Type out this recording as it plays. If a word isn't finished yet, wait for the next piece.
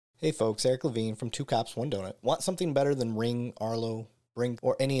Hey folks, Eric Levine from Two Cops, One Donut. Want something better than Ring, Arlo, Brink,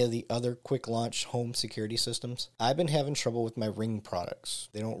 or any of the other quick launch home security systems? I've been having trouble with my Ring products.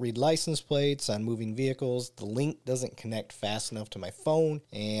 They don't read license plates on moving vehicles, the link doesn't connect fast enough to my phone,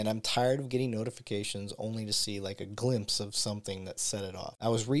 and I'm tired of getting notifications only to see like a glimpse of something that set it off. I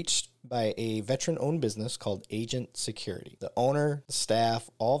was reached by a veteran-owned business called Agent Security. The owner, the staff,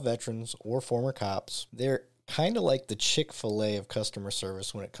 all veterans or former cops, they're kind of like the Chick-fil-A of customer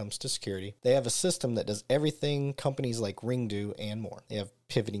service when it comes to security. They have a system that does everything companies like Ring do and more. They have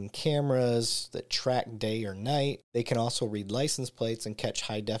pivoting cameras that track day or night. They can also read license plates and catch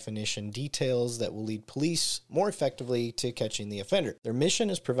high-definition details that will lead police more effectively to catching the offender. Their mission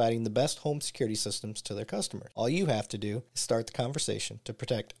is providing the best home security systems to their customers. All you have to do is start the conversation to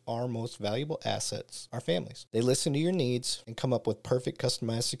protect our most valuable assets, our families. They listen to your needs and come up with perfect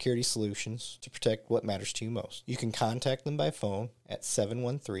customized security solutions to protect what matters to you most. You can contact them by phone at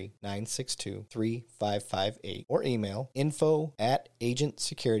 713-962-3558 or email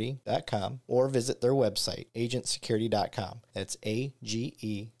info@agentsecurity.com or visit their website, agentsecurity.com. That's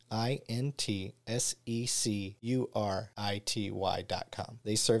agentsecurity.com.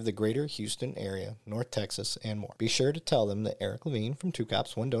 They serve the greater Houston area, North Texas, and more. Be sure to tell them that Eric Levine from Two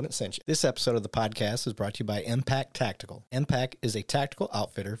Cops, One Donut sent you. This episode of the podcast is brought to you by Impact Tactical. Impact is a tactical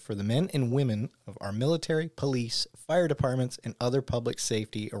outfitter for the men and women of our military, police, fire departments, and other public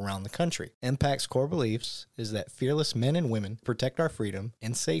safety around the country. Impact's core beliefs is that fearless men and women protect our freedom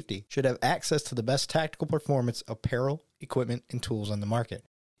and safety should have access to the best tactical performance apparel, equipment, and tools on the market,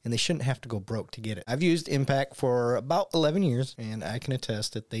 and they shouldn't have to go broke to get it. I've used Impact for about 11 years, and I can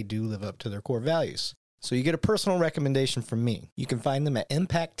attest that they do live up to their core values. So you get a personal recommendation from me. You can find them at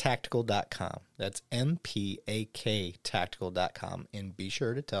impacttactical.com. That's MPAK tactical.com, and be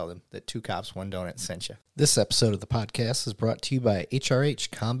sure to tell them that Two Cops, One Donut sent you. This episode of the podcast is brought to you by HRH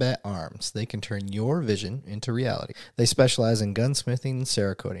Combat Arms. They can turn your vision into reality. They specialize in gunsmithing and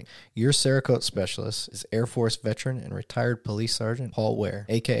Cerakoting. Your Cerakote specialist is Air Force veteran and retired police sergeant Paul Ware,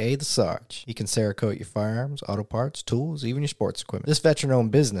 a.k.a. the Sarge. He can Cerakote your firearms, auto parts, tools, even your sports equipment. This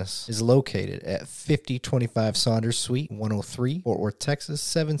veteran-owned business is located at 5025 Saunders Suite 103, Fort Worth, Texas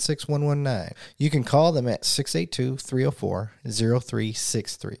 76119. You can call them at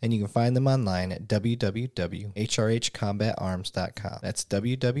 682-304-0363, and you can find them online at www.hrhcombatarms.com. That's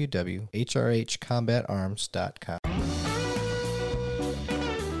www.hrhcombatarms.com.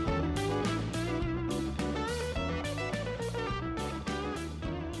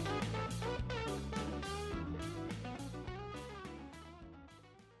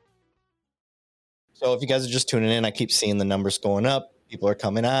 So if you guys are just tuning in, I keep seeing the numbers going up. People are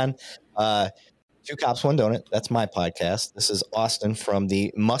coming on. Two Cops, One Donut. That's my podcast. This is Austin from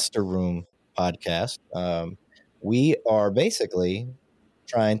the Muster Room podcast. We are basically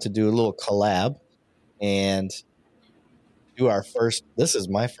trying to do a little collab and do our first. This is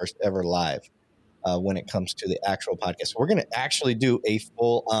my first ever live when it comes to the actual podcast. We're going to actually do a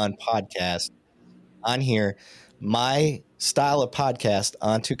full-on podcast on here. My style of podcast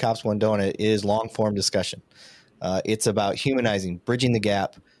on Two Cops, One Donut is long-form discussion. It's about humanizing, bridging the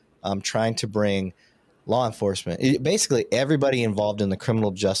gap. I'm trying to bring law enforcement, basically everybody involved in the criminal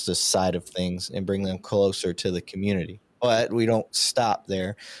justice side of things, and bring them closer to the community. But we don't stop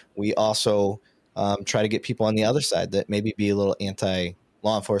there. We also try to get people on the other side that maybe be a little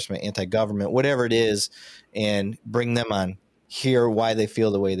anti-law enforcement, anti-government, whatever it is, and bring them on, hear why they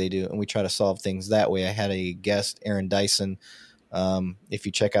feel the way they do, and we try to solve things that way. I had a guest, Aaron Dyson. If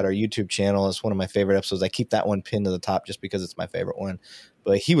you check out our YouTube channel, it's one of my favorite episodes. I keep that one pinned to the top just because it's my favorite one.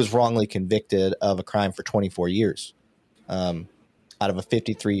 But he was wrongly convicted of a crime for 24 years out of a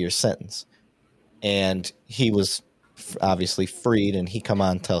 53-year sentence. And he was obviously freed, and he come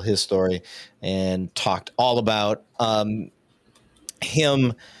on, tell his story, and talked all about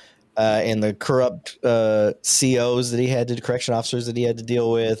him and the corrupt COs that he had to, correction officers that he had to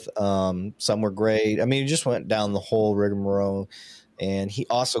deal with. Some were great. I mean, he just went down the whole rigmarole. And he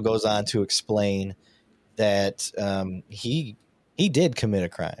also goes on to explain that he did commit a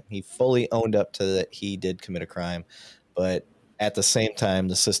crime. He fully owned up to that he did commit a crime. But at the same time,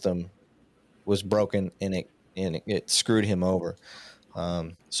 the system was broken, and it screwed him over.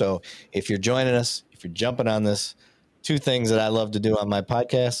 So if you're joining us, if you're jumping on this, two things that I love to do on my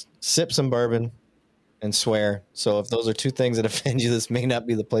podcast: sip some bourbon and swear. So if those are two things that offend you, this may not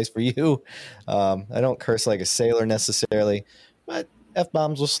be the place for you. I don't curse like a sailor necessarily, but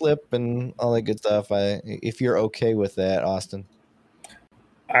F-bombs will slip and all that good stuff. If you're okay with that, Austin.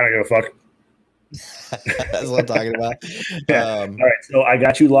 I don't give a fuck. That's what I'm talking about. Yeah. All right. So I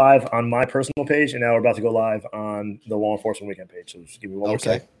got you live on my personal page, and now we're about to go live on the Law Enforcement Weekend page. So just give me one more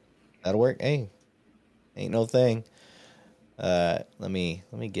second. That'll work. Hey, ain't no thing. Let me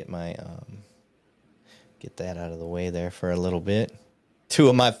get my get that out of the way there for a little bit. Two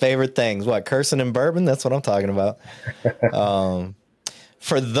of my favorite things. What, cursing and bourbon? That's what I'm talking about.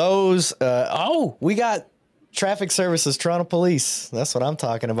 For those, we got Traffic Services, Toronto Police. That's what I'm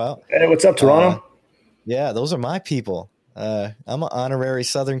talking about. Hey, what's up, Toronto? Yeah, those are my people. I'm an honorary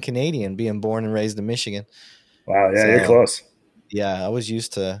Southern Canadian, being born and raised in Michigan. Wow, yeah, you're close. Yeah, I was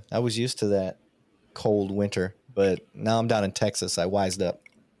used to that cold winter, but now I'm down in Texas. I wised up.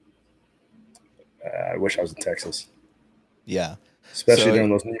 I wish I was in Texas. Yeah, especially during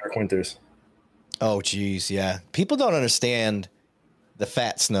those New York winters. Oh, geez, yeah. People don't understand the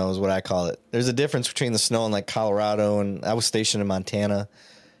fat snow is what I call it. There's a difference between the snow in like Colorado, and I was stationed in Montana.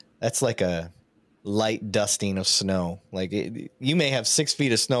 That's like a light dusting of snow. Like you may have 6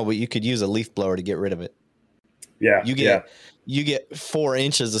 feet of snow, but you could use a leaf blower to get rid of it. Yeah, you get 4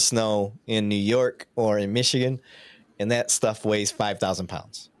 inches of snow in New York or in Michigan, and that stuff weighs 5,000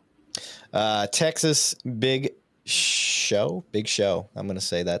 pounds. Texas, big show. I'm going to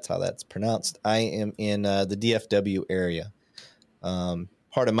say that's how that's pronounced. I am in the DFW area.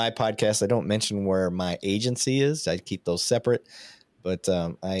 Part of my podcast, I don't mention where my agency is. I keep those separate, but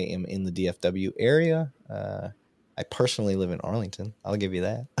I am in the DFW area. I personally live in Arlington. I'll give you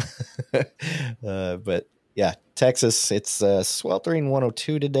that. But yeah, Texas, it's sweltering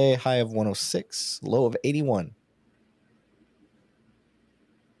 102 today, high of 106, low of 81.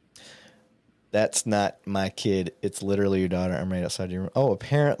 That's not my kid. It's literally your daughter. I'm right outside your room. Oh,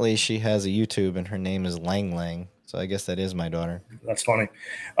 apparently she has a YouTube and her name is Lang Lang. So I guess that is my daughter. That's funny.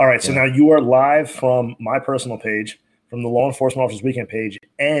 All right. So now you are live from my personal page, from the Law Enforcement Officers Weekend page,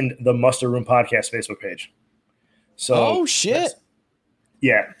 and the Muster Room Podcast Facebook page. So, shit.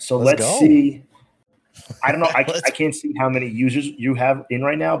 Yeah. So let's see. I don't know. I can't see how many users you have in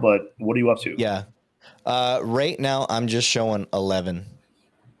right now, but what are you up to? Yeah. Right now I'm just showing 11.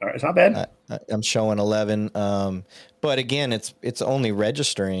 All right, it's not bad. I'm showing 11. But again, it's only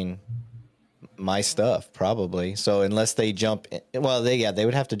registering my stuff probably. So unless they jump in, they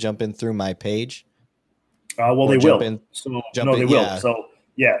would have to jump in through my page. Well, they will. They will. So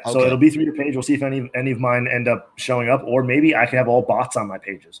yeah, so it'll be through your page. We'll see if any of mine end up showing up, or maybe I can have all bots on my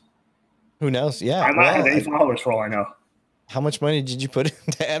pages. Who knows? Yeah, I might have any followers for all I know. How much money did you put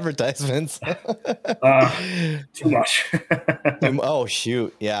into advertisements? Too much. Oh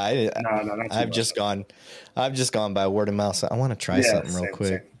shoot! Yeah, no, I've just gone by word of mouth. So I want to try something real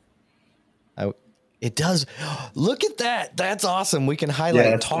quick. It does. Look at that. That's awesome. We can highlight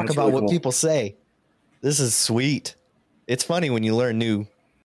and talk about really what people say. This is sweet. It's funny when you learn new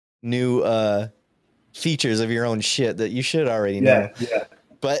features of your own shit that you should already know. Yeah.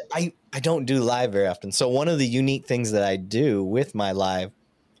 But I don't do live very often. So one of the unique things that I do with my live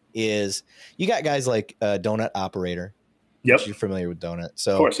is you got guys like Donut Operator. Yep. You're familiar with Donut.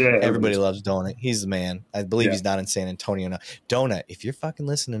 So of course, everybody loves Donut. He's the man. I believe he's down in San Antonio now. Donut, if you're fucking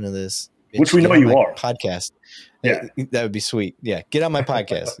listening to this, which we know you are, podcast, that would be sweet. Yeah, get on my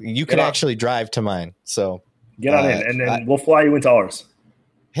podcast. You can actually drive to mine. So get on in, and then we'll fly you into ours.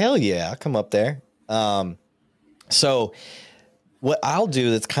 Hell yeah, I'll come up there. So what I'll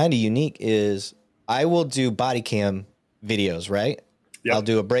do that's kind of unique is I will do body cam videos, right? Yep. I'll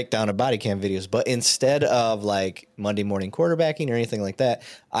do a breakdown of body cam videos, but instead of like Monday morning quarterbacking or anything like that,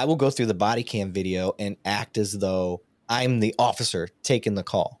 I will go through the body cam video and act as though I'm the officer taking the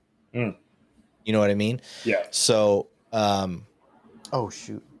call. Mm. You know what I mean? Yeah. So, oh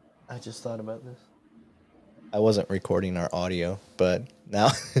shoot, I just thought about this. I wasn't recording our audio, but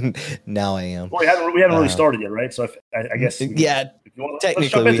now I am. Well, we haven't really started yet, right? So I guess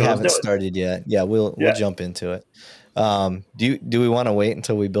technically we haven't started yet. Yeah, we'll jump into it. Do we want to wait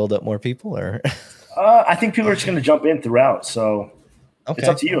until we build up more people, or? I think people are just going to jump in throughout, so it's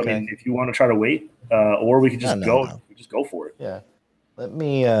up to you. Okay. I mean, if you want to try to wait, or we could just just go for it. Yeah. Let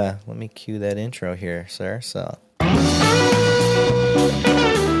me cue that intro here, sir. So.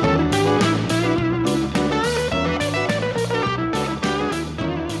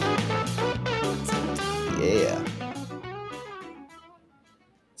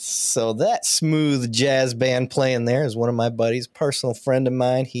 So that smooth jazz band playing there is one of my buddies, personal friend of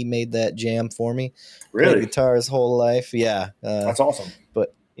mine. He made that jam for me. Really? Played guitar his whole life. Yeah. That's awesome.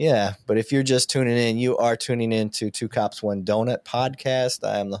 But if you're just tuning in, you are tuning in to Two Cops, One Donut podcast.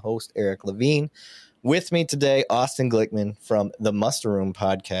 I am the host, Eric Levine. With me today, Austin Glickman from the Muster Room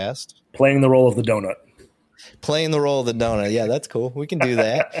podcast. Playing the role of the donut. Yeah, that's cool. We can do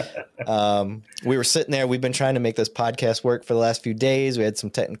that. We were sitting there. We've been trying to make this podcast work for the last few days. We had some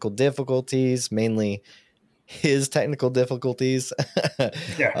technical difficulties, mainly his technical difficulties.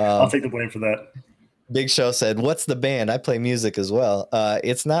 Yeah, I'll take the blame for that. Big Show said, "What's the band? I play music as well."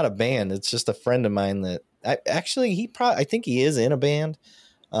 It's not a band. It's just a friend of mine that I think he is in a band.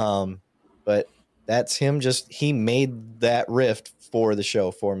 But that's him. He made that riff for the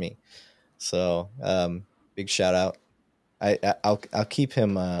show for me. So, big shout out. I'll keep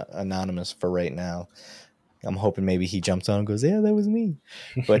him anonymous for right now. I'm hoping maybe he jumps on and goes, "Yeah, that was me."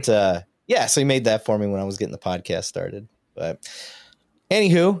 But yeah, so he made that for me when I was getting the podcast started. But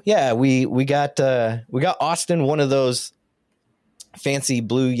anywho, yeah, we got Austin one of those fancy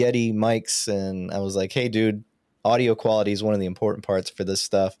Blue Yeti mics, and I was like, "Hey, dude, audio quality is one of the important parts for this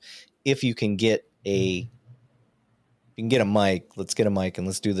stuff. If you can get a mic, let's get a mic and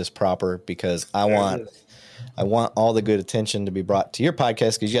let's do this proper, because I want all the good attention to be brought to your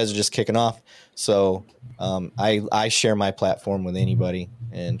podcast, because you guys are just kicking off. So I share my platform with anybody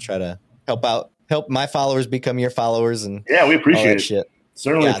and try to help my followers become your followers, and yeah, we appreciate it. Shit.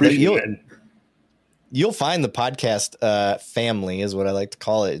 Certainly appreciate it. You'll find the podcast family is what I like to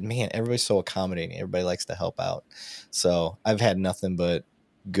call it. Man, everybody's so accommodating. Everybody likes to help out. So I've had nothing but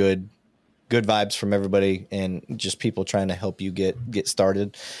good vibes from everybody, and just people trying to help you get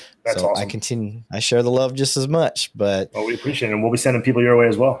started. That's so awesome. I share the love just as much, but we appreciate it. And we'll be sending people your way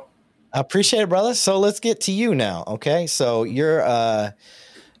as well. I appreciate it, brother. So let's get to you now. Okay. So you're out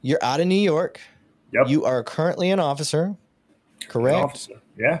of New York. Yep. You are currently an officer, correct? An officer.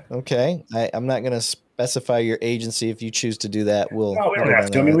 Yeah. Okay. I'm not going to specify your agency. If you choose to do that, we don't have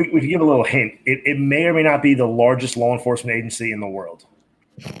to. I mean, we can give a little hint. It may or may not be the largest law enforcement agency in the world.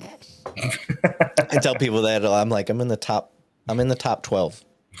 I tell people that I'm in the top 12.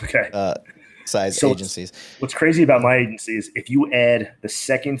 Okay. Size agencies. What's crazy about my agency is if you add the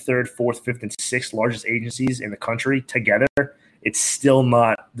second, third, fourth, fifth, and sixth largest agencies in the country together, it's still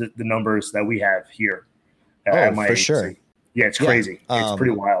not the numbers that we have here at my agency. Sure. Yeah, it's crazy. It's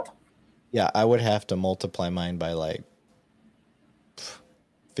pretty wild. Yeah, I would have to multiply mine by like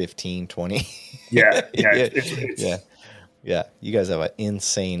 15, 20. Yeah. Yeah. You guys have an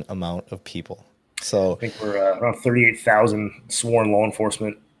insane amount of people. So I think we're around 38,000 sworn law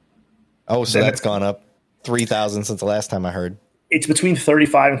enforcement. Oh, so that's gone up 3,000 since the last time I heard. It's between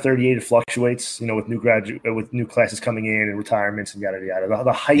 35 and 38. It fluctuates, with new classes coming in and retirements and yada yada.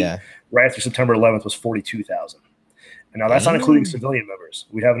 The height right after September 11th was 42,000. And now that's not including civilian members.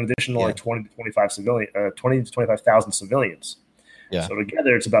 We have an additional 20 to 25,000 civilians. Yeah. So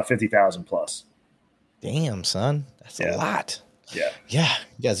together it's about 50,000 plus. Damn, son, that's a lot. Yeah. Yeah.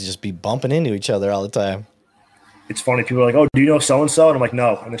 You guys just be bumping into each other all the time. It's funny. People are like, "Oh, do you know so-and-so?" And I'm like,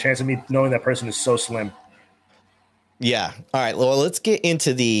 "No." And the chance of me knowing that person is so slim. Yeah. All right. Well, let's get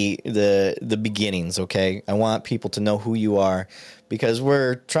into the beginnings. Okay. I want people to know who you are, because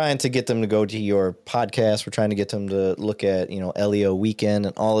we're trying to get them to go to your podcast. We're trying to get them to look at, LEO Weekend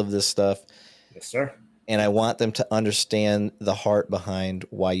and all of this stuff. Yes, sir. And I want them to understand the heart behind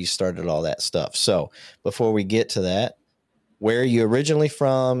why you started all that stuff. So before we get to that, where are you originally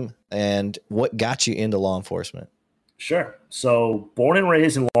from and what got you into law enforcement? Sure. So born and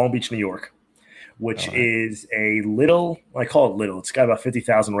raised in Long Beach, New York, which is a little, I call it little. It's got about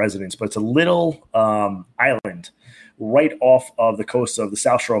 50,000 residents, but it's a little island right off of the coast of the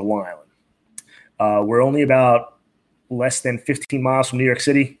South Shore of Long Island. We're only about less than 15 miles from New York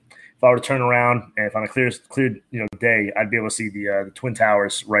City. If I were to turn around and if on a clear day, I'd be able to see the Twin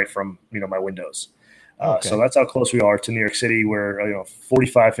Towers right from my windows. So that's how close we are to New York City. We're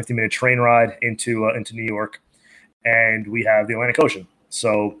 45, 50-minute train ride into New York, and we have the Atlantic Ocean.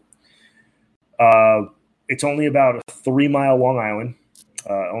 So it's only about a 3-mile Long Island,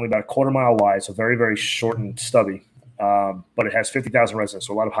 only about a quarter-mile wide, so very, very short and stubby. But it has 50,000 residents,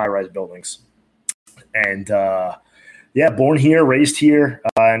 so a lot of high-rise buildings. And born here, raised here,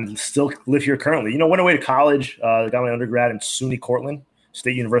 and still live here currently. Went away to college, got my undergrad in SUNY Cortland,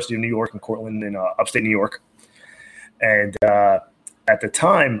 State University of New York in Cortland in upstate New York. And at the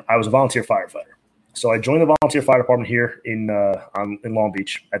time, I was a volunteer firefighter. So I joined the volunteer fire department here in Long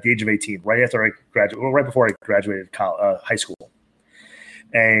Beach at the age of 18, right before I graduated high school.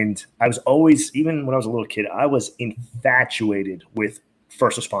 And I was always, even when I was a little kid, I was infatuated with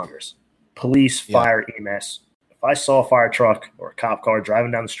first responders, police, fire, EMS. If I saw a fire truck or a cop car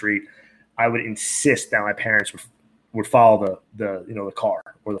driving down the street, I would insist that my parents would follow the car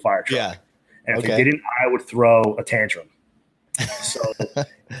or the fire truck. Yeah. And if they didn't, I would throw a tantrum. So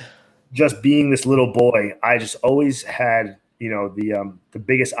just being this little boy, I just always had, the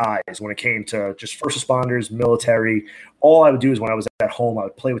biggest eyes when it came to just first responders, military. All I would do is when I was at home, I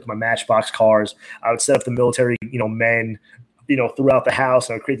would play with my Matchbox cars. I would set up the military, men, throughout the house.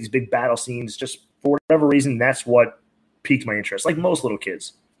 And I would create these big battle scenes, just for whatever reason, that's what piqued my interest, like most little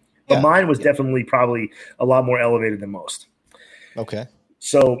kids. But mine was definitely probably a lot more elevated than most. Okay.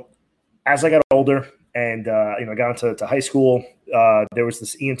 So as I got older and got into high school, there was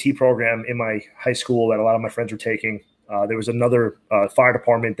this EMT program in my high school that a lot of my friends were taking. There was another fire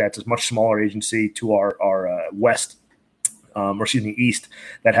department that's a much smaller agency to our east,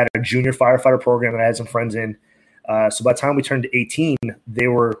 that had a junior firefighter program that I had some friends in. So by the time we turned 18, they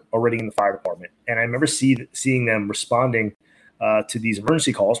were already in the fire department. And I remember seeing them responding to these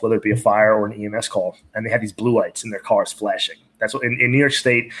emergency calls, whether it be a fire or an EMS call, and they had these blue lights in their cars flashing. That's what in New York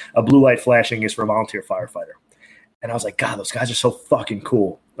State, a blue light flashing is for a volunteer firefighter. And I was like, God, those guys are so fucking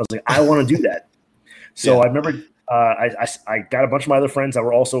cool. I was like, I want to do that. So I remember I got a bunch of my other friends that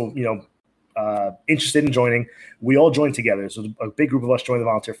were also, interested in joining. We all joined together. So a big group of us joined the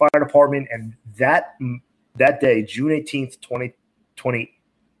volunteer fire department. And that day, June 18th,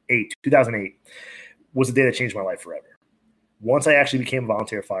 2008, was the day that changed my life forever. Once I actually became a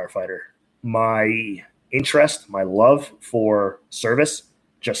volunteer firefighter, my interest, my love for service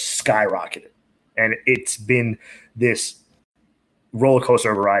just skyrocketed. And it's been this roller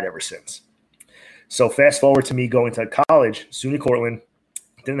coaster of a ride ever since. So fast forward to me going to college, SUNY Cortland.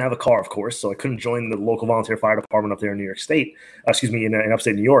 Didn't have a car, of course, so I couldn't join the local volunteer fire department up there in New York State. In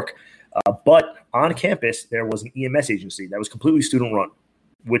upstate New York. But on campus, there was an EMS agency that was completely student-run,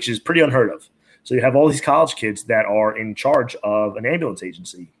 which is pretty unheard of. So you have all these college kids that are in charge of an ambulance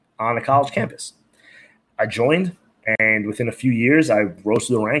agency on a college campus. I joined, and within a few years, I rose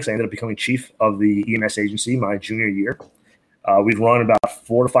through the ranks. I ended up becoming chief of the EMS agency my junior year. We'd run about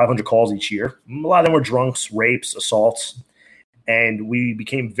 400 to 500 calls each year. A lot of them were drunks, rapes, assaults. And we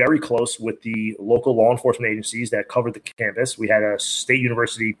became very close with the local law enforcement agencies that covered the campus. We had a state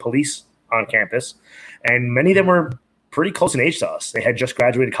university police on campus, and many of them were pretty close in age to us. They had just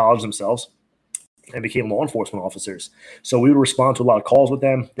graduated college themselves and became law enforcement officers. So we would respond to a lot of calls with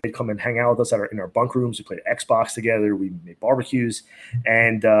them. They'd come and hang out with us in our bunk rooms. We played Xbox together. We made barbecues.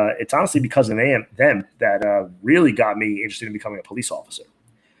 And it's honestly because of them that really got me interested in becoming a police officer.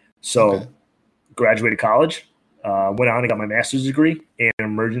 So graduated college. Went on and got my master's degree in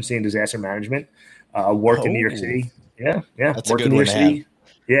emergency and disaster management. Worked in New York City. Yeah. That's worked a good in New York one City.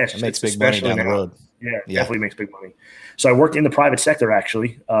 Yeah, it makes big money down the road. Yeah, definitely makes big money. So I worked in the private sector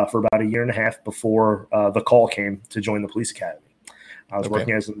actually for about a year and a half before the call came to join the police academy. I was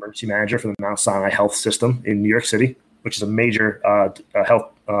working as an emergency manager for the Mount Sinai Health System in New York City, which is a major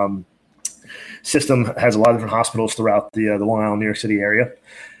health system. Has a lot of different hospitals throughout the Long Island, New York City area.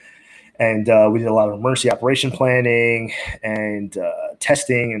 And we did a lot of emergency operation planning and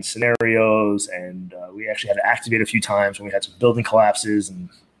testing and scenarios. And we actually had to activate a few times when we had some building collapses and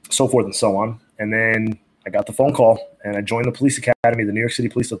so forth and so on. And then I got the phone call and I joined the police academy, the New York City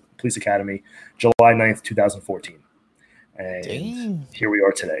Police Academy, July 9th, 2014. And here we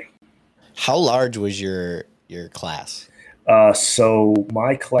are today. How large was your class? So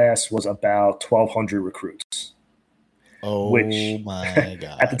my class was about 1,200 recruits. Oh, which, my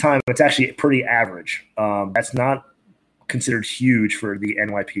God. At the time, it's actually pretty average. That's not considered huge for the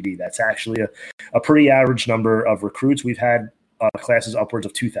NYPD. That's actually a pretty average number of recruits. We've had classes upwards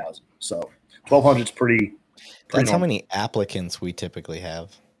of 2,000. So 1,200 is pretty That's normal. How many applicants we typically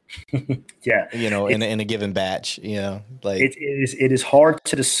have. Yeah. In a given batch, like it is hard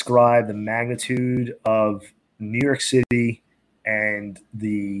to describe the magnitude of New York City and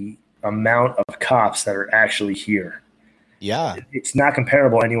the amount of cops that are actually here. Yeah. It's not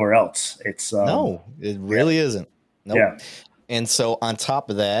comparable anywhere else. It's no, it really isn't. Nope. Yeah. And so on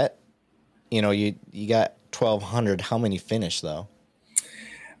top of that, you got 1,200. How many finished though?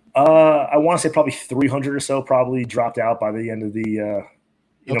 I want to say probably 300 or so probably dropped out by the end of the,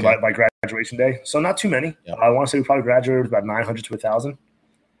 by graduation day. So not too many. Yeah. I want to say we probably graduated with about 900 to 1,000.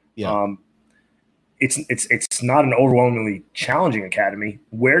 Yeah. It's not an overwhelmingly challenging academy.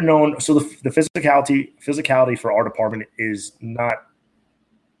 We're known, so the physicality for our department is not,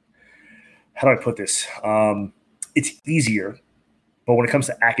 how do I put this? It's easier, but when it comes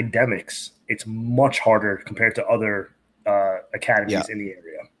to academics, it's much harder compared to other academies in the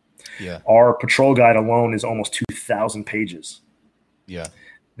area. Yeah. Our patrol guide alone is almost 2,000 pages. Yeah.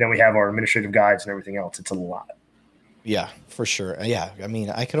 Then we have our administrative guides and everything else. It's a lot. Yeah, for sure. Yeah. I mean,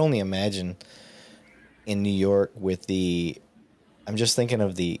 I could only imagine in New York with I'm just thinking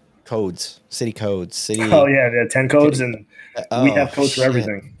of the codes, city codes, Oh yeah, the 10 codes, and we have codes for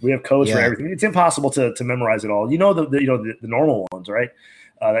everything. We have codes for everything. It's impossible to memorize it all. The normal ones, right?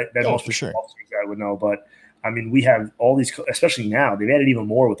 That most for sure I would know, but I mean, we have all these, especially now, they've added even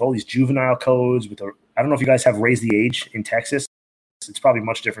more with all these juvenile codes. I don't know if you guys have raised the age in Texas. It's probably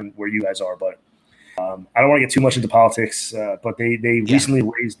much different where you guys are, but I don't want to get too much into politics, but they recently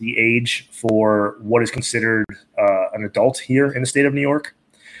raised the age for what is considered an adult here in the state of New York.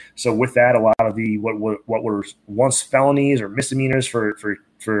 So with that, a lot of the what were once felonies or misdemeanors for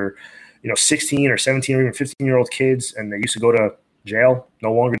 16 or 17 or even 15-year-old kids, and they used to go to jail,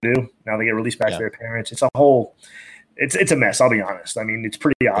 no longer do. Now they get released back to their parents. It's a whole it's a mess, I'll be honest. I mean, it's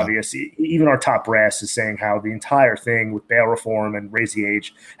pretty obvious. Even our top brass is saying how the entire thing with bail reform and raise the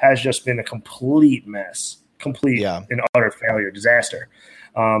age has just been a complete mess, and utter failure, disaster.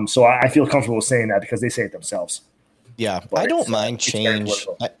 So I feel comfortable saying that because they say it themselves. Yeah, but I don't mind change.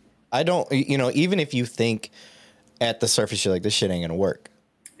 I don't, even if you think at the surface you're like, this shit ain't gonna work.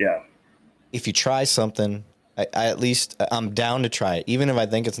 Yeah. If you try something, I'm down to try it. Even if I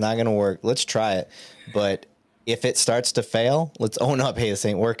think it's not gonna work, let's try it. But if it starts to fail, let's own up. Hey, this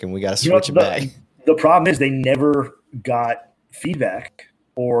ain't working. We got to switch it back. The problem is they never got feedback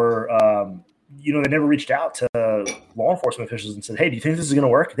or, they never reached out to law enforcement officials and said, hey, do you think this is going to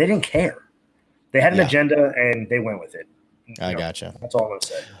work? They didn't care. They had an agenda and they went with it. I gotcha. That's all I'm going to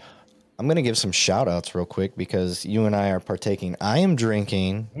say. I'm going to give some shout outs real quick because you and I are partaking. I am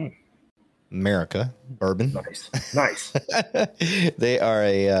drinking America bourbon. Nice. They are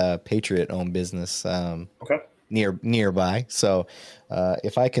a Patriot-owned business. Okay. Nearby. So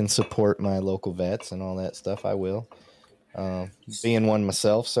if I can support my local vets and all that stuff, I will. Being one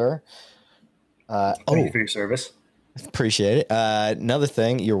myself, sir. Thank you for your service. Appreciate it. Another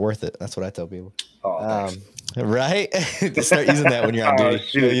thing, you're worth it. That's what I tell people. Right? Just start using that when you're on duty.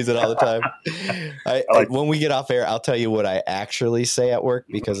 You'll use it all the time. When we get off air, I'll tell you what I actually say at work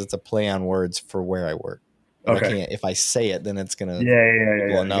because it's a play on words for where I work. Okay. I can't, if I say it, then it's gonna.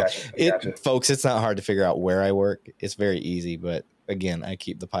 Well, no, gotcha. Folks, it's not hard to figure out where I work. It's very easy, but again, I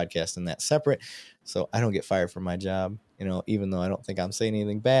keep the podcast and that separate, so I don't get fired from my job. Even though I don't think I'm saying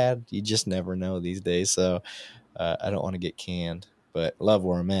anything bad, you just never know these days. So I don't want to get canned, but love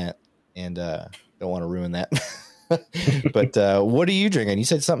where I'm at, and don't want to ruin that. But what are you drinking? You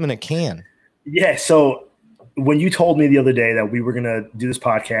said something in a can. Yeah. So when you told me the other day that we were gonna do this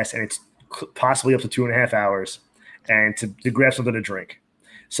podcast, and it's possibly up to 2.5 hours, and to grab something to drink.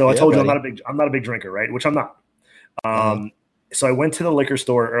 So I told you I'm not a big drinker, right? Which I'm not. So I went to the liquor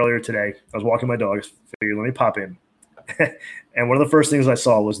store earlier today. I was walking my dogs. Figured, let me pop in. And one of the first things I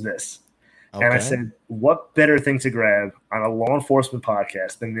saw was this. Okay. And I said, what better thing to grab on a law enforcement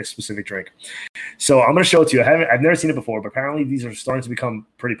podcast than this specific drink? So I'm going to show it to you. I've never seen it before, but apparently these are starting to become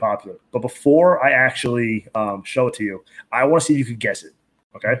pretty popular. But before I actually show it to you, I want to see if you could guess it.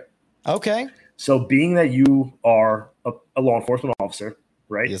 Okay. So being that you are a law enforcement officer,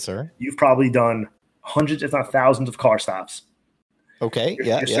 right? Yes, sir. You've probably done hundreds, if not thousands, of car stops. Okay.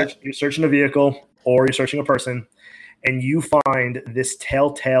 You're searching a vehicle or you're searching a person, and you find this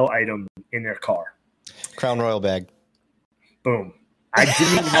telltale item in their car. Crown Royal bag. Boom. I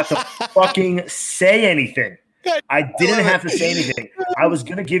didn't even have to fucking say anything. I didn't have to say anything. I was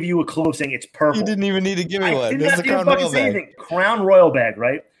going to give you a clue of saying it's purple. You didn't even need to give me one. This is a Crown Royal bag. Anything. Crown Royal bag,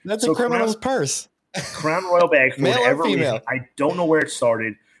 right? That's a criminal's purse. Crown Royal bag for whatever reason. I don't know where it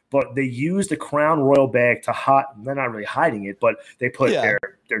started, but they used the Crown Royal bag to they're not really hiding it, but they put their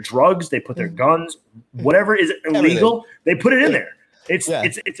drugs, they put their guns, whatever is illegal, they put it in there. It's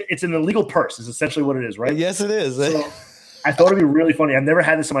an illegal purse is essentially what it is, right? Yes, it is. So I thought it'd be really funny. I've never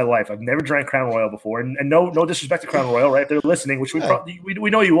had this in my life. I've never drank Crown Royal before, and no disrespect to Crown Royal, right? If they're listening, which we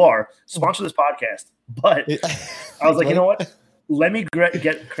know you are. Sponsor this podcast, but I was like, you know what? Let me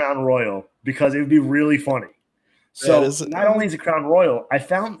get Crown Royal because it would be really funny. So not only is it Crown Royal, I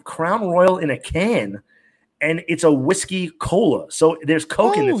found Crown Royal in a can, and it's a whiskey cola. So there's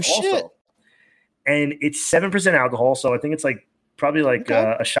Coke in this also, and it's 7% alcohol. So I think it's probably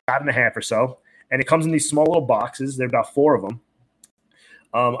a shot and a half or so. And it comes in these small little boxes. There are about 4 of them.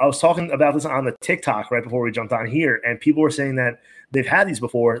 I was talking about this on the TikTok right before we jumped on here, and people were saying that they've had these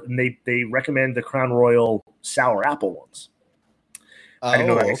before, and they recommend the Crown Royal sour apple ones. I didn't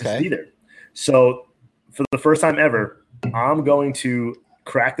know that existed either. So for the first time ever, I'm going to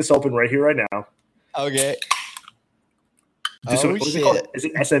crack this open right here, right now. Okay. Is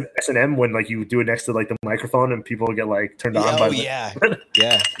it S&M when you do it next to the microphone and people get turned on by yeah.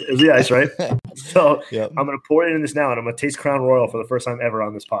 It was the ice, right? So I'm going to pour it in this now, and I'm going to taste Crown Royal for the first time ever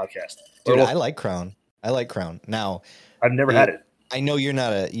on this podcast. Dude, I like Crown. Now, I've never had it. I know you're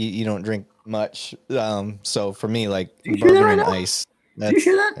not you don't drink much. So for me, bourbon and ice. Do you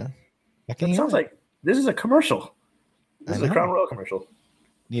hear that? Yeah. It sounds like this is a commercial. This is a Crown Royal commercial.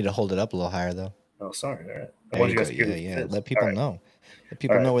 You need to hold it up a little higher, though. Oh, sorry. All right. I want you guys to hear Let people know. Let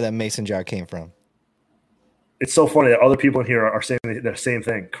people know where that mason jar came from. it's so funny that other people in here are saying the same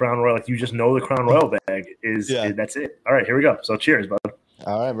thing. Crown Royal, like you just know the Crown Royal bag is that's it. All right, here we go. So cheers, bud.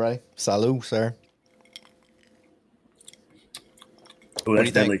 All right, buddy. Salud, sir. Oh,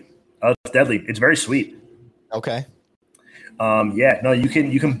 that's deadly. It's deadly. It's very sweet. Okay. Yeah, no, you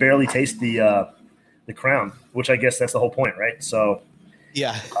can barely taste the Crown, which I guess that's the whole point, right? So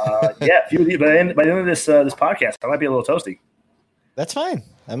yeah, yeah. By the end of this podcast, I might be a little toasty. That's fine.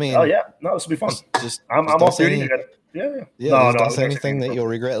 I mean, oh yeah, no, this will be fun. I'm all for eating it. Yeah. No, don't say anything that you'll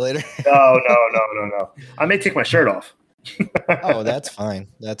regret later. No. I may take my shirt off. Oh, that's fine.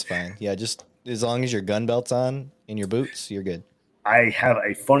 That's fine. Yeah, just as long as your gun belt's on and your boots, you're good. I have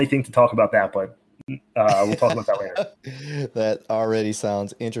a funny thing to talk about that, but we'll talk about that later. That already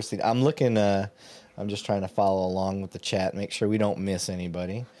sounds interesting. I'm looking. I'm just trying to follow along with the chat, make sure we don't miss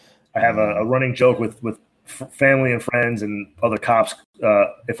anybody. I have a running joke with family and friends and other cops.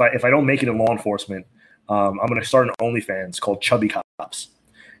 If I don't make it in law enforcement, I'm going to start an OnlyFans called Chubby Cops.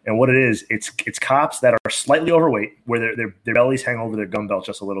 And what it is, it's cops that are slightly overweight, where their bellies hang over their gun belt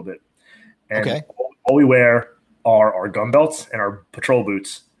just a little bit. And all we wear are our gun belts and our patrol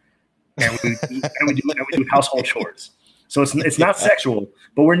boots, and we do household chores. So it's not sexual,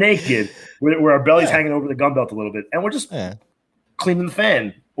 but we're naked, where our belly's hanging over the gun belt a little bit, and we're just cleaning the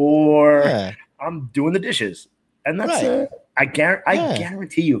fan, or I'm doing the dishes, and that's I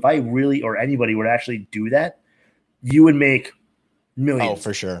guarantee you, if I really or anybody would actually do that, you would make millions. Oh,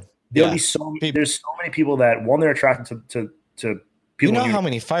 for sure. There'll be there's so many people that they're attracted to people. You know how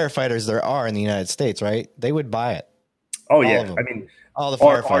many firefighters there are in the United States, right? They would buy it. Oh yeah, I mean, all the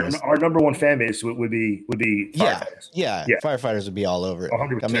firefighters. Our number one fan base would be firefighters. Yeah. Firefighters would be all over it.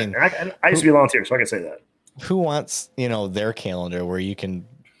 100%. I mean, I used to be a volunteer, so I can say that. Who wants their calendar where you can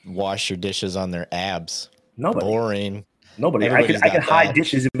wash your dishes on their abs? Nobody. Boring. Nobody. I can hide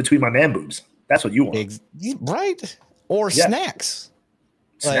dishes in between my man boobs. That's what you want, right? Or snacks.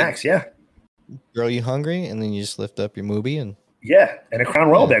 Snacks, yeah. Girl, you hungry? And then you just lift up your movie and and a Crown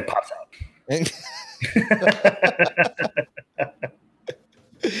Royal bag pops out.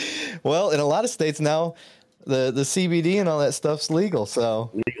 Well, in a lot of states now, the CBD and all that stuff's legal. So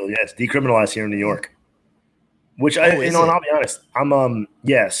legal, yes, decriminalized here in New York. Which and I'll be honest,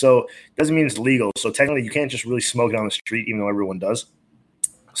 so doesn't mean it's legal. So technically, you can't just really smoke it on the street, even though everyone does.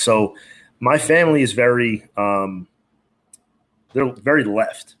 So my family is very, they're very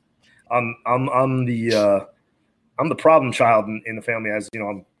left. I'm the problem child in the family, as you know.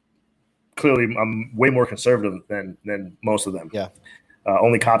 I'm way more conservative than most of them. Yeah.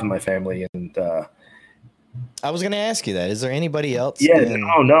 Only cop in my family, and I was going to ask you that. Is there anybody else? Yeah,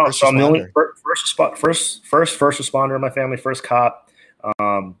 no. So I'm the only first responder in my family, first cop.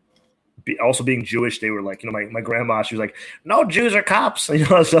 Also being Jewish, they were like, my grandma, she was like, "No Jews are cops,"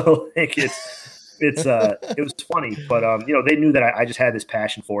 So like it was funny, but they knew that I just had this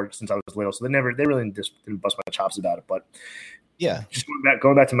passion for it since I was little, so they really didn't bust my chops about it. But yeah, just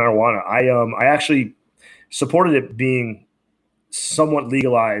going back to marijuana, I actually supported it being somewhat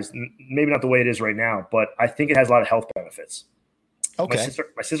legalized, maybe not the way it is right now, but I think it has a lot of health benefits. Okay.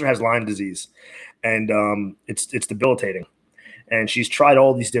 My sister has Lyme disease, and it's debilitating. And she's tried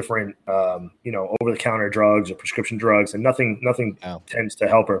all these different, over-the-counter drugs or prescription drugs, and nothing tends to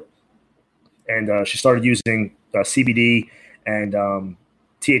help her. And she started using CBD and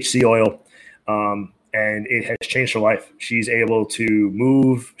THC oil, and it has changed her life. She's able to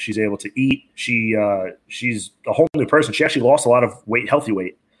move. She's able to eat. She's a whole new person. She actually lost a lot of weight, healthy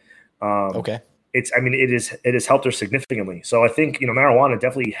weight. Okay. It has helped her significantly. So I think, marijuana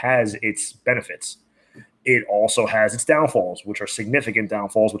definitely has its benefits. It also has its downfalls, which are significant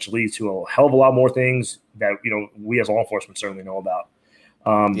downfalls, which leads to a hell of a lot more things that, we as law enforcement certainly know about.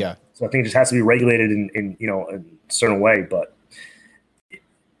 So I think it just has to be regulated in a certain way, but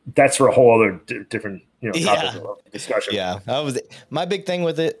that's for a whole other different, topic of discussion. Yeah. My big thing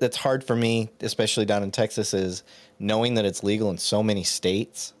with it that's hard for me, especially down in Texas, is knowing that it's legal in so many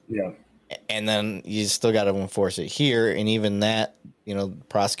states. Yeah. And then you still got to enforce it here. And even that,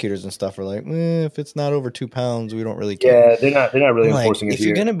 prosecutors and stuff are like, if it's not over 2 pounds, we don't really care. Yeah, they're not really enforcing it. If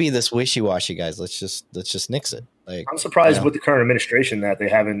you're going to be this wishy-washy, guys, let's just nix it. Like, I'm surprised with the current administration that they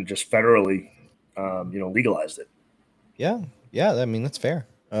haven't just federally, legalized it. Yeah. I mean, that's fair.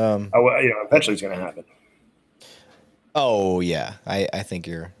 Eventually it's going to happen. Oh yeah. I think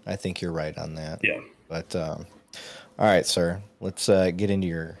you're right on that. Yeah. But, all right, sir, let's get into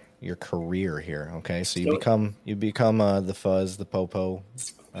your career here. Okay. So you become the Fuzz, the Popo,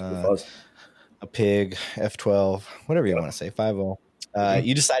 a pig, F12, whatever you want to say, 5-0.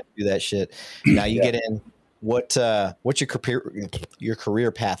 You decide to do that shit. Now you get in. What's your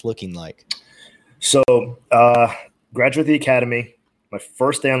career path looking like? So, graduate the academy. My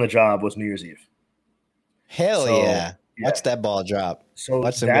first day on the job was New Year's Eve. Hell yeah. Watch that ball drop. So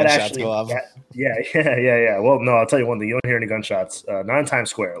watch some that gunshots actually, go off. yeah. Well, no, I'll tell you one thing. You don't hear any gunshots, not in Times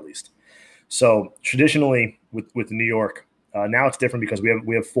Square at least. So traditionally with New York, now it's different because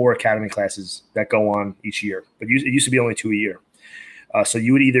we have 4 academy classes that go on each year. But it used to be only 2 a year. So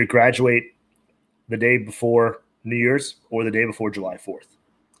you would either graduate the day before New Year's or the day before July 4th,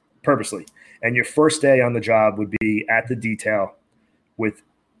 purposely. And your first day on the job would be at the detail with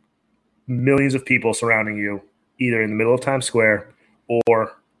millions of people surrounding you, either in the middle of Times Square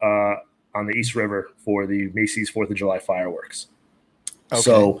or on the East River for the Macy's 4th of July fireworks. Okay.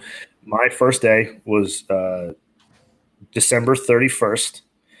 So my first day was December 31st,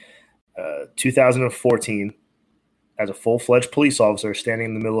 2014, as a full-fledged police officer standing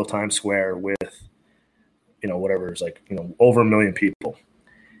in the middle of Times Square with, whatever is over 1 million people.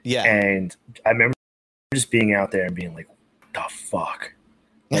 Yeah. And I remember just being out there and being like, the fuck?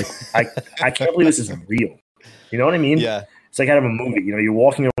 Like, I can't believe this is real. You know what I mean? Yeah. It's like out of a movie. You're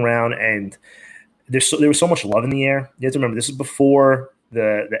walking around and there was so much love in the air. You have to remember, this is before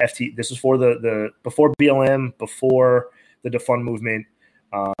the FT. This is for the before BLM, before the defund movement,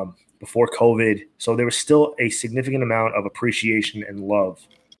 before COVID. So there was still a significant amount of appreciation and love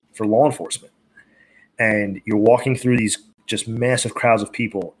for law enforcement. And you're walking through these just massive crowds of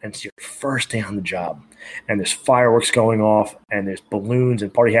people, and it's your first day on the job, and there's fireworks going off, and there's balloons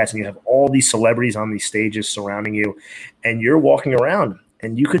and party hats, and you have all these celebrities on these stages surrounding you, and you're walking around,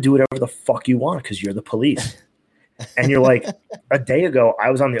 and you could do whatever the fuck you want because you're the police. And you're like, a day ago, I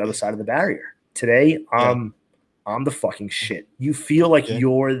was on the other side of the barrier. Today, I'm the fucking shit. You feel like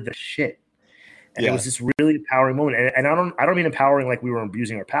you're the shit. And it was this really empowering moment. And I don't mean empowering like we were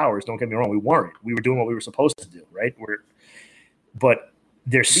abusing our powers. Don't get me wrong. We weren't. We were doing what we were supposed to do, right? But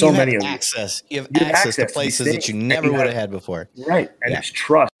there's so many of access. You have access to places that you never would have had before. Right. And there's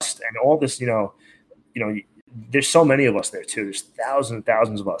trust and all this, there's so many of us there too. There's thousands and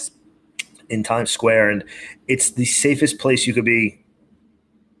thousands of us in Times Square. And it's the safest place you could be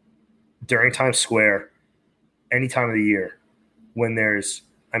during Times Square any time of the year when there's,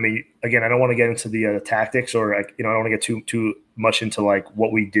 again, I don't want to get into the tactics or, I don't want to get too much into like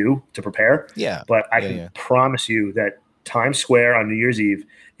what we do to prepare. Yeah. But I can promise you that Times Square on New Year's Eve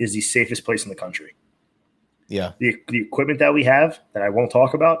is the safest place in the country. Yeah. The equipment that we have that I won't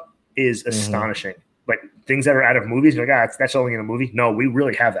talk about is astonishing. Like things that are out of movies, you're like, that's only in a movie. No, we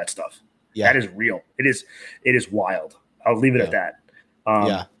really have that stuff. Yeah. That is real. It is wild. I'll leave it at that.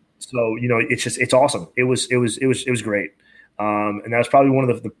 So, it's awesome. It was great. And that was probably one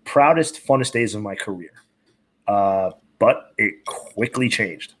of the proudest, funnest days of my career. But it quickly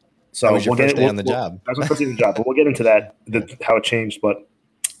changed. So that was your first day on the job. That was my first day on the job, but we'll get into that, how it changed. But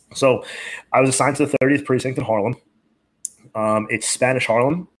so I was assigned to the 30th precinct in Harlem. It's Spanish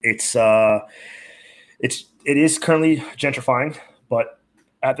Harlem. It is currently gentrifying, but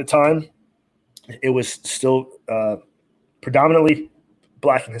at the time it was still predominantly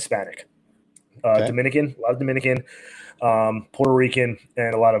Black and Hispanic, Dominican, a lot of Dominican, Puerto Rican,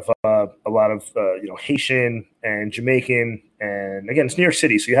 and a lot of Haitian and Jamaican. And again, it's New York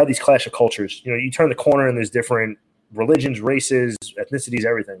City, so you have these clash of cultures. You turn the corner and there's different religions, races, ethnicities,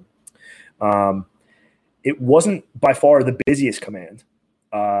 everything. It wasn't by far the busiest command.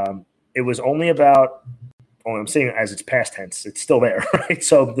 It was only about, I'm saying as it's past tense, it's still there, right?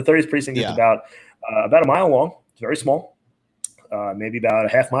 So the 30th precinct is about a mile long. It's very small, maybe about a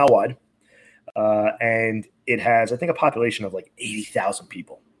half mile wide. And it has, I think, a population of like 80,000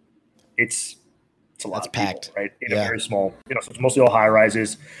 people. It's a lot of packed, people, right? In a very small, so it's mostly all high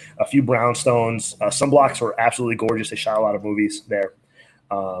rises, a few brownstones. Some blocks were absolutely gorgeous. They shot a lot of movies there.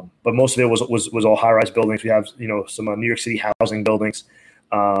 But most of it was all high rise buildings. We have, some New York City housing buildings.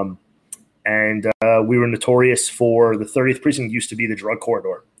 And we were notorious for the 30th precinct used to be the drug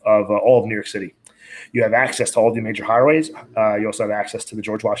corridor of all of New York City. You have access to all the major highways. You also have access to the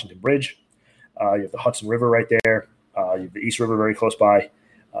George Washington Bridge. You have the Hudson River right there. You have the East River very close by.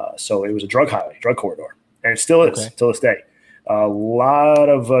 So it was a drug highway, drug corridor, and it still is till this day. A lot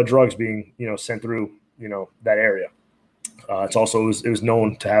of drugs being sent through that area. It's also it was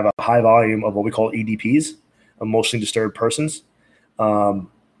known to have a high volume of what we call EDPs, emotionally disturbed persons.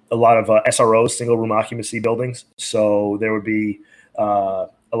 A lot of SROs, single room occupancy buildings. So there would be a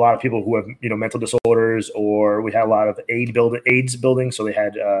lot of people who have mental disorders, or we had a lot of AIDS buildings. So they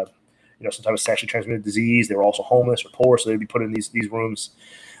had some type of sexually transmitted disease. They were also homeless or poor, so they'd be put in these rooms.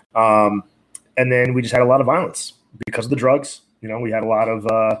 And then we just had a lot of violence because of the drugs. We had a lot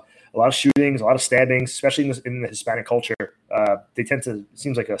of shootings, a lot of stabbings, especially in the Hispanic culture. They tend to, it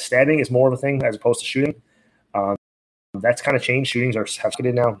seems like a stabbing is more of a thing as opposed to shooting. That's kind of changed. Shootings have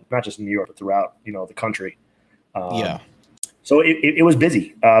skyrocketed now, not just in New York, but throughout, the country. So it was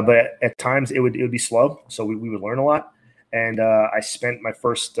busy, but at times it would be slow. So we would learn a lot. And I spent my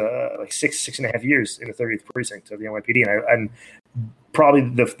first like 6.5 years in the 30th precinct of the NYPD, and probably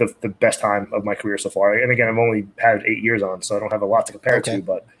the best time of my career so far. And again, I've only had 8 years on, so I don't have a lot to compare it to.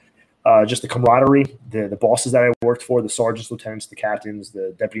 But just the camaraderie, the bosses that I worked for, the sergeants, lieutenants, the captains,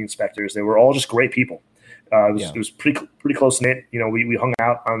 the deputy inspectors, they were all just great people. It was pretty close knit. We hung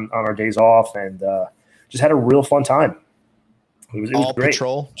out on our days off and just had a real fun time. It was all great.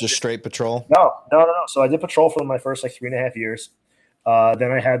 Patrol, just straight patrol. No. So I did patrol for my first 3.5 years. Then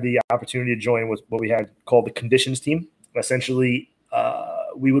I had the opportunity to join with what we had called the conditions team. Essentially,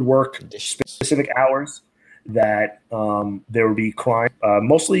 we would work specific hours that there would be crime,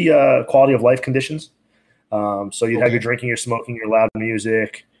 mostly quality of life conditions. So you'd have your drinking, your smoking, your loud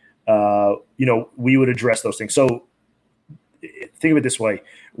music. We would address those things. So think of it this way.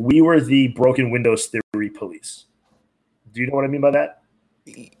 We were the broken windows theory police. Do you know what I mean by that?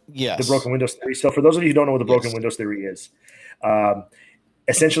 Yes. The broken windows theory. So for those of you who don't know what the broken windows theory is,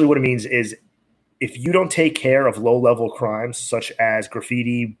 essentially what it means is if you don't take care of low-level crimes such as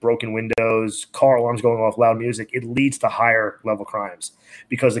graffiti, broken windows, car alarms going off, loud music, it leads to higher-level crimes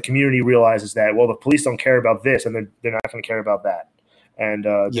because the community realizes that, well, the police don't care about this, and they're not going to care about that, and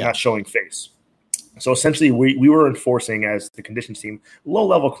they're not showing face. So essentially we were enforcing, as the conditions team,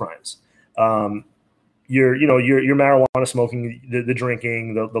 low-level crimes. Your marijuana smoking, the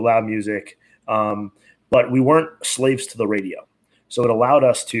drinking, the loud music, but we weren't slaves to the radio. So it allowed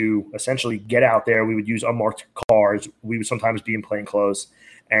us to essentially get out there. We would use unmarked cars. We would sometimes be in plain clothes,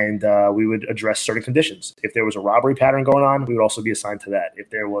 and we would address certain conditions. If there was a robbery pattern going on, we would also be assigned to that. If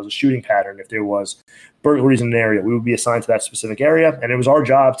there was a shooting pattern, if there was burglaries in an area, we would be assigned to that specific area, and it was our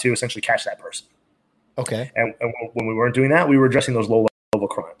job to essentially catch that person. Okay. And when we weren't doing that, we were addressing those low-level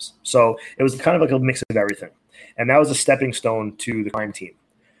crimes. So it was kind of like a mix of everything. And that was a stepping stone to the crime team.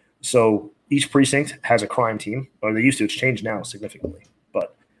 So each precinct has a crime team, or they used to. It's changed now significantly.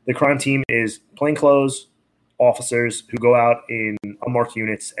 But the crime team is plainclothes officers who go out in unmarked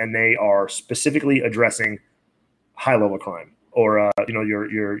units, and they are specifically addressing high-level crime, or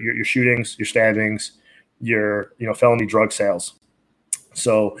your shootings, your stabbings, your felony drug sales.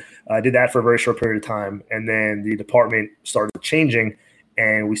 So I did that for a very short period of time, and then the department started changing,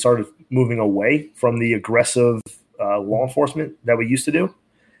 and we started moving away from the aggressive law enforcement that we used to do,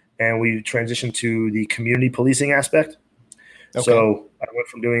 and we transitioned to the community policing aspect. Okay. So I went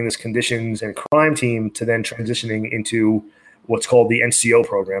from doing this conditions and crime team to then transitioning into what's called the NCO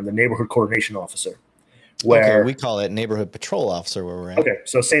program, the Neighborhood Coordination Officer. Where we call it Neighborhood Patrol Officer where we're at. Okay,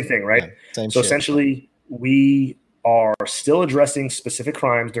 so same thing, right? Yeah, same so shit. Essentially, we are still addressing specific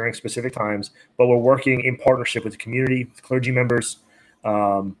crimes during specific times, but we're working in partnership with the community, with clergy members,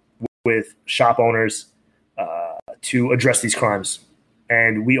 with shop owners to address these crimes.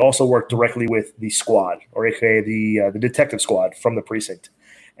 And we also work directly with the squad, or AKA the detective squad from the precinct.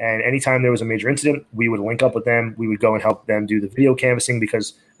 And anytime there was a major incident, we would link up with them. We would go and help them do the video canvassing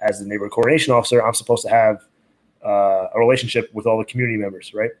because as the neighborhood coordination officer, I'm supposed to have a relationship with all the community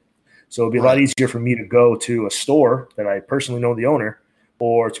members, right? So it'd be a lot easier for me to go to a store that I personally know the owner,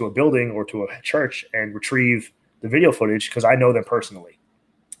 or to a building or to a church and retrieve the video footage because I know them personally.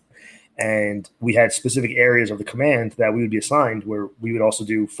 And we had specific areas of the command that we would be assigned where we would also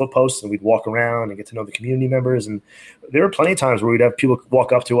do foot posts, and we'd walk around and get to know the community members. And there were plenty of times where we'd have people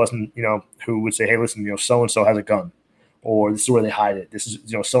walk up to us and, who would say, hey, listen, so-and-so has a gun, or this is where they hide it. This is,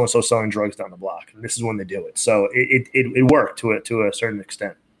 so-and-so selling drugs down the block, and this is when they do it. So it worked to a certain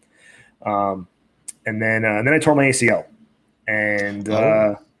extent. And then I tore my ACL, and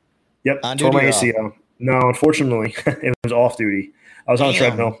tore my ACL. Off. No, unfortunately, it was off duty. I was on a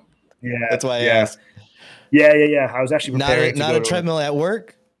treadmill. Yeah, that's why I asked. Yeah. I was actually preparing not a treadmill at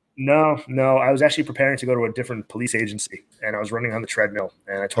work. No. I was actually preparing to go to a different police agency, and I was running on the treadmill,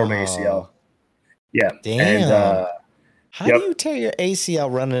 and I tore my ACL. Yeah. Damn. And, how do you tear your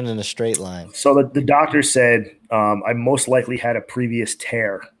ACL running in a straight line? So the doctor said I most likely had a previous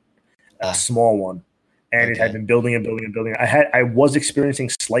tear, a small one, and it had been building and building and building. I was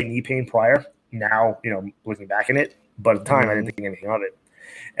experiencing slight knee pain prior. Now, looking back in it, but at the time I didn't think anything of it.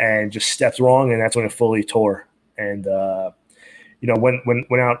 And just stepped wrong, and that's when it fully tore. And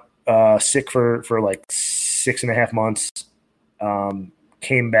went out sick for like 6.5 months.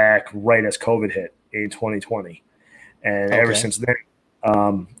 Came back right as COVID hit in 2020, and ever since then,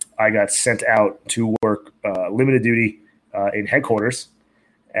 I got sent out to work limited duty in headquarters,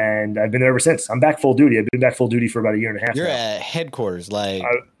 and I've been there ever since. I'm back full duty. I've been back full duty for about a year and a half. You're now. at headquarters, like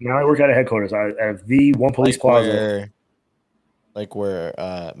now I work out of headquarters. I have the One Police Plaza. Where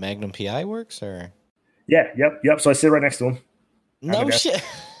Magnum PI works, or yep. So I sit right next to him. No shit.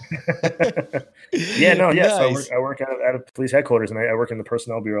 Yeah. Nice. So I work out of police headquarters, and I work in the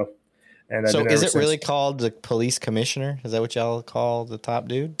personnel bureau. And so is it really called the police commissioner? Is that what y'all call the top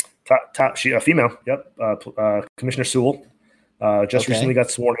dude? She a female. Yep. Commissioner Sewell just recently got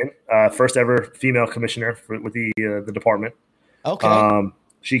sworn in. First ever female commissioner with the department. Okay.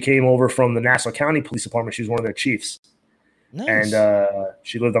 She came over from the Nassau County Police Department. She was one of their chiefs. Nice. And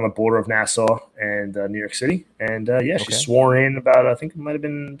she lived on the border of Nassau and New York City. And she swore in about, I think it might have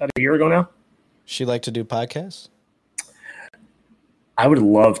been about a year ago now. She like to do podcasts? I would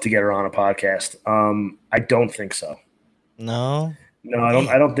love to get her on a podcast. I don't think so. No, I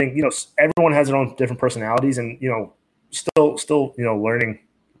don't think, everyone has their own different personalities and, still, learning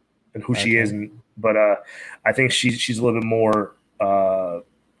and who she is. But I think she's a little bit more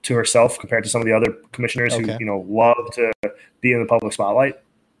to herself compared to some of the other commissioners who, love to be in the public spotlight.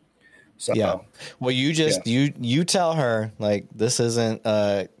 So, yeah. Well, you just, you tell her, like, this isn't,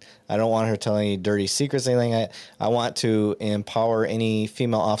 I don't want her telling any dirty secrets or anything. I want to empower any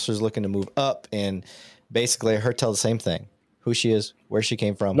female officers looking to move up, and basically her tell the same thing. Who she is, where she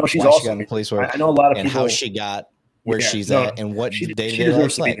came from, no, she's why awesome. she got in the police work, I know a lot of and people, how she got where she's at, and what she day-to-day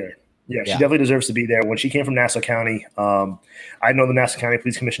deserves to like. be there. Yeah, she definitely deserves to be there. When she came from Nassau County, I know the Nassau County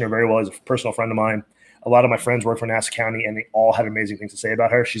Police Commissioner very well. He's a personal friend of mine. A lot of my friends work for Nassau County, and they all have amazing things to say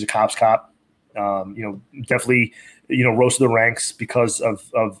about her. She's a cop's cop. Definitely, rose to the ranks because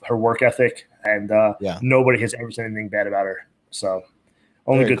of her work ethic, and nobody has ever said anything bad about her. So,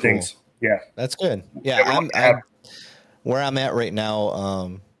 only good things. Yeah, that's good. Yeah, where I'm at right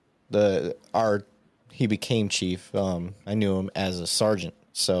now. He became chief. I knew him as a sergeant,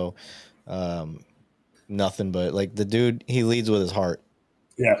 so nothing but like the dude. He leads with his heart.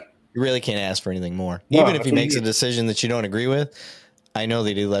 Yeah, you really can't ask for anything more. No, even if he makes a decision that you don't agree with, I know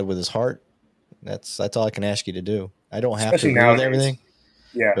that he led with his heart. That's all I can ask you to do. I don't have to agree with everything.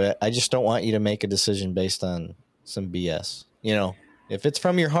 Yeah, but I just don't want you to make a decision based on some BS. If it's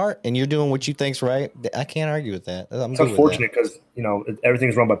from your heart and you're doing what you think's right, I can't argue with that. It's unfortunate because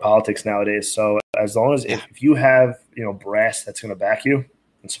everything's run by politics nowadays. So as long as if you have brass that's going to back you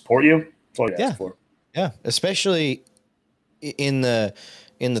and support you, that's all you ask for. Yeah, especially in the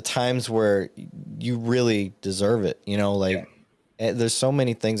times where you really deserve it. There's so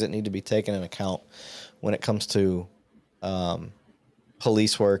many things that need to be taken into account when it comes to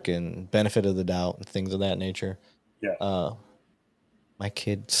police work and benefit of the doubt and things of that nature. Yeah. My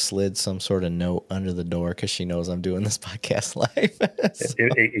kid slid some sort of note under the door because she knows I'm doing this podcast live.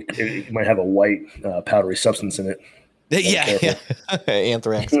 It might have a white powdery substance in it. Yeah.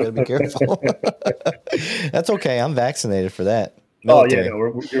 Anthrax. Gotta be careful. That's okay. I'm vaccinated for that. Military.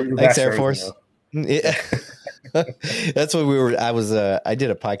 You're Thanks, Air Force. Yeah. That's what I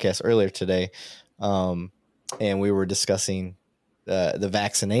did a podcast earlier today, and we were discussing the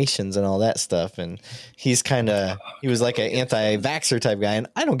vaccinations and all that stuff, and he was like an anti-vaxxer type guy, and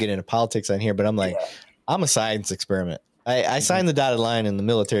I don't get into politics on here, but I'm like, I'm a science experiment. I signed the dotted line, and the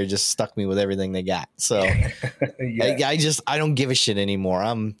military just stuck me with everything they got. So I don't give a shit anymore.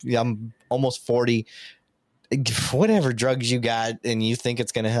 I'm almost 40. Whatever drugs you got and you think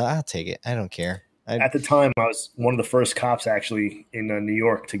it's gonna help, I'll take it. I don't care. At the time, I was one of the first cops actually in New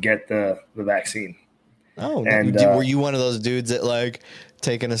York to get the vaccine. Oh, and were you one of those dudes that like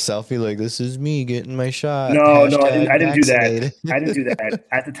taking a selfie like, this is me getting my shot? No, I didn't do that. I didn't do that.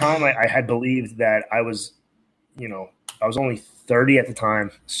 At the time, I had believed that I was, I was only 30 at the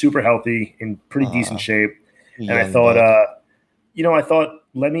time, super healthy, in pretty decent shape. And I thought,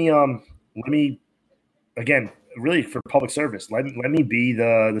 let me, again, really for public service, let me be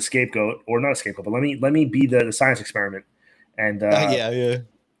the scapegoat, or not a scapegoat, but let me be the science experiment. And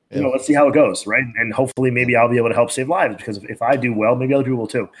let's see how it goes, right? And hopefully maybe I'll be able to help save lives, because if I do well, maybe other people will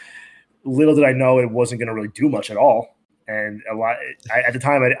too. Little did I know it wasn't going to really do much at all. And at the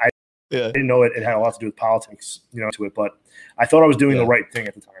time, I didn't know it had a lot to do with politics, to it, but I thought I was doing the right thing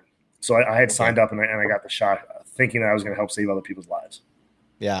at the time. So I had signed up and I got the shot thinking that I was going to help save other people's lives.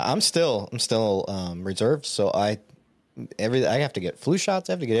 Yeah, I'm still reserved. So I have to get flu shots.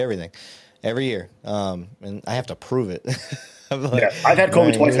 I have to get everything every year. And I have to prove it. I've had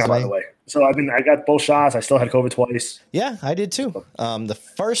COVID twice now, by the way. So I got both shots. I still had COVID twice. Yeah, I did too. The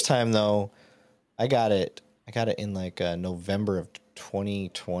first time though, I got it in like November of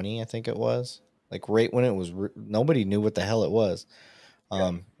 2020, I think it was. Like right when it was, nobody knew what the hell it was.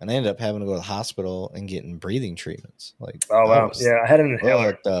 And I ended up having to go to the hospital and getting breathing treatments. Like, Oh wow, yeah, I had an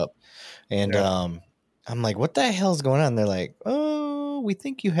inhaler. Fucked up. And I'm like, what the hell's going on? They're like, oh, we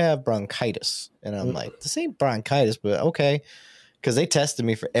think you have bronchitis. And I'm like, this ain't bronchitis, but okay. Because they tested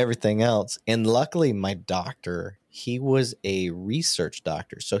me for everything else. And luckily, my doctor, he was a research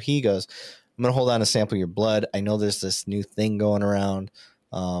doctor. So he goes, I'm going to hold on to sample your blood. I know there's this new thing going around.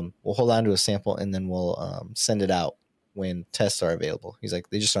 We'll hold on to a sample and then we'll send it out when tests are available. He's like,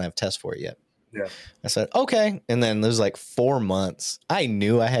 they just don't have tests for it yet. Yeah. I said, okay. And then there's like 4 months. I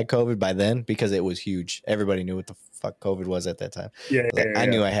knew I had COVID by then because it was huge. Everybody knew what the fuck COVID was at that time. I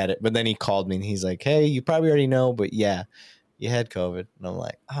knew I had it. But then he called me and he's like, hey, you probably already know, but yeah, you had COVID. And I'm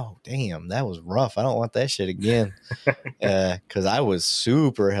like, oh, damn, that was rough. I don't want that shit again. Because I was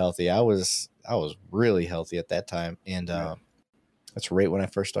super healthy. I was really healthy at that time. And that's right when I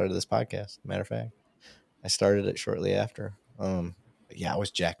first started this podcast. Matter of fact, I started it shortly after. I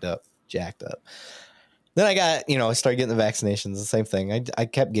was jacked up. Then I got, I started getting the vaccinations. The same thing. I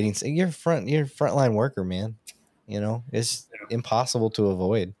kept getting, you're a frontline worker, man. It's impossible to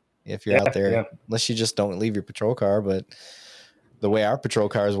avoid if you're out there, unless you just don't leave your patrol car. But the way our patrol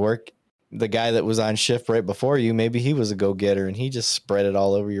cars work, the guy that was on shift right before you, maybe he was a go-getter and he just spread it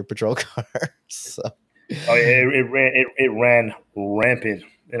all over your patrol car. So, it ran rampant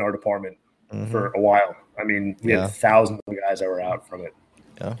in our department for a while. I mean, we had thousands of guys that were out from it.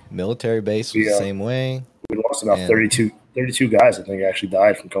 Yeah, military base was the same way. We lost about 32 guys, I think, actually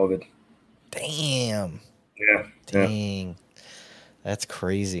died from COVID. Damn. Yeah. Dang. Yeah. That's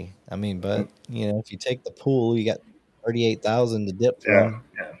crazy. I mean, but, if you take the pool, you got 38,000 to dip from.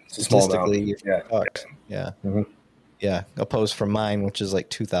 Yeah. It's a small amount. Yeah. Mm-hmm. Yeah. Opposed from mine, which is like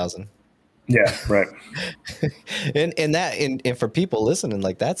 2,000. Yeah, right. and for people listening,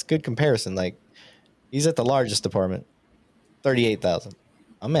 like, that's good comparison. Like, he's at the largest department, 38,000.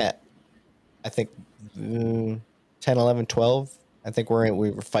 I'm at, I think, 10, 11, 12. I think we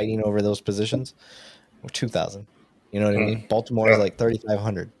were fighting over those positions. We're 2,000. You know what I mean? Baltimore is like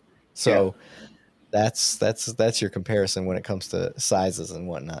 3,500. So that's your comparison when it comes to sizes and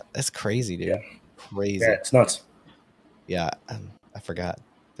whatnot. That's crazy, dude. Yeah. Crazy. Yeah, it's nuts. Yeah, I forgot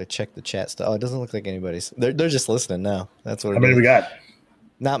to check the chat stuff. Oh, it doesn't look like anybody's. They're just listening now. That's what. How many we got?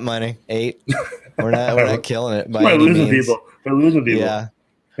 Not money. 8. We're not killing it by any losing means. We're losing people. Yeah.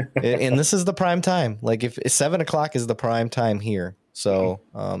 And this is the prime time. Like, if 7:00 is the prime time here, so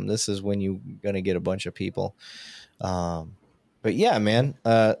this is when you're gonna get a bunch of people. But yeah, man.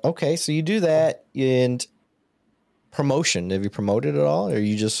 Okay, so you do that. And promotion. Have you promoted at all, or are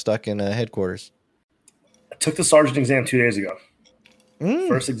you just stuck in headquarters? I took the sergeant exam 2 days ago.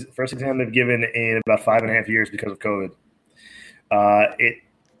 First exam they've given in about 5.5 years because of COVID.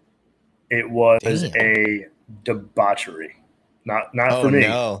 It was a debauchery. Not for me.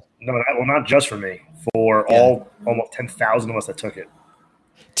 No, not just for me. For almost 10,000 of us that took it.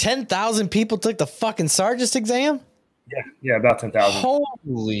 10,000 people took the fucking sergeant's exam? Yeah, about 10,000.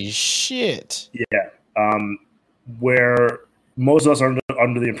 Holy shit. Yeah. Where most of us are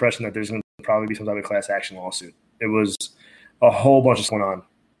under the impression that there's going to probably be some type of class action lawsuit. It was a whole bunch of stuff going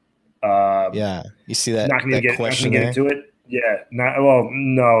on. You see that? Not going to get into it. Yeah. No,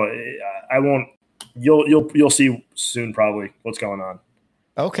 I won't. You'll see soon probably what's going on.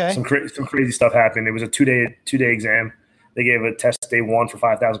 Okay. Some crazy stuff happened. It was a two day exam. They gave a test day 1 for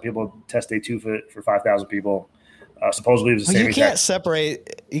 5,000 people, test day 2 for 5,000 people. Supposedly it was the same. You can't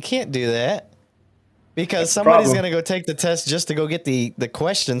separate. You can't do that because somebody's going to go take the test just to go get the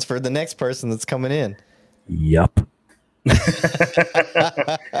questions for the next person that's coming in. Yep.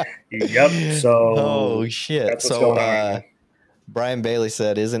 So. Oh shit. That's what's going on. Brian Bailey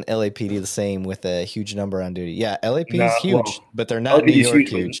said, "Isn't LAPD the same with a huge number on duty?" Yeah, LAPD is huge, but they're not New York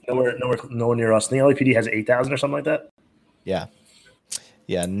huge. Nowhere near us. The LAPD has 8,000 or something like that. Yeah,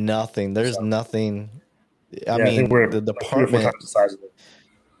 nothing. There's nothing. I mean, the department. Like 3 or 4 times the size of it.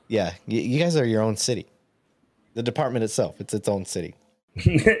 Yeah, you guys are your own city. The department itself, it's its own city.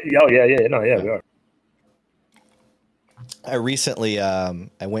 We are. I recently, I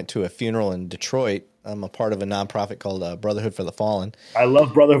went to a funeral in Detroit. I'm a part of a nonprofit called Brotherhood for the Fallen. I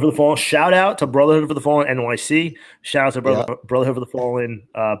love Brotherhood for the Fallen. Shout out to Brotherhood for the Fallen NYC. Shout out to Brotherhood for the Fallen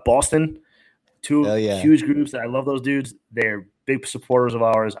Boston. Two huge groups. I love those dudes. They're big supporters of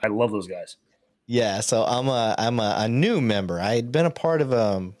ours. I love those guys. Yeah, so I'm a new member. I had been a part of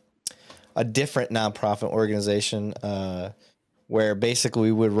a different nonprofit organization where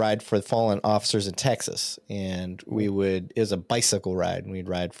basically we would ride for fallen officers in Texas, and it was a bicycle ride, and we'd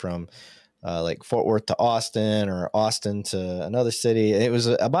ride from like Fort Worth to Austin or Austin to another city. It was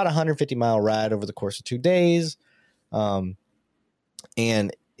about 150-mile ride over the course of 2 days.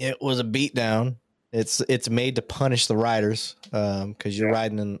 and it was a beatdown. It's made to punish the riders because you're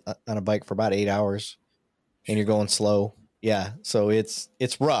riding on a bike for about 8 hours and you're going slow. Yeah, so it's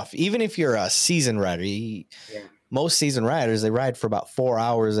rough. Even if you're a seasoned rider, most seasoned riders, they ride for about 4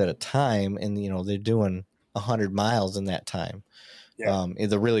 hours at a time, and they're doing 100 miles in that time. Yeah.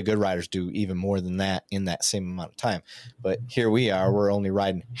 The really good riders do even more than that in that same amount of time. But here we are, we're only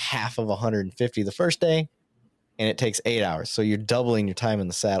riding half of 150 the first day, and it takes 8 hours. So you're doubling your time in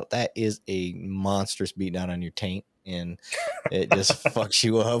the saddle. That is a monstrous beatdown on your taint, and it just fucks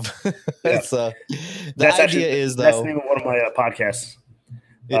you up. So that's the name of one of my podcasts.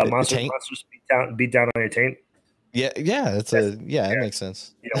 Monsters beat down on your taint. Yeah, it makes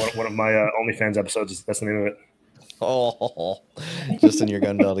sense. One of my OnlyFans episodes. That's the name of it. Oh, just in your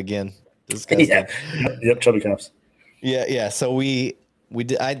gun belt again. Disgusting. Yep, chubby cops. Yeah. So we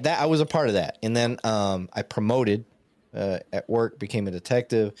did. I was a part of that, and then I promoted at work, became a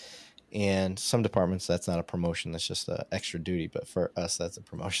detective. And some departments, that's not a promotion; that's just extra duty. But for us, that's a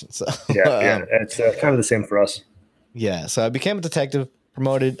promotion. So it's kind of the same for us. Yeah. So I became a detective,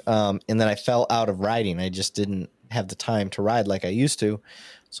 promoted, and then I fell out of riding. I just didn't have the time to ride like I used to.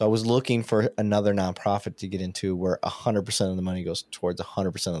 So I was looking for another nonprofit to get into where 100% of the money goes towards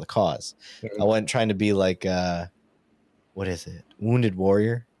 100% of the cause. Mm-hmm. I wasn't trying to be like, what is it? Wounded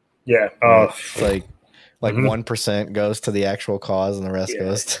Warrior. Yeah. It's like 1% goes to the actual cause and the rest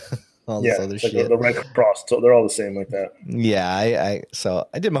goes to all this other shit. The Red Cross. So they're all the same like that. Yeah. So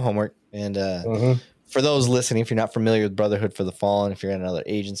I did my homework, and for those listening, if you're not familiar with Brotherhood for the Fallen, if you're in another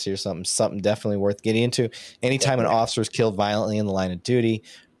agency or something definitely worth getting into. Anytime an officer is killed violently in the line of duty,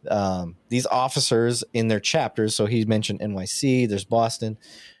 these officers in their chapters, so he mentioned NYC, there's Boston,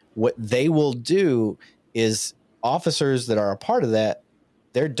 what they will do is officers that are a part of that,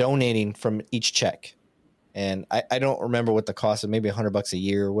 they're donating from each check. And I don't remember what the cost is, maybe $100 a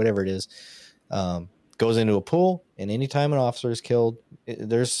year or whatever it is. Goes into a pool, and anytime an officer is killed,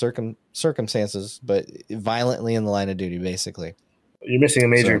 there's circumstances, but violently in the line of duty, basically. You're missing a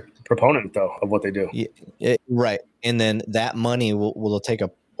major proponent, though, of what they do. Right. And then that money will take a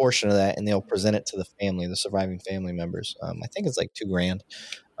portion of that, and they'll present it to the family, the surviving family members. I think it's like $2,000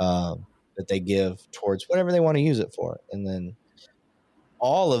 that they give towards whatever they want to use it for. And then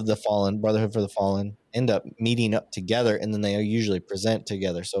all of the fallen, Brotherhood for the Fallen, end up meeting up together, and then they usually present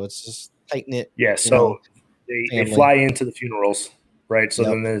together. So it's just tight-knit. Yeah, so they fly into the funerals, right? So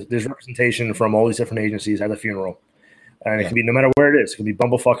then there's representation from all these different agencies at the funeral. And it can be no matter where it is. It can be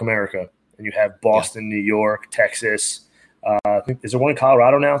Bumblefuck America. And you have Boston, New York, Texas. I think, is there one in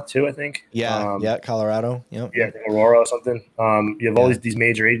Colorado now, too, I think? Yeah, Colorado. Yep. Yeah, I think Aurora or something. You have all these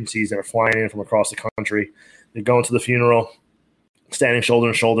major agencies that are flying in from across the country. They're going to the funeral, standing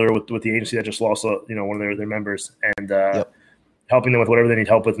shoulder to shoulder with the agency that just lost one of their members, and helping them with whatever they need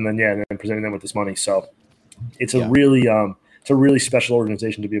help with, and then presenting them with this money. So it's a really special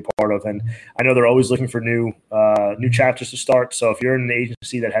organization to be a part of, and I know they're always looking for new chapters to start. So if you're in an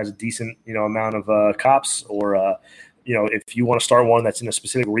agency that has a decent amount of cops, or if you want to start one that's in a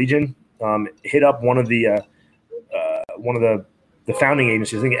specific region, hit up one of the founding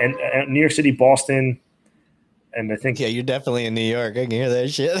agencies. I think New York City, Boston. And I think you're definitely in New York. I can hear that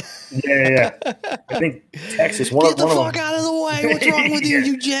shit. Yeah. I think Texas. Get the fuck out of the way! What's wrong with you,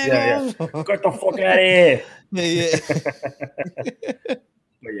 you jago? Get the fuck out of here! But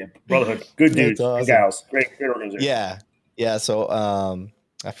Brotherhood, good dudes, awesome. Gals, great organization. Yeah. So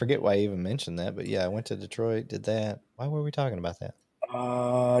I forget why I even mentioned that, but I went to Detroit, did that. Why were we talking about that?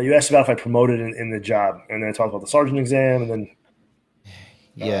 You asked about if I promoted in the job, and then I talked about the sergeant exam, and then.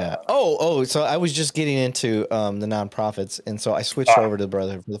 Yeah. So I was just getting into the nonprofits, and so I switched over to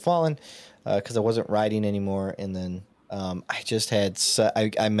Brotherhood for the Fallen because I wasn't riding anymore, and then I just had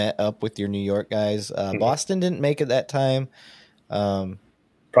I met up with your New York guys. Boston didn't make it that time.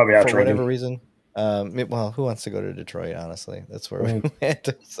 Probably out for whatever reason. Well, who wants to go to Detroit? Honestly, that's where we went.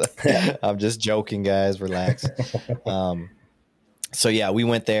 So, I'm just joking, guys. Relax. So we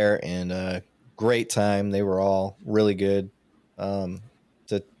went there, and great time. They were all really good.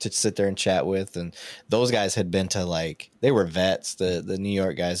 To sit there and chat with, and those guys had been to they were vets. The New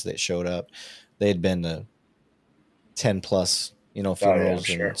York guys that showed up, they had been to 10 plus funerals,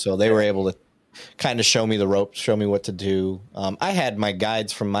 and so they were able to kind of show me the ropes, show me what to do. I had my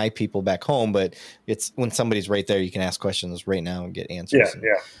guides from my people back home, but it's when somebody's right there, you can ask questions right now and get answers.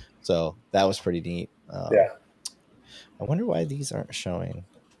 So that was pretty neat. I wonder why these aren't showing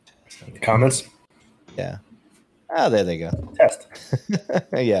comments. Yeah. Oh, there they go. Test.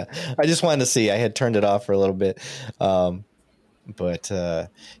 I just wanted to see. I had turned it off for a little bit. So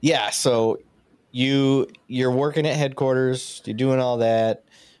you're working at headquarters, you're doing all that.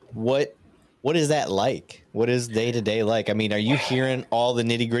 What is that like? What is day to day like? I mean, are you hearing all the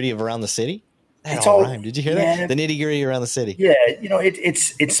nitty gritty of around the city? That all rhyme. Did you hear that? The nitty gritty around the city. Yeah,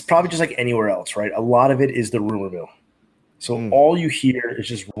 it's probably just like anywhere else, right? A lot of it is the rumor mill. So all you hear is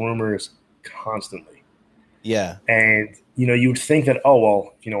just rumors constantly. Yeah. And, you would think that, oh,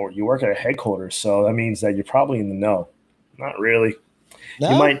 well, you work at a headquarters, so that means that you're probably in the know. Not really.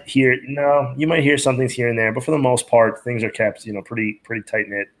 No? You might hear some things here and there, but for the most part, things are kept, pretty tight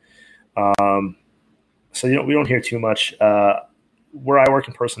knit. So we don't hear too much. Where I work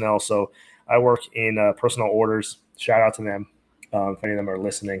in personnel, so I work in personal orders. Shout out to them if any of them are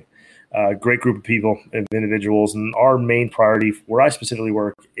listening. Great group of people, individuals, and our main priority where I specifically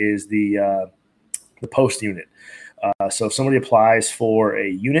work is the post unit. So if somebody applies for a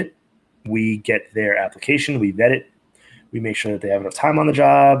unit, we get their application, we vet it, we make sure that they have enough time on the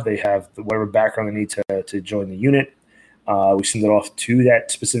job, they have whatever background they need to join the unit. We send it off to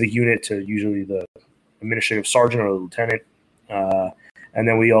that specific unit, to usually the administrative sergeant or the lieutenant, and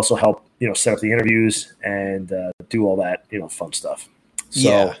then we also help set up the interviews and do all that fun stuff.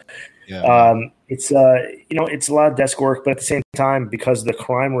 So it's it's a lot of desk work, but at the same time, because the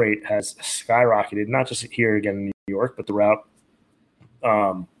crime rate has skyrocketed, not just here again in New York, but throughout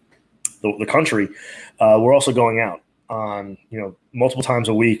the country, we're also going out on multiple times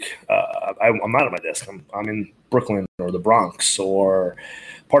a week. I'm not at my desk. I'm in Brooklyn or the Bronx or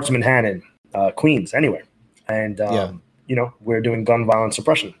parts of Manhattan, Queens, anywhere, and we're doing gun violence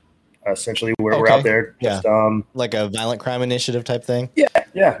suppression. Essentially, we're out there, just, like a violent crime initiative type thing. Yeah.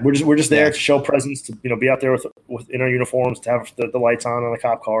 We're just there to show presence, to be out there with in our uniforms, to have the lights on the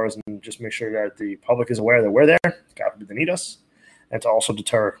cop cars, and just make sure that the public is aware that we're there. God forbid they need us, and to also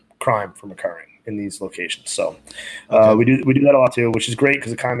deter crime from occurring in these locations. So we do that a lot too, which is great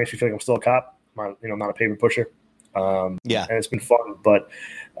because it kind of makes me feel like I'm still a cop. I'm not a pavement pusher. And it's been fun, but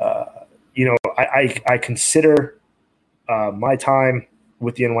I consider my time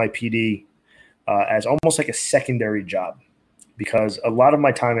with the NYPD as almost like a secondary job, because a lot of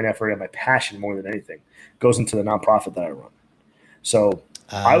my time and effort and my passion, more than anything, goes into the nonprofit that I run. So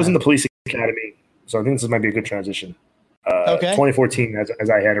I was in the police academy, so I think this might be a good transition. 2014,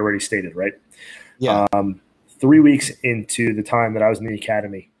 as I had already stated, right? Yeah. 3 weeks into the time that I was in the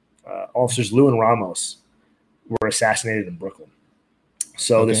academy, officers Lou and Ramos were assassinated in Brooklyn.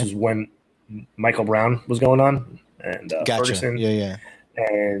 So this was when Michael Brown was going on, and Ferguson.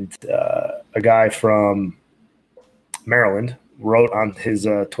 And a guy from Maryland wrote on his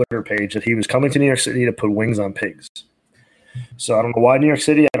Twitter page that he was coming to New York City to put wings on pigs. So I don't know why New York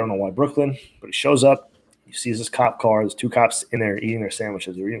City, I don't know why Brooklyn, but he shows up, he sees this cop car, there's two cops in there eating their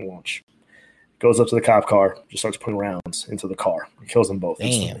sandwiches, they're eating lunch. Goes up to the cop car, just starts putting rounds into the car. He kills them both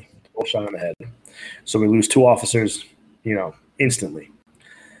instantly. Both shot in the head. So we lose two officers, instantly.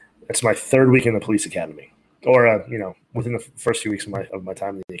 That's my third week in the police academy. Or within the first few weeks of my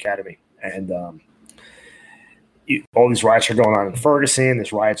time in the academy, and all these riots are going on in Ferguson.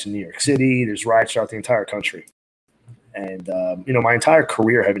 There's riots in New York City. There's riots throughout the entire country, and my entire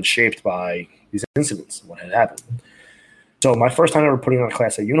career had been shaped by these incidents. What had happened? So my first time ever putting on a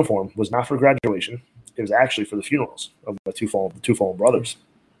Class A uniform was not for graduation. It was actually for the funerals of the two fallen brothers,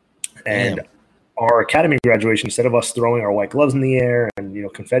 and our academy graduation, instead of us throwing our white gloves in the air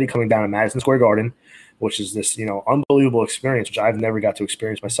and confetti coming down in Madison Square Garden, which is this, unbelievable experience, which I've never got to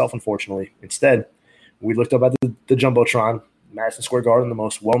experience myself, unfortunately. Instead, we looked up at the Jumbotron, Madison Square Garden, the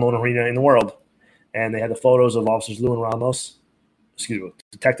most well-known arena in the world, and they had the photos of officers Detectives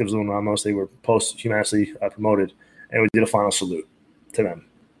Lou and Ramos. They were posthumously promoted, and we did a final salute to them,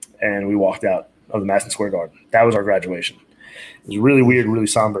 and we walked out of the Madison Square Garden. That was our graduation. It was really weird, really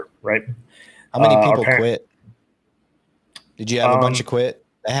somber, right? How many people quit? Did you have a bunch of quit?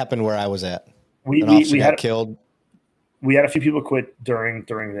 That happened where I was at. We got killed. We had a few people quit during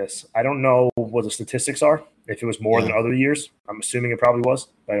this. I don't know what the statistics are, if it was more than other years. I'm assuming it probably was.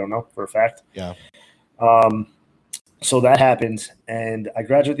 I don't know for a fact. Yeah. So that happened, and I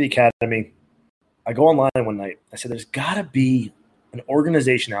graduated the academy. I go online one night. I said, there's got to be an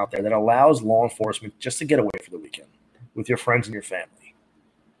organization out there that allows law enforcement just to get away for the weekend with your friends and your family.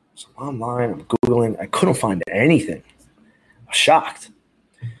 So I'm online, I'm Googling. I couldn't find anything. I was shocked.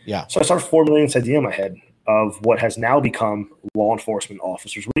 Yeah. So I started formulating this idea in my head of what has now become Law Enforcement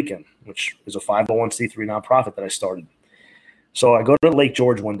Officers Weekend, which is a 501c3 nonprofit that I started. So I go to Lake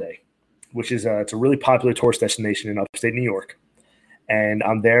George one day, which is it's a really popular tourist destination in upstate New York. And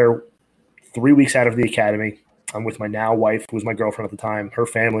I'm there 3 weeks out of the academy. I'm with my now wife, who was my girlfriend at the time, her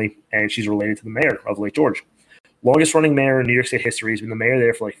family, and she's related to the mayor of Lake George. Longest running mayor in New York State history. He's been the mayor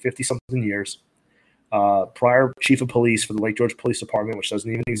there for like 50-something years. prior chief of police for the Lake George Police Department, which doesn't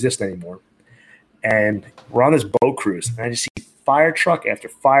even exist anymore. And we're on this boat cruise, and I just see fire truck after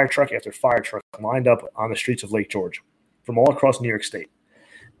fire truck after fire truck lined up on the streets of Lake George from all across New York State.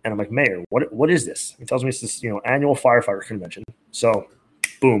 And I'm like, Mayor, what is this? He tells me it's this, annual firefighter convention. So,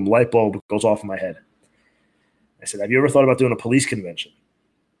 boom, light bulb goes off in my head. I said, have you ever thought about doing a police convention?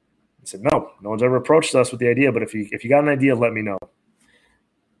 He said, no one's ever approached us with the idea, but if you got an idea, let me know.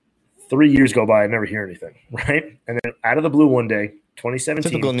 3 years go by, I never hear anything, right? And then out of the blue one day,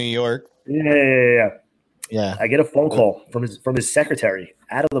 2017. Typical New York. Yeah. I get a phone call from his secretary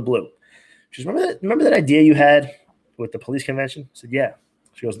out of the blue. She goes, remember that idea you had with the police convention? I said, yeah.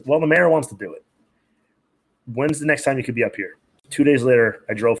 She goes, well, the mayor wants to do it. When's the next time you could be up here? 2 days later,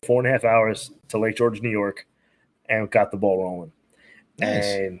 I drove 4.5 hours to Lake George, New York, and got the ball rolling. Nice.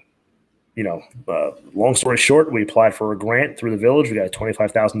 And, long story short, we applied for a grant through the village. We got a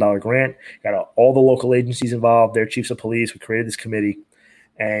 $25,000 grant, got all the local agencies involved, their chiefs of police. We created this committee,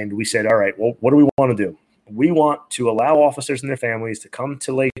 and we said, all right, well, what do we want to do? We want to allow officers and their families to come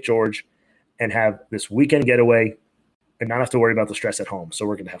to Lake George and have this weekend getaway and not have to worry about the stress at home. So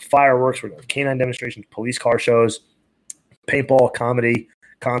we're going to have fireworks, we're going to have canine demonstrations, police car shows, paintball, comedy,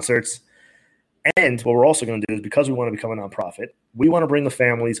 concerts. And what we're also going to do is, because we want to become a nonprofit, we want to bring the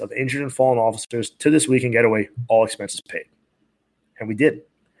families of injured and fallen officers to this weekend getaway, all expenses paid. And we did.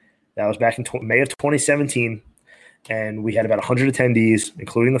 That was back in May of 2017. And we had about 100 attendees,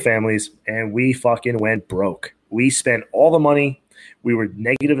 including the families, and we fucking went broke. We spent all the money. We were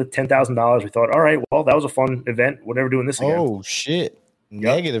negative at $10,000. We thought, all right, well, that was a fun event. We're never doing this again. Oh, shit.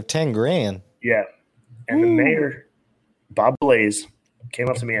 Negative 10 grand. Yeah. And the mayor, Bob Blaze, came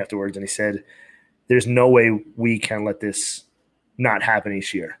up to me afterwards and he said, there's no way we can let this not happen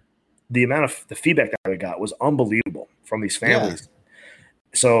each year. The amount of the feedback that I got was unbelievable from these families. Yeah.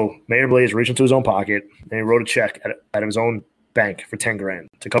 So Mayor Blaze reached into his own pocket and he wrote a check at his own bank for 10 grand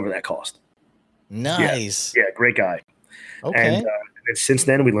to cover that cost. Nice. Yeah, great guy. Okay. And since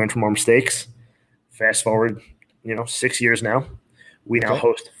then, we learned from our mistakes. Fast forward, 6 years now. We now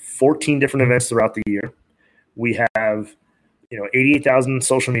host 14 different events throughout the year. We have, 88,000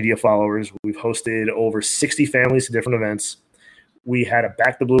 social media followers. We've hosted over 60 families to different events. We had a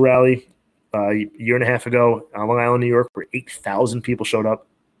Back the Blue rally a year and a half ago on Long Island, New York, where 8,000 people showed up.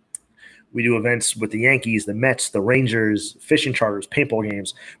 We do events with the Yankees, the Mets, the Rangers, fishing charters, paintball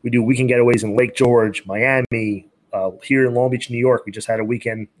games. We do weekend getaways in Lake George, Miami, here in Long Beach, New York. We just had a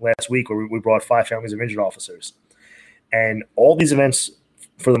weekend last week where we brought 5 families of injured officers. And all these events,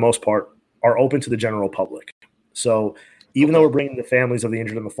 for the most part, are open to the general public. So even though we're bringing the families of the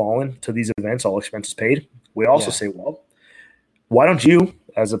injured and the fallen to these events, all expenses paid, we also say, well, why don't you,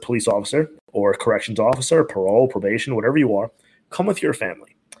 as a police officer or a corrections officer, parole, probation, whatever you are, come with your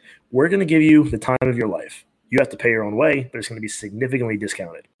family. We're going to give you the time of your life. You have to pay your own way, but it's going to be significantly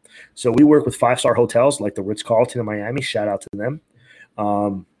discounted. So we work with 5-star hotels like the Ritz-Carlton in Miami. Shout out to them.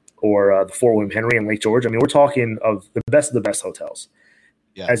 Or the Fort William Henry in Lake George. I mean, we're talking of the best hotels.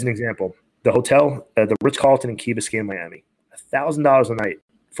 Yeah. As an example, the hotel, the Ritz-Carlton in Key Biscayne, Miami, $1,000 a night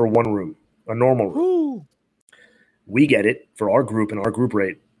for one room, a normal room. Ooh. We get it for our group and our group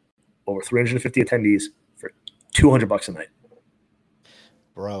rate, over 350 attendees for $200 a night.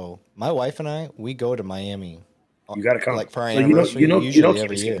 Bro, my wife and I, we go to Miami. You got to come. Like for our anniversary, usually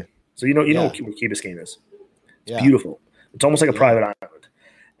every year. So you know what Key Biscayne is. It's beautiful. It's almost like a private island,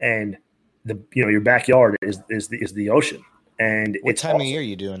 and your backyard is the ocean. And what time of year are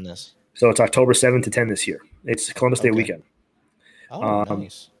you doing this? So it's October 7th to 10 this year. It's Columbus Day weekend. Oh,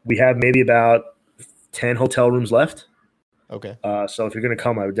 nice. We have maybe about 10 hotel rooms left. Okay. So if you're going to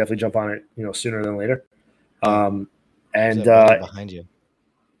come, I would definitely jump on it, sooner than later. And behind you.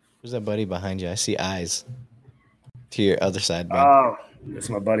 Who's that buddy behind you? I see eyes to your other side, bro. Oh, that's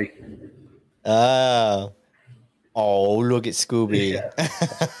my buddy. Oh, look at Scooby. Yeah.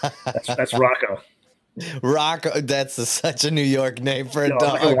 That's Rocco. Rocco, that's such a New York name for a dog. I'm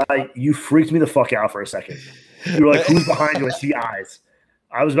not gonna lie, you freaked me the fuck out for a second. You were like, who's behind you? I see eyes.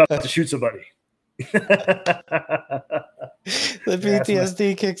 I was about to shoot somebody. The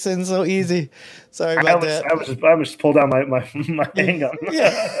PTSD kicks in so easy. Sorry about that. I was just pulled out my handgun.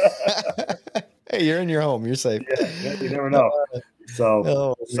 Yeah. Hey, you're in your home. You're safe. Yeah, you never know.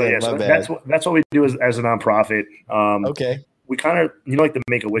 So that's what we do as a nonprofit. Okay. We kind of, like the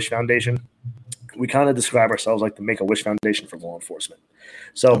Make-A-Wish Foundation. We kind of describe ourselves like the Make-A-Wish Foundation for law enforcement.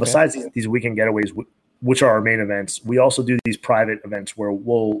 So besides these weekend getaways, which are our main events, we also do these private events where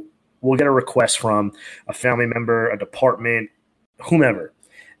we'll get a request from a family member, a department, whomever,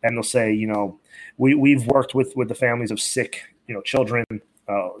 and they'll say, we've worked with the families of sick, children,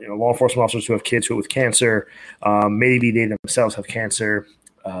 law enforcement officers who have kids with cancer. Maybe they themselves have cancer.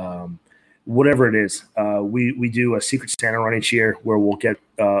 Whatever it is, we do a Secret Santa run each year where we'll get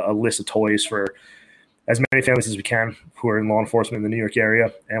a list of toys for as many families as we can who are in law enforcement in the New York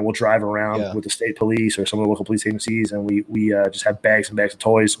area, and we'll drive around with the state police or some of the local police agencies, and we just have bags and bags of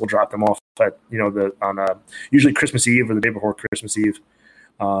toys. We'll drop them off at usually Christmas Eve or the day before Christmas Eve.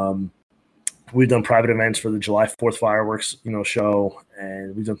 We've done private events for the July 4th fireworks show,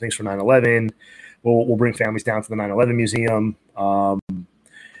 and we've done things for 9/11. We'll bring families down to the 9/11 museum.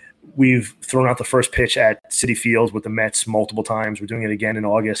 We've thrown out the first pitch at Citi Field with the Mets multiple times. We're doing it again in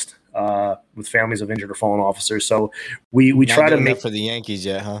August with families of injured or fallen officers. So we try to make for the Yankees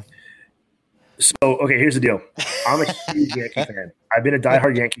yet, huh? So, okay, here's the deal. I'm a huge Yankee fan. I've been a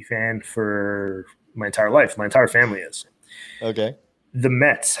diehard Yankee fan for my entire life. My entire family is. Okay. The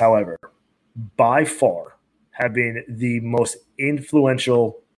Mets, however, by far have been the most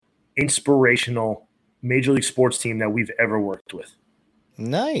influential, inspirational Major League Sports team that we've ever worked with.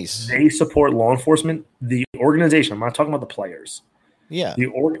 Nice. They support law enforcement. The organization, I'm not talking about the players. Yeah.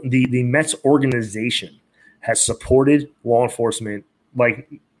 The Mets organization has supported law enforcement like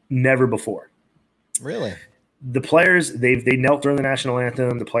never before. Really? The players, they knelt during the national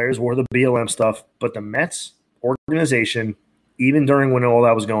anthem. The players wore the BLM stuff. But the Mets organization, even during when all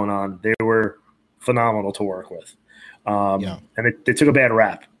that was going on, they were phenomenal to work with. And they took a bad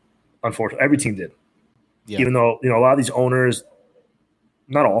rap, unfortunately. Every team did. Yeah. Even though, a lot of these owners,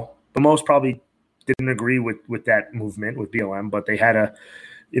 not all, but most probably didn't agree with that movement with BLM, but they had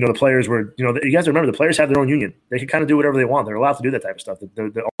the players were, you guys remember the players have their own union. They can kind of do whatever they want. They're allowed to do that type of stuff.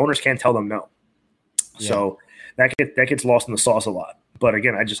 The owners can't tell them no. Yeah. So that gets lost in the sauce a lot. But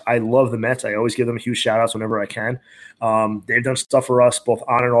again, I love the Mets. I always give them huge shout outs whenever I can. They've done stuff for us both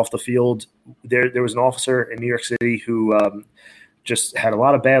on and off the field. There was an officer in New York City who just had a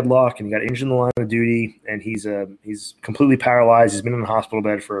lot of bad luck and he got injured in the line of duty, and he's completely paralyzed. He's been in the hospital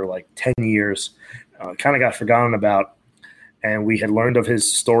bed for like 10 years, kind of got forgotten about. And we had learned of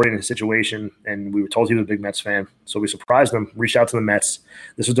his story and his situation, and we were told he was a big Mets fan. So we surprised him, reached out to the Mets.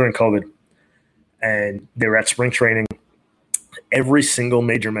 This was during COVID. And they were at spring training. Every single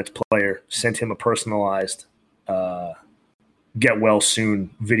major Mets player sent him a personalized get well soon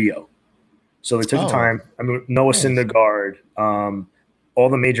video. So they took the time. I mean, Noah Syndergaard, all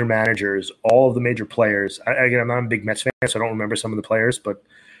the major managers, all of the major players. I'm not a big Mets fan, so I don't remember some of the players, but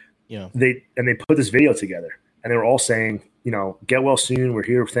they put this video together, and they were all saying, get well soon. We're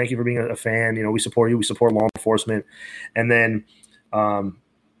here. Thank you for being a fan. We support you. We support law enforcement. And then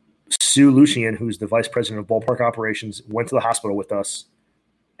Sue Lucian, who's the vice president of ballpark operations, went to the hospital with us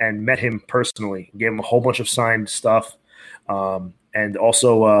and met him personally, gave him a whole bunch of signed stuff. And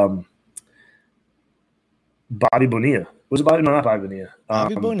also Bobby Bonilla. Was it Bobby? No, not Bobby Bonilla.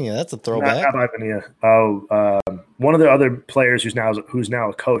 Bobby Bonilla, that's a throwback. Not Bobby Bonilla. One of the other players who's now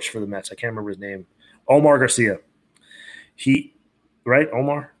a coach for the Mets. I can't remember his name. Omar Garcia.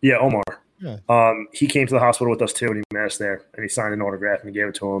 Omar? Yeah, Omar. Yeah. He came to the hospital with us too, and he met us there, and he signed an autograph and he gave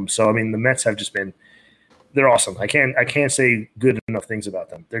it to him. So I mean, the Mets have just been—they're awesome. I can't say good enough things about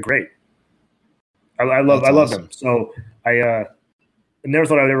them. They're great. I love them. So I never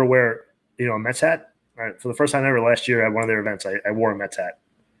thought I'd ever wear a Mets hat. For the first time ever last year at one of their events, I wore a Mets hat.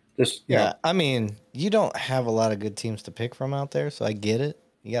 I mean, you don't have a lot of good teams to pick from out there, so I get it.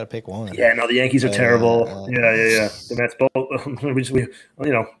 You got to pick one. Yeah, no, the Yankees are terrible. Yeah. The Mets both.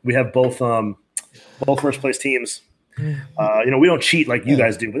 We have both first place teams. We don't cheat like you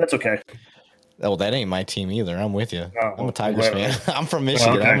guys do, but that's okay. Oh, that ain't my team either. I'm with you. Oh, I'm a Tigers fan. I'm from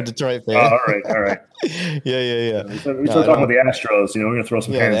Michigan. Okay. I'm a Detroit fan. All right. Yeah. We're still talking about the Astros. We're gonna throw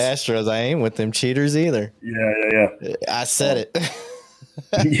some hands. The Astros. I ain't with them cheaters either. Yeah. I said it.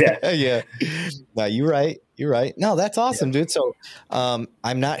 Yeah. No, you're right. No, that's awesome, dude. So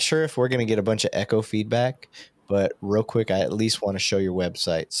I'm not sure if we're going to get a bunch of echo feedback, but real quick, I at least want to show your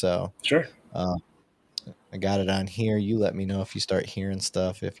website. So sure. I got it on here. You let me know if you start hearing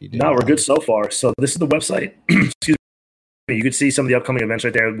stuff. If you do. No, we're good so far. So this is the website. Excuse me. You can see some of the upcoming events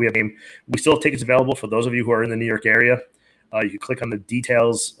right there. We still have tickets available for those of you who are in the New York area. You can click on the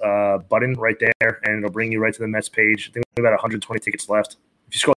details button right there, and it'll bring you right to the Mets page. I think we have about 120 tickets left.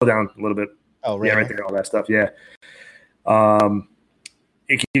 If you scroll down a little bit, right there, all that stuff. Yeah.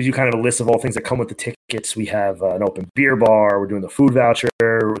 It gives you kind of a list of all things that come with the tickets. We have an open beer bar. We're doing the food voucher.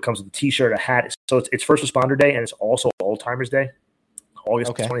 It comes with a T-shirt, a hat. So it's First Responder Day, and it's also Old Timers Day,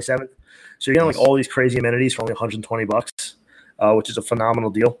 August 27th. So you're getting like all these crazy amenities for only $120, which is a phenomenal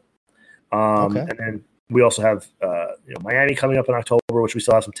deal. And then we also have Miami coming up in October, which we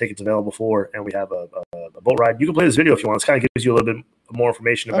still have some tickets available for, and we have a boat ride. You can play this video if you want. This kind of gives you a little bit more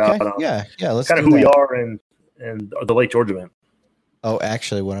information about let's kind of do who we that. are and the Lake George event. Oh,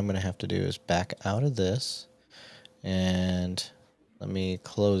 actually, what I'm going to have to do is back out of this, and let me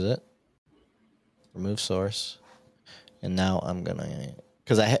close it, remove source, and now I'm going to,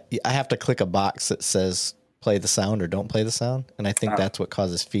 because I have to click a box that says play the sound or don't play the sound, and I think that's what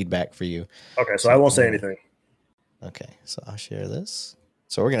causes feedback for you. Okay, so I won't say anything. Okay, so I'll share this.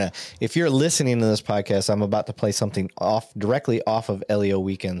 So we're going to, if you're listening to this podcast, I'm about to play something directly off of LEO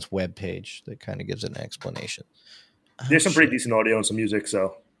Weekend's webpage that kind of gives an explanation. There's some pretty decent audio and some music,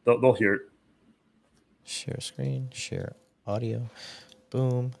 so they'll hear it. Share screen, share audio,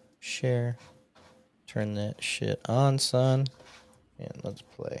 boom, share, turn that shit on, son, and let's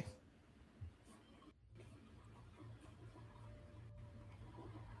play.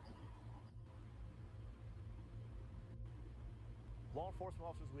 Law Enforcement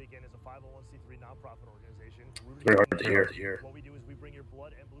Officers Weekend is a 501c3 nonprofit organization. Very hard to hear. What we do is we bring your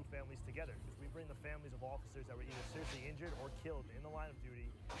blood and blue families together. We bring the families of officers that were either seriously injured or killed in the line of duty.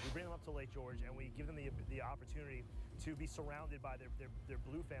 We bring them up to Lake George, and we give them the opportunity to be surrounded by their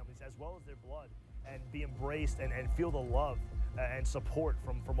blue families as well as their blood, and be embraced and feel the love and support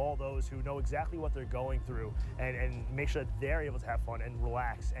from all those who know exactly what they're going through, and make sure that they're able to have fun and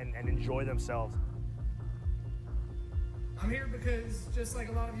relax and enjoy themselves. I'm here because, just like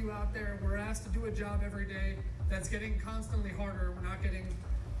a lot of you out there, we're asked to do a job every day that's getting constantly harder. We're not getting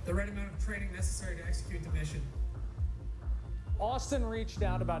the right amount of training necessary to execute the mission. Austin reached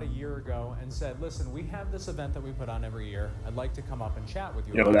out about a year ago and said, listen, we have this event that we put on every year. I'd like to come up and chat with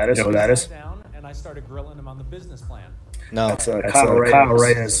you. You know who that is? Down, and I started grilling him on the business plan. No, that's Kyle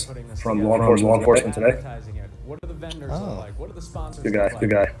Reyes from Law Enforcement Today. What do the vendors look like? What do the sponsors look like?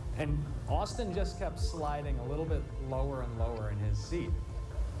 Good guy. And Austin just kept sliding a little bit lower and lower in his seat.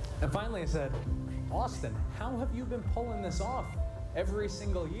 And finally I said, Austin, how have you been pulling this off every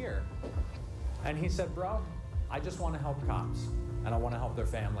single year? And he said, bro, I just want to help cops, and I want to help their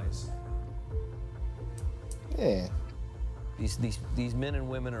families. Yeah. These men and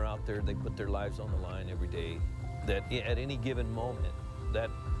women are out there, they put their lives on the line every day, that at any given moment, that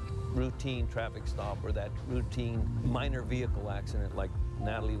routine traffic stop or that routine minor vehicle accident like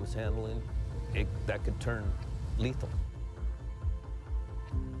Natalie was handling, that could turn lethal.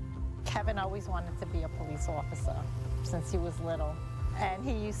 Kevin always wanted to be a police officer since he was little. And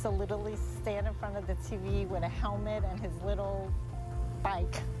he used to literally stand in front of the TV with a helmet and his little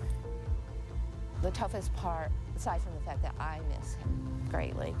bike. The toughest part, aside from the fact that I miss him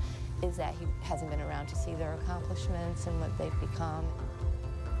greatly, is that he hasn't been around to see their accomplishments and what they've become.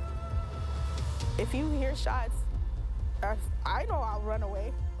 If you hear shots, I know I'll run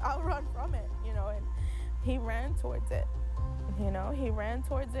away. I'll run from it, and he ran towards it. He ran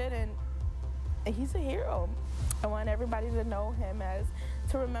towards it, and he's a hero. I want everybody to know him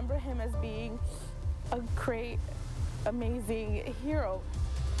to remember him as being a great, amazing hero.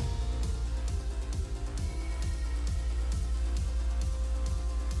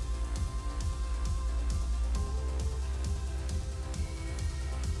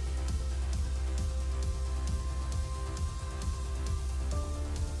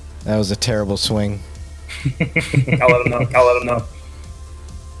 That was a terrible swing. I'll let him know.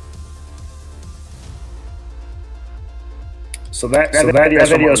 So that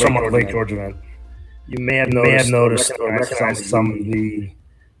video is from a Lake George event. You may have noticed or recognized some of the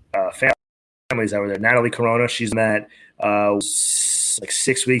families that were there. Natalie Corona, she's met like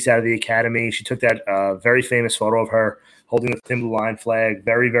 6 weeks out of the academy. She took that very famous photo of her holding the Thin Blue Line flag.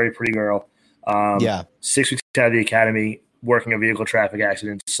 Very, very pretty girl. 6 weeks out of the academy, working a vehicle traffic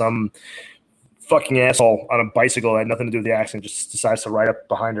accident. Some fucking asshole on a bicycle that had nothing to do with the accident just decides to ride up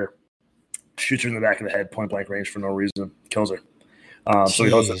behind her, shoots her in the back of the head, point blank range for no reason, kills her. So we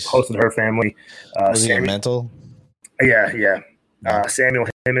hosted her family. Was he mental? Yeah. Samuel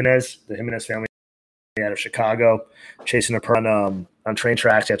Jimenez, the Jimenez family out of Chicago, chasing her on train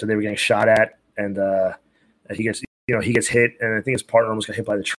tracks after they were getting shot at, and he gets hit, and I think his partner almost got hit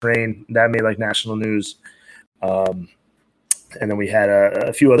by the train. That made like national news. And then we had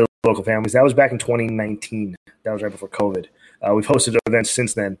a few other local families. That was back in 2019. That was right before COVID. We've hosted events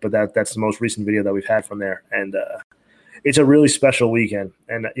since then, but that's the most recent video that we've had from there. And it's a really special weekend.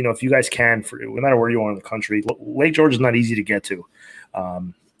 And, if you guys can, no matter where you are in the country, Lake George is not easy to get to.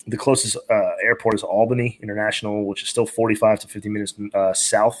 The closest airport is Albany International, which is still 45 to 50 minutes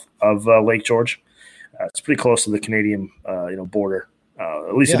south of Lake George. It's pretty close to the Canadian border.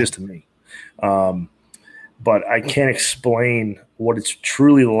 At least it is to me. But I can't explain what it's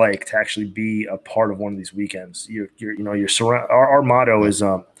truly like to actually be a part of one of these weekends. Our motto is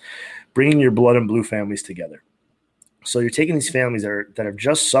bringing your blood and blue families together. So you're taking these families that have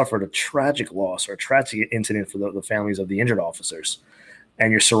just suffered a tragic loss or a tragic incident for the families of the injured officers,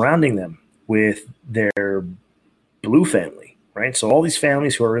 and you're surrounding them with their blue family, right? So all these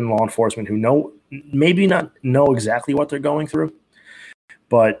families who are in law enforcement who maybe not know exactly what they're going through,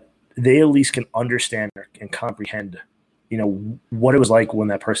 but they at least can understand and comprehend, what it was like when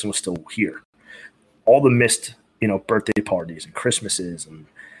that person was still here. All the missed, birthday parties and Christmases and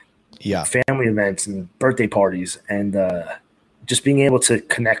family events and birthday parties, and just being able to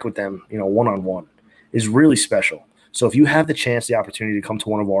connect with them, one-on-one is really special. So if you have the opportunity to come to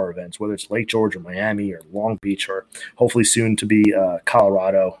one of our events, whether it's Lake George or Miami or Long Beach or hopefully soon to be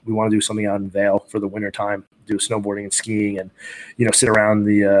Colorado, we want to do something out in Vail for the winter time, do snowboarding and skiing and, sit around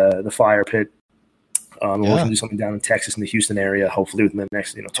the fire pit. We're going to do something down in Texas in the Houston area, hopefully within the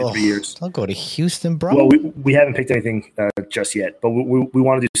next 2-3 years. I'll go to Houston, bro. Well, we haven't picked anything just yet, but we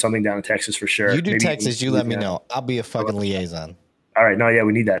want to do something down in Texas for sure. You do Texas, you let me know. I'll be a fucking liaison. All right. No, yeah,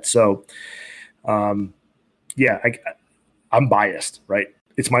 we need that. So, I'm biased, right?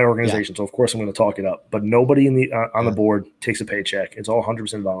 It's my organization, so of course I'm going to talk it up. But nobody on the board takes a paycheck. It's all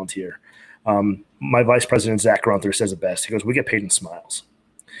 100% volunteer. My vice president, Zach Grunther, says it best. He goes, "We get paid in smiles."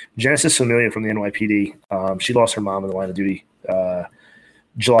 Genesis Familia from the NYPD, she lost her mom in the line of duty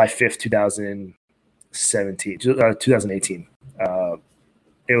July 5th, 2018.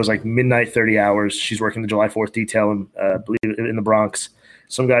 It was like midnight, 30 hours. She's working the July 4th detail in the Bronx.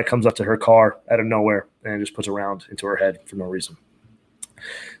 Some guy comes up to her car out of nowhere and just puts a round into her head for no reason.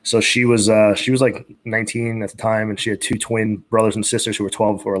 So she was like 19 at the time, and she had two twin brothers and sisters who were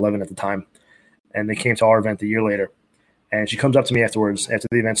 12 or 11 at the time. And they came to our event a year later. And she comes up to me afterwards, after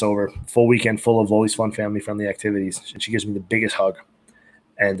the event's over, full weekend full of all these fun family-friendly activities. And she gives me the biggest hug.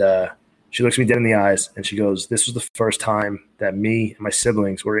 And she looks me dead in the eyes, and she goes, "This was the first time that me and my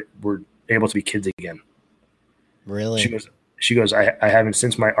siblings were able to be kids again." Really? She goes, I haven't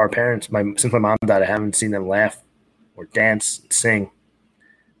since my mom died, I haven't seen them laugh or dance and sing.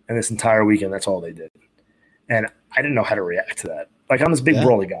 And this entire weekend, that's all they did. And I didn't know how to react to that. Like, I'm this big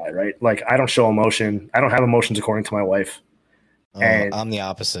brawly guy, right? Like, I don't show emotion. I don't have emotions according to my wife. And I'm the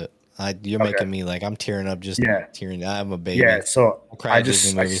opposite. You're making me like I'm tearing up tearing. I'm a baby. Yeah, so I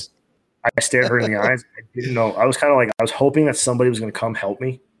stared her in the eyes. I didn't know. I was kind of like, I was hoping that somebody was going to come help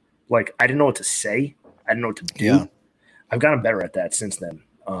me. Like, I didn't know what to say. I didn't know what to do. Yeah. I've gotten better at that since then.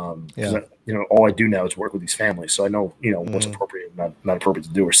 All I do now is work with these families. So I know, what's appropriate and not appropriate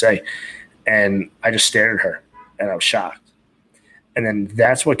to do or say. And I just stared at her and I was shocked. And then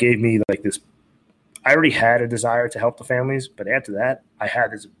that's what gave me like this. I already had a desire to help the families, but after that, I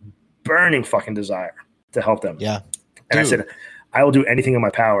had this burning fucking desire to help them. Yeah. And I said, I will do anything in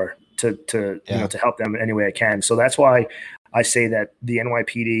my power to help them in any way I can. So that's why I say that the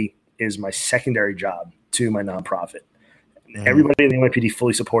NYPD is my secondary job to my nonprofit. Everybody in the NYPD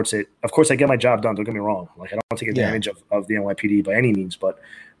fully supports it. Of course, I get my job done. Don't get me wrong. Like, I don't take advantage of the NYPD by any means, but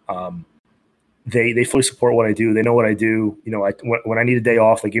they fully support what I do. They know what I do. When I need a day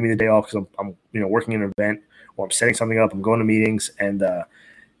off, they give me the day off because I'm working in an event or I'm setting something up. I'm going to meetings, and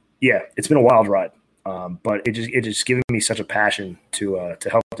it's been a wild ride. But it just given me such a passion to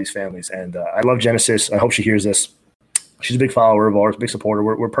help these families. And I love Genesis. I hope she hears this. She's a big follower of ours, big supporter.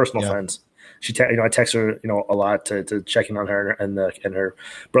 We're personal friends. I text her, a lot to check in on her and her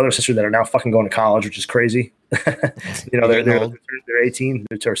brother and sister that are now fucking going to college, which is crazy. They're 18,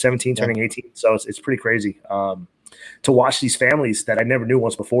 they're 17, turning 18. So it's pretty crazy to watch these families that I never knew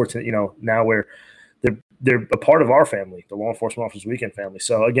once before. Now where they're a part of our family, the Law Enforcement Officers Weekend family.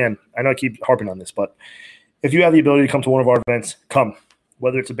 So again, I know I keep harping on this, but if you have the ability to come to one of our events, come.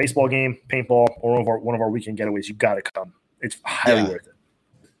 Whether it's a baseball game, paintball, or one of our weekend getaways, you got to come. It's highly worth it.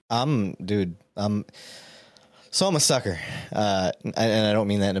 I'm a sucker, and I don't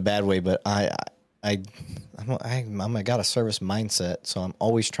mean that in a bad way, but I got a service mindset, so I'm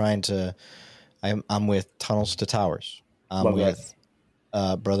always trying to. I'm with Tunnels to Towers. I'm with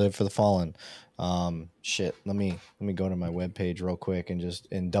Brotherhood for the Fallen. Let me go to my webpage real quick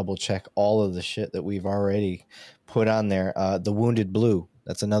and double check all of the shit that we've already put on there. The Wounded Blue,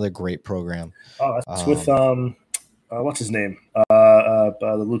 that's another great program. Oh, that's with what's his name?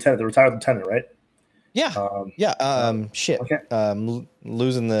 The retired lieutenant, right? Yeah. Okay.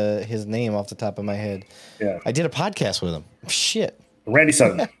 Losing his name off the top of my head. Yeah. I did a podcast with him. Shit. Randy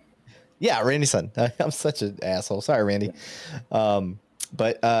Sutton. Yeah, Randy Sutton. I'm such an asshole. Sorry, Randy. So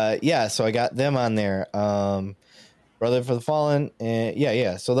I got them on there. Brother for the Fallen.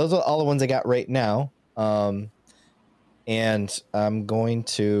 So those are all the ones I got right now. And I'm going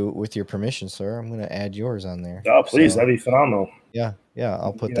to, with your permission, sir, I'm going to add yours on there. Oh, please. That'd be phenomenal. Yeah.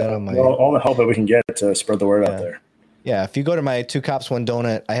 I'll put that on my... All the help that we can get to spread the word out there. Yeah, if you go to my Two Cops One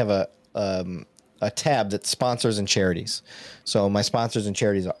Donut, I have a tab that's sponsors and charities. So my sponsors and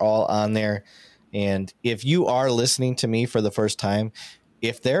charities are all on there. And if you are listening to me for the first time,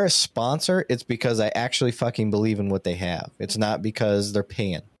 if they're a sponsor, it's because I actually fucking believe in what they have. It's not because they're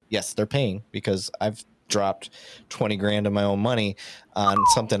paying. Yes, they're paying because I've dropped 20 grand of my own money on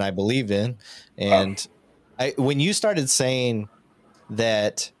something I believed in. And when you started saying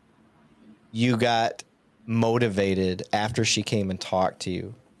that you got motivated after she came and talked to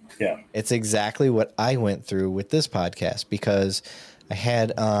you, yeah, it's exactly what I went through with this podcast, because I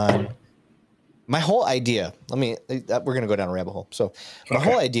had on my whole idea. We're going to go down a rabbit hole. So my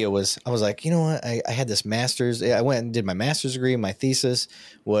whole idea was, I was like, you know what? I had this master's. I went and did my master's degree. My thesis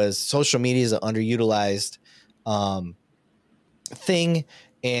was social media is an underutilized thing,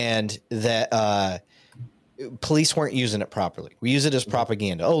 and that police weren't using it properly. We use it as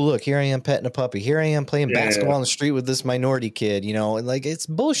propaganda. Oh, look, here I am petting a puppy. Here I am playing basketball on the street with this minority kid, you know, and like, it's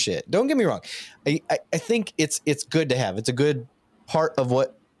bullshit. Don't get me wrong. I think it's good to have. It's a good part of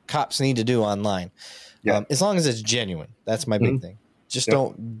what cops need to do online. Yeah. As long as it's genuine. That's my big thing. Just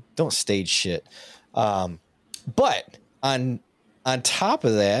don't stage shit. But on top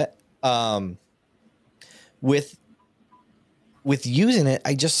of that, with using it,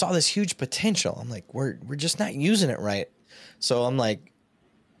 I just saw this huge potential. I'm like, we're just not using it right. So I'm like,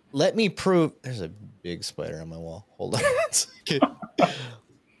 let me prove. There's a big spider on my wall. Hold on.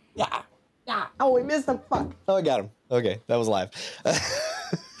 Yeah. Oh, we missed him. Fuck. Oh, I got him. Okay, that was live.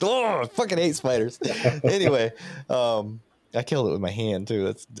 Oh, I fucking hate spiders. Anyway, I killed it with my hand too.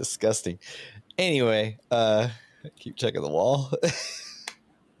 That's disgusting. Anyway, keep checking the wall.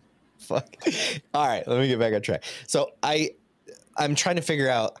 Fuck. All right, let me get back on track. So I'm trying to figure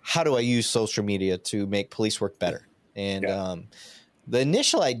out, how do I use social media to make police work better? And the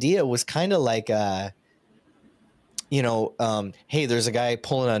initial idea was kind of like, hey, there's a guy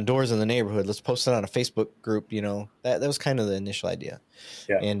pulling on doors in the neighborhood. Let's post it on a Facebook group. You know, that was kind of the initial idea.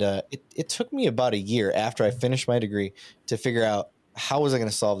 Yeah. And it took me about a year after I finished my degree to figure out, how was I going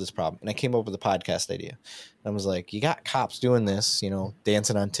to solve this problem? And I came up with a podcast idea. I was like, you got cops doing this, you know,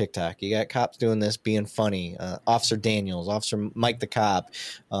 dancing on TikTok. You got cops doing this, being funny. Officer Daniels, Officer Mike the Cop,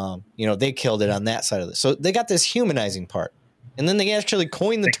 they killed it on that side of it. So they got this humanizing part. And then they actually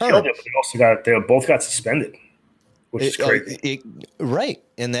coined the term. They both got suspended, which is crazy. Right.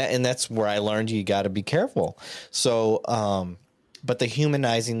 And that's where I learned you got to be careful. So, but the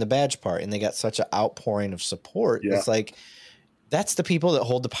humanizing the badge part, and they got such an outpouring of support. Yeah. It's like, that's the people that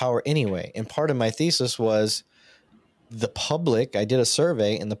hold the power anyway. And part of my thesis was the public. I did a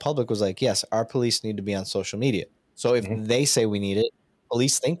survey, and the public was like, yes, our police need to be on social media. So if they say we need it,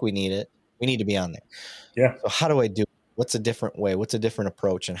 police think we need it, we need to be on there. Yeah. So how do I do it? What's a different way? What's a different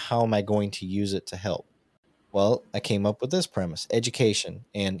approach? And how am I going to use it to help? Well, I came up with this premise: education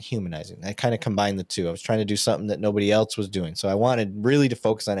and humanizing. I kind of combined the two. I was trying to do something that nobody else was doing. So I wanted really to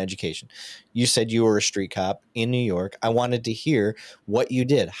focus on education. You said you were a street cop in New York. I wanted to hear what you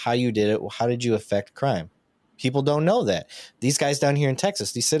did, how you did it. How did you affect crime? People don't know that. These guys down here in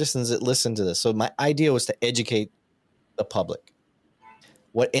Texas, these citizens that listen to this. So my idea was to educate the public.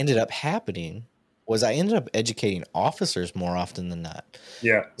 What ended up happening was I ended up educating officers more often than not.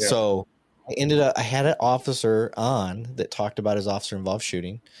 Yeah. So I had an officer on that talked about his officer involved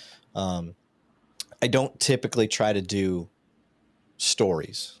shooting. I don't typically try to do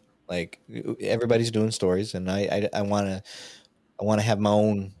stories. Like, everybody's doing stories, and I want to have my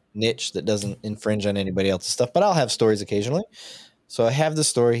own niche that doesn't infringe on anybody else's stuff, but I'll have stories occasionally. So I have the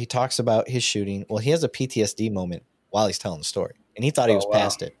story. He talks about his shooting. Well, he has a PTSD moment while he's telling the story, and he thought he was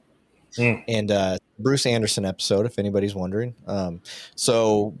past it. And Bruce Anderson episode, if anybody's wondering.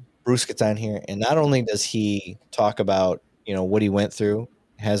 So Bruce gets on here, and not only does he talk about, what he went through,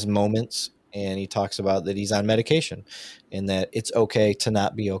 has moments, and he talks about that he's on medication and that it's okay to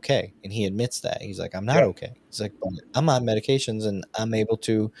not be okay. And he admits that. He's like, I'm not okay. He's like, but I'm on medications and I'm able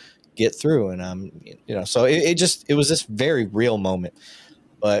to get through. And I'm, so it was this very real moment.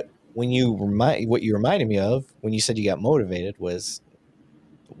 But what you reminded me of when you said you got motivated was,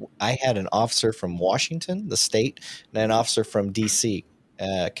 I had an officer from Washington, the state, and an officer from DC,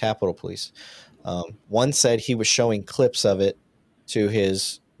 Capitol Police. One said he was showing clips of it to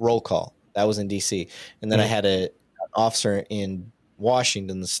his roll call. That was in DC. And then I had an officer in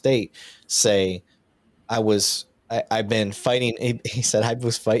Washington, the state, say, I've been fighting. He said, I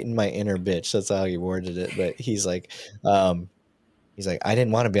was fighting my inner bitch. That's how he worded it. But he's like, I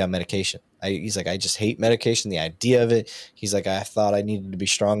didn't want to be on medication. He's like, I just hate medication, the idea of it. He's like, I thought I needed to be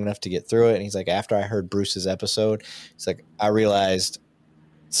strong enough to get through it. And he's like, after I heard Bruce's episode, he's like, I realized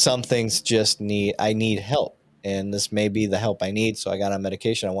some things I need help. and this may be the help I need. So I got on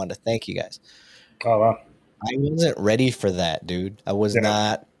medication. I wanted to thank you guys. Oh, wow. I wasn't ready for that, dude. I was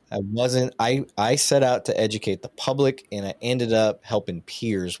not. I wasn't. I set out to educate the public, and I ended up helping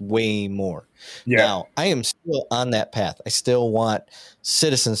peers way more. Yeah. Now, I am still on that path. I still want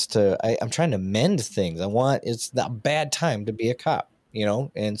citizens to I'm trying to mend things. It's not a bad time to be a cop,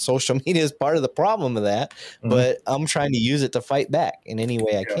 and social media is part of the problem of that, but I'm trying to use it to fight back in any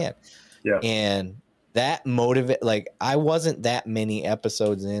way I can. Yeah. And that I wasn't that many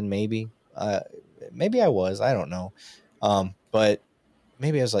episodes in, maybe I was, I don't know. But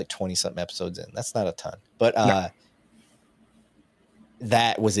maybe I was like 20 something episodes in. That's not a ton, but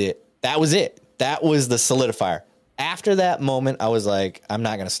that was it. That was the solidifier. After that moment, I was like, I'm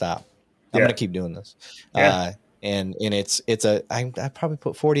not going to stop. I'm going to keep doing this. And I probably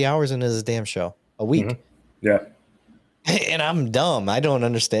put 40 hours into this damn show a week. Yeah. And I'm dumb. I don't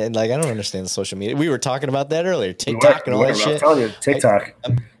understand. I don't understand the social media. We were talking about that earlier. TikTok and all that shit. I'm telling you, TikTok.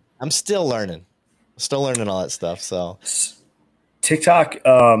 I'm still learning. All that stuff. So TikTok,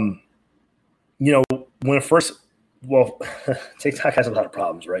 when it first, TikTok has a lot of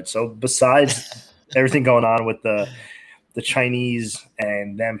problems, right? So besides everything going on with the Chinese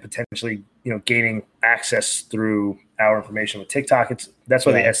and them potentially, gaining access through our information with TikTok, that's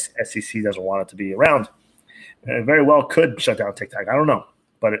why the SEC doesn't want it to be around. It very well could shut down TikTok. I don't know,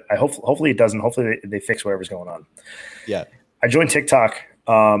 but hopefully it doesn't. Hopefully they fix whatever's going on. Yeah, I joined TikTok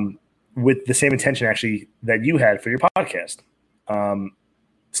with the same intention actually that you had for your podcast.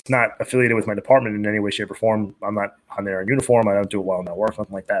 It's not affiliated with my department in any way, shape, or form. I'm not on there in uniform. I don't do it while I'm at work,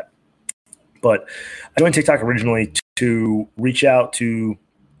 nothing like that. But I joined TikTok originally to reach out to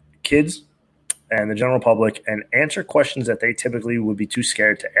kids and the general public and answer questions that they typically would be too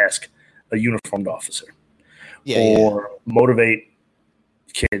scared to ask a uniformed officer. Motivate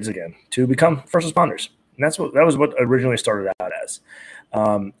kids again to become first responders. And that was what originally started out as.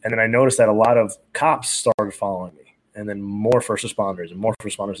 And then I noticed that a lot of cops started following me, and then more first responders,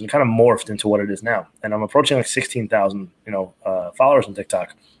 and it kind of morphed into what it is now. And I'm approaching like 16,000, followers on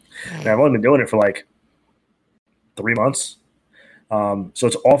TikTok. And I've only been doing it for like 3 months. So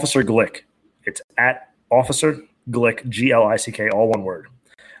it's Officer Glick. It's at Officer Glick, Glick, all one word.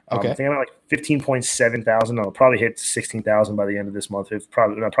 Okay. I think I'm at like 15.7 thousand. I'll probably hit 16,000 by the end of this month.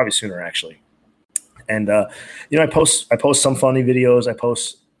 Probably sooner actually. And I post some funny videos. I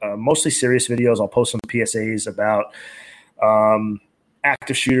post mostly serious videos. I'll post some PSAs about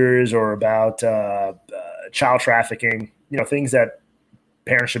active shooters or about child trafficking. Things that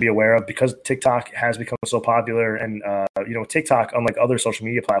parents should be aware of because TikTok has become so popular. And TikTok, unlike other social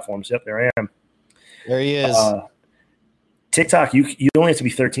media platforms, yep, there I am. There he is. TikTok, you only have to be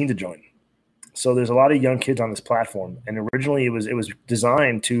 13 to join. So there's a lot of young kids on this platform. And originally it was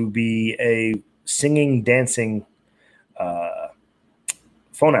designed to be a singing, dancing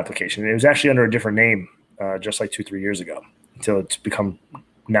phone application. It was actually under a different name just like 2-3 years ago until it's become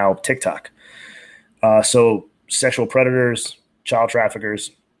now TikTok. So sexual predators, child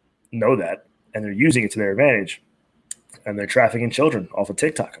traffickers know that, and they're using it to their advantage. And they're trafficking children off of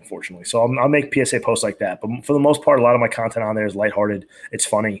TikTok, unfortunately. So I'll make PSA posts like that. But for the most part, a lot of my content on there is lighthearted. It's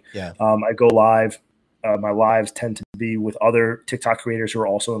funny. Yeah. I go live. My lives tend to be with other TikTok creators who are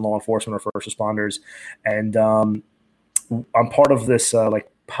also in law enforcement or first responders. And I'm part of this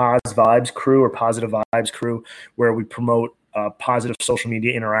positive vibes crew where we promote positive social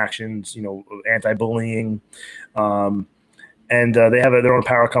media interactions, anti-bullying. And they have their own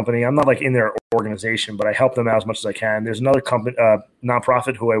power company. I'm not in their organization, but I help them out as much as I can. There's another company,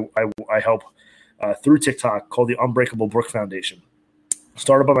 nonprofit who I help through TikTok called the Unbreakable Brook Foundation.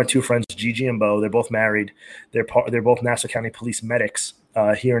 Started by my two friends, Gigi and Bo. They're both married. They're both Nassau County police medics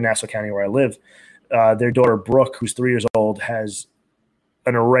here in Nassau County where I live. Their daughter, Brooke, who's 3 years old, has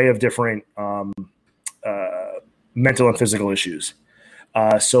an array of different mental and physical issues.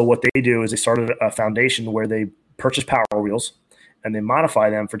 So what they do is they started a foundation where they purchase Power Wheels and they modify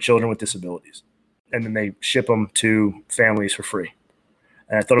them for children with disabilities. And then they ship them to families for free.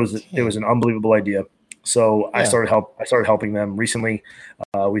 And I thought it was an unbelievable idea. So I started helping them recently.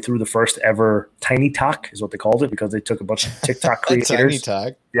 We threw the first ever Tiny Talk is what they called it because they took a bunch of TikTok creators. Tiny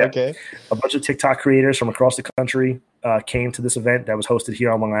Talk. Yeah. Okay. A bunch of TikTok creators from across the country came to this event that was hosted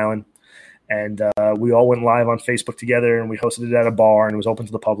here on Long Island. And we all went live on Facebook together and we hosted it at a bar and it was open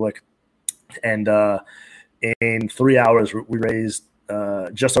to the public. And in 3 hours, we raised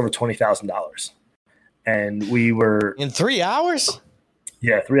just over $20,000. And we were in 3 hours?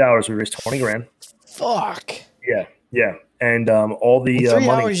 Yeah, 3 hours. We raised $20,000. Fuck. Yeah. And all the in 3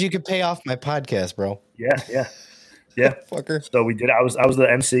 money, hours, you could pay off my podcast, bro. Yeah. Yeah. Fucker. So we did. I was the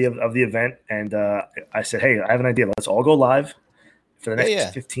MC of the event, and I said, "Hey, I have an idea. Let's all go live for the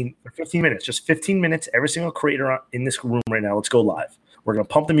next 15 minutes. Just 15 minutes. Every single creator in this room right now. Let's go live. We're gonna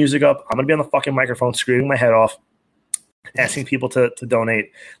pump the music up. I'm gonna be on the fucking microphone, screaming my head off, asking people to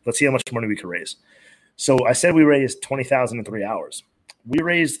donate. Let's see how much money we can raise." So I said we raised $20,000 in 3 hours. We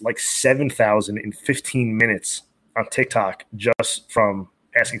raised like $7,000 in 15 minutes on TikTok just from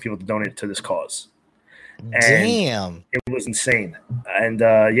asking people to donate to this cause. And damn, it was insane. And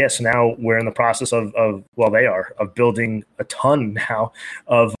so now we're in the process of building a ton now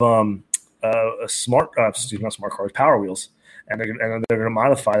of not smart cars, Power Wheels, and they're going to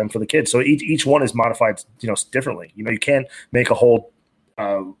modify them for the kids. So each one is modified, differently. You can't make a whole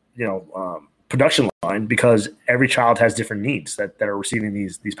production line because every child has different needs that are receiving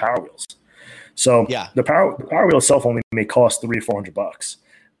these Power Wheels. So the Power Wheel itself only may cost $300 or $400.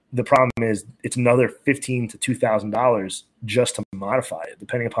 The problem is it's another $1,500 to $2,000 just to modify it,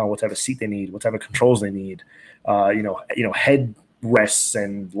 depending upon what type of seat they need, what type of controls they need, head rests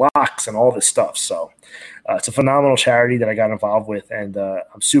and locks and all this stuff. So it's a phenomenal charity that I got involved with, and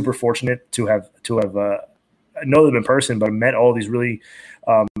I'm super fortunate to have know them in person, but I met all these really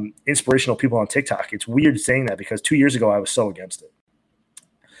inspirational people on TikTok. It's weird saying that because 2 years ago I was so against it.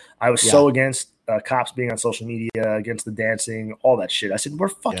 I was so against cops being on social media, against the dancing, all that shit. I said, we're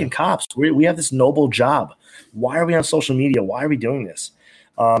fucking cops. We have this noble job. Why are we on social media? Why are we doing this?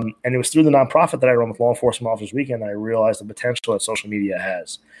 And it was through the nonprofit that I run with Law Enforcement Officers Weekend that I realized the potential that social media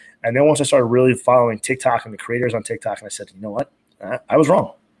has. And then once I started really following TikTok and the creators on TikTok, and I said, you know what? I was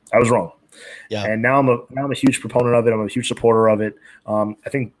wrong. Yeah. And now I'm a huge proponent of it. I'm a huge supporter of it. I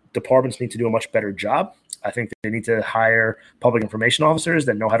think departments need to do a much better job. I think they need to hire public information officers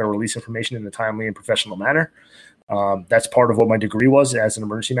that know how to release information in a timely and professional manner. That's part of what my degree was as an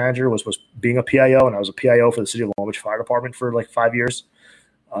emergency manager was being a PIO, and I was a PIO for the City of Long Beach Fire Department for like 5 years.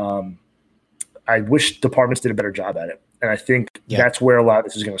 I wish departments did a better job at it, and I think that's where a lot of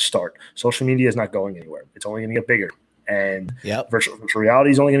this is going to start. Social media is not going anywhere; it's only going to get bigger, and virtual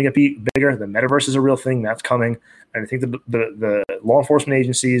reality is only going to get bigger. The metaverse is a real thing that's coming, and I think the law enforcement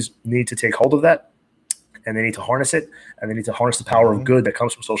agencies need to take hold of that. And they need to harness it, and they need to harness the power of good that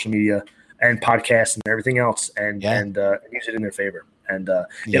comes from social media and podcasts and everything else, and use it in their favor. And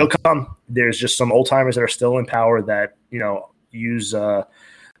it'll come. There's just some old timers that are still in power that use. Well,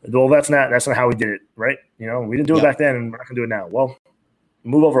 that's not how we did it, right? We didn't do it back then, and we're not gonna do it now. Well,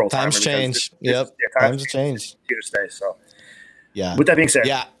 move over old times change. Times change. Here to stay. So, With that being said,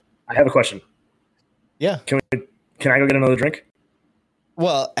 I have a question. Yeah. Can I go get another drink?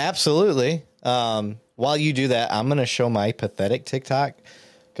 Well, absolutely. While you do that, I'm going to show my pathetic TikTok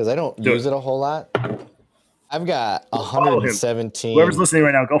because I don't use it a whole lot. I've got 117. Whoever's listening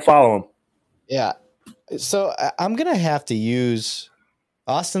right now, go follow him. Yeah. So I'm going to have to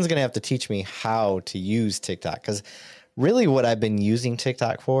Austin's going to have to teach me how to use TikTok because really what I've been using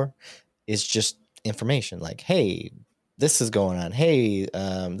TikTok for is just information like, hey, this is going on. Hey,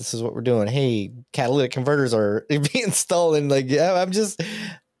 this is what we're doing. Hey, catalytic converters are being stolen. Like, I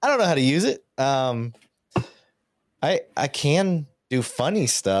don't know how to use it. I can do funny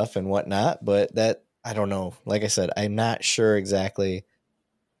stuff and whatnot, but that I don't know. Like I said, I'm not sure exactly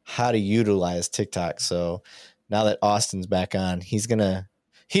how to utilize TikTok. So now that Austin's back on, he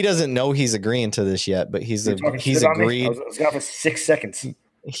doesn't know he's agreeing to this yet, but he's agreed. I was gone for 6 seconds.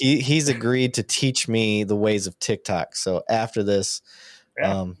 He's agreed to teach me the ways of TikTok. So after this,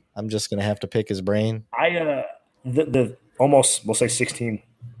 I'm just gonna have to pick his brain. The almost, we'll say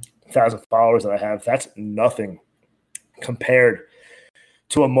 16,000 followers that I have, that's nothing compared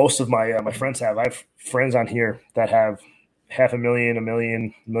to what most of my friends have. I have friends on here that have 500,000,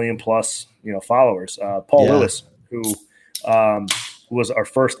 1 million plus, followers. Paul Lewis, who was our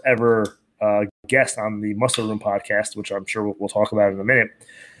first ever guest on the Muster Room podcast, which I'm sure we'll talk about in a minute.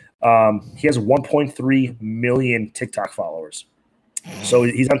 He has 1.3 million TikTok followers. So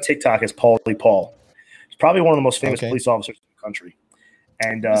he's on TikTok as Paulie Paul. He's probably one of the most famous police officers in the country.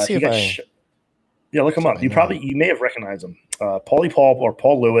 And he got look him up. You may have recognized him. Paulie Paul or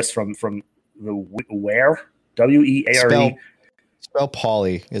Paul Lewis from the Where, WEARE. Spell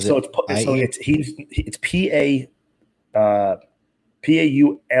Paulie. It's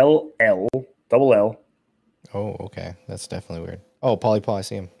PAULL. Oh, okay. That's definitely weird. Oh, Paulie Paul. I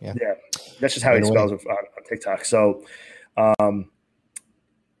see him. Yeah. Yeah. That's just how he spells it on TikTok. So,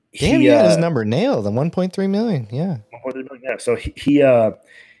 he got his number nailed. The 1.3 million. Yeah. 1.3 million. Yeah. So he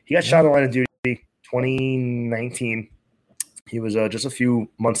got shot in line of duty 2019. He was just a few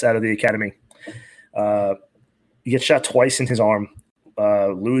months out of the academy. He gets shot twice in his arm.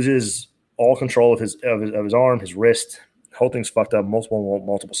 Loses all control of his arm, his wrist. Whole thing's fucked up.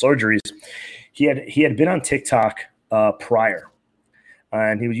 Multiple surgeries. He had been on TikTok prior,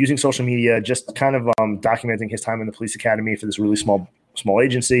 and he was using social media, just kind of documenting his time in the police academy for this really small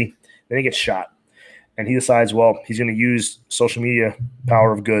agency. Then he gets shot, and he decides, well, he's going to use social media,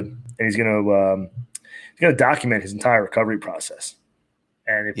 power of good, and he's going to document his entire recovery process.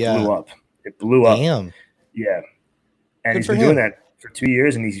 And it blew up. It blew up. Damn. Yeah. And he's been doing that for 2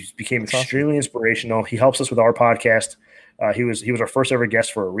 years, and he's became extremely inspirational. He helps us with our podcast. He was our first ever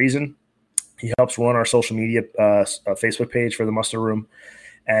guest for a reason. He helps run our social media Facebook page for the Muster Room.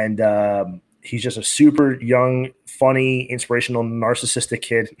 And he's just a super young, funny, inspirational, narcissistic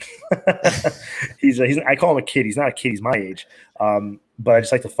kid. I call him a kid. He's not a kid. He's my age. But I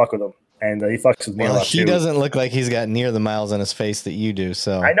just like to fuck with him. And he fucks with me a lot too. He doesn't look like he's got near the miles on his face that you do.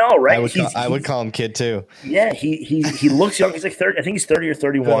 So I know, right? I would call him kid too. Yeah, he looks young. He's like 30. I think he's 30 or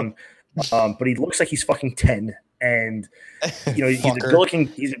 31. But he looks like he's fucking 10. And he's a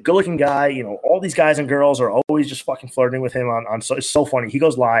good-looking guy. You know, all these guys and girls are always just fucking flirting with him on. So it's so funny. He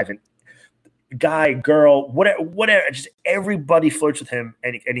goes live and guy, girl, whatever. Just everybody flirts with him,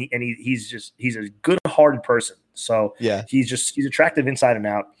 and he's a good-hearted person. So yeah, he's attractive inside and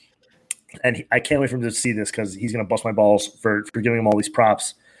out. And I can't wait for him to see this because he's going to bust my balls for giving him all these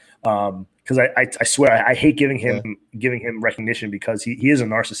props. Because I swear I hate giving him recognition because he is a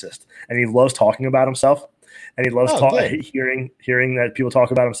narcissist and he loves talking about himself and he loves hearing that people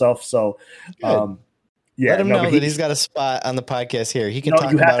talk about himself. So, let him know that he's got a spot on the podcast here. He can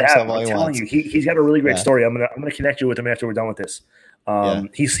talk about himself all he wants. He's got a really great story. I'm gonna connect you with him after we're done with this.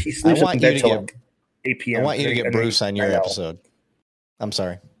 He sleeps in bed till 8 p.m. I want you to get Bruce on your episode. I'm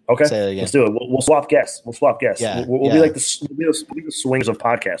sorry. Okay, say it again. Let's do it. We'll swap guests. Yeah, we'll be like the swingers of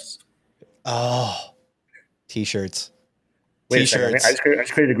podcasts. Oh, t-shirts. Wait T-shirts. I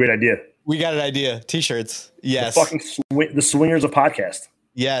just created a great idea. We got an idea. T-shirts. Yes. The fucking the swingers of podcast.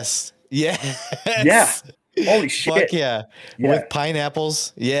 Yes. Yes. Yeah. Holy shit. Fuck yeah. With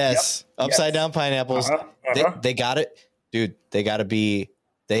pineapples. Yes. Yep. Upside down pineapples. They got it. Dude, they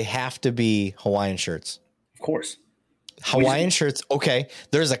have to be Hawaiian shirts. Of course. Hawaiian shirts. Okay.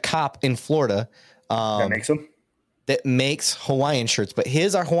 There's a cop in Florida. That makes them? That makes Hawaiian shirts, but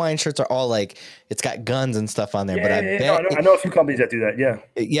our Hawaiian shirts are all like, it's got guns and stuff on there. I know a few companies that do that. Yeah.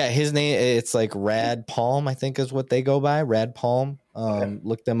 Yeah. His name, it's like Rad Palm, I think is what they go by. Rad Palm.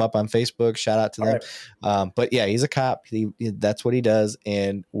 Look them up on Facebook. Shout out to them. Right. But yeah, he's a cop. That's what he does.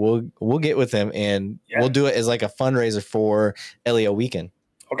 And we'll get with him and we'll do it as like a fundraiser for LEO weekend.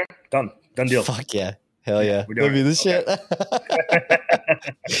 Okay. Done deal. Fuck yeah. Hell yeah. Look at this shit.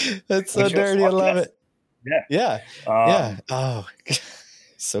 That's so dirty. I love it. Yeah. Oh,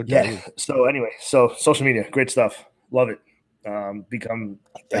 so dirty. Yeah. So anyway, social media, great stuff. Love it. Become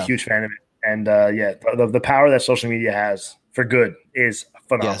a huge fan of it. And the power that social media has for good is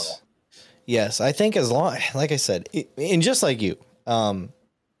phenomenal. Yes. I think as long, like I said, and just like you,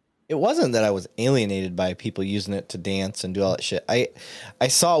 it wasn't that I was alienated by people using it to dance and do all that shit. I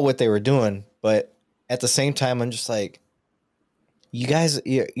saw what they were doing, but at the same time, I'm just like, you guys,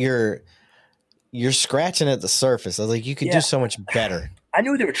 you're scratching at the surface. I was like, you could do so much better. I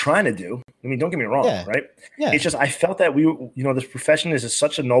knew what they were trying to do. I mean, don't get me wrong, right? Yeah. It's just I felt that this profession is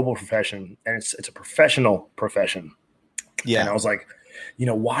such a noble profession, and it's a professional profession. Yeah. And I was like,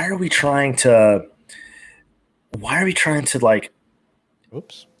 why are we trying to like,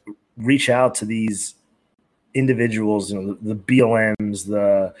 reach out to these individuals, the BLMs,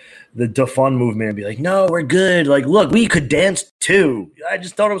 the defund movement, and be like, no, we're good. Like, look, we could dance too. I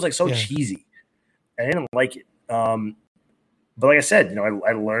just thought it was like so cheesy. I didn't like it. But like I said,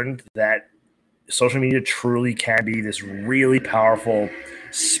 I learned that social media truly can be this really powerful,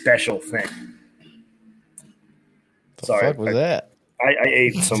 special thing. Sorry, what was that? I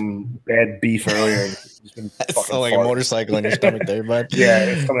ate some bad beef earlier. It's been fucking like a motorcycle in your stomach there, bud. Yeah,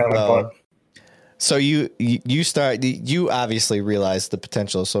 it's coming out of my butt. So you obviously realize the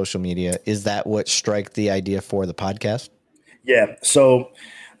potential of social media. Is that what struck the idea for the podcast? Yeah. So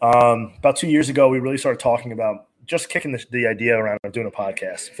about 2 years ago, we really started talking about just kicking the idea around of doing a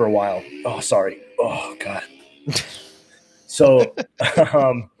podcast for a while. Oh, sorry. Oh, God. So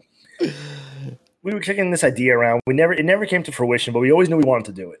we were kicking this idea around. It never came to fruition, but we always knew we wanted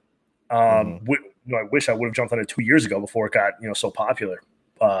to do it. I wish I would have jumped on it 2 years ago before it got so popular.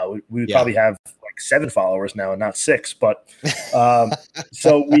 We would probably have like 7 followers now and not 6. But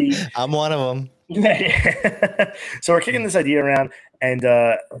so I'm one of them. So we're kicking this idea around, and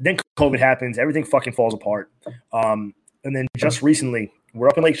then COVID happens. Everything fucking falls apart. And then just recently, we're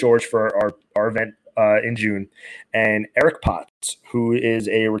up in Lake George for our event in June, and Eric Potts, who is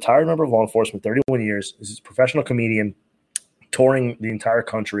a retired member of law enforcement, 31 years. He's a professional comedian touring the entire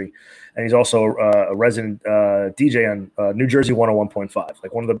country. And he's also a resident DJ on New Jersey 101.5,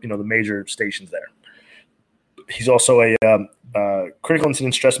 like one of the the major stations there. He's also a critical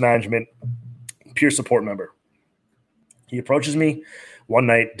incident stress management peer support member. He approaches me one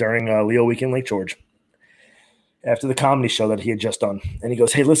night during Leo Week in Lake George after the comedy show that he had just done. And he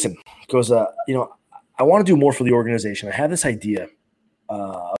goes, "Hey, listen," he goes, I want to do more for the organization. I have this idea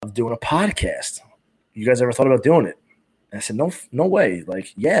of doing a podcast. You guys ever thought about doing it? And I said, no way.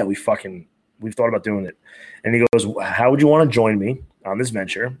 Like, yeah, we've thought about doing it. And he goes, "How would you want to join me on this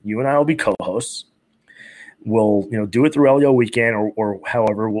venture? You and I will be co-hosts. We'll, do it through LEO weekend or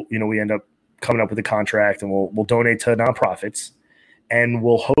however, we end up coming up with a contract, and we'll donate to nonprofits, and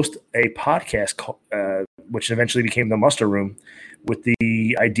we'll host a podcast, which eventually became the Muster Room, with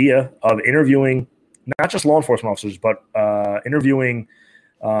the idea of interviewing not just law enforcement officers, but interviewing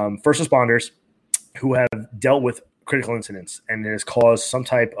first responders who have dealt with critical incidents and it has caused some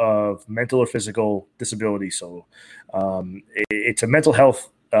type of mental or physical disability. So it's a mental health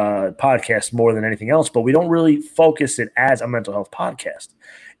podcast more than anything else, but we don't really focus it as a mental health podcast.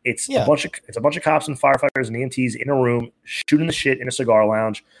 It's a bunch of cops and firefighters and EMTs in a room shooting the shit in a cigar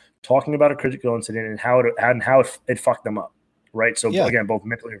lounge, talking about a critical incident and how it fucked them up. Right. So again, both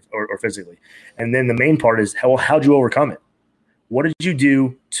mentally or physically. And then the main part is how'd you overcome it? What did you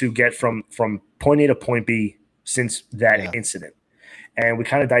do to get from point A to point B since that incident? And we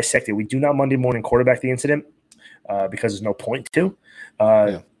kind of dissect it. We do not Monday morning quarterback the incident because there's no point to.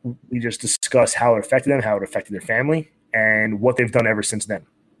 We just discuss how it affected them, how it affected their family, and what they've done ever since then.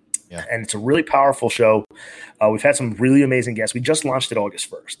 Yeah. And it's a really powerful show. We've had some really amazing guests. We just launched it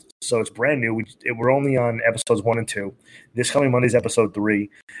August 1st. So it's brand new. We're only on episodes 1 and 2. This coming Monday's episode 3.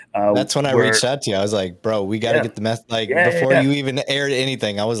 That's when I reached out to you. I was like, bro, we got to get the mess. Before you even aired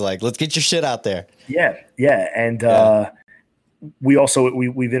anything, I was like, let's get your shit out there. Yeah. And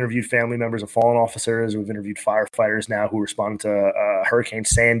we've interviewed family members of fallen officers. We've interviewed firefighters now who responded to Hurricane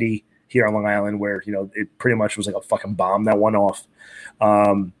Sandy here on Long Island, where it pretty much was like a fucking bomb that went off.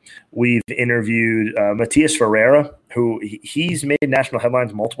 We've interviewed Matias Ferreira, who he's made national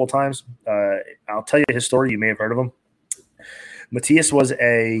headlines multiple times. I'll tell you his story. You may have heard of him. Matias was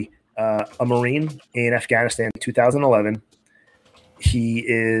a Marine in Afghanistan in 2011. He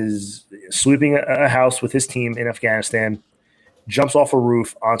is sweeping a house with his team in Afghanistan, jumps off a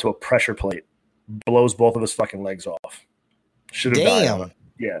roof onto a pressure plate, blows both of his fucking legs off. Should have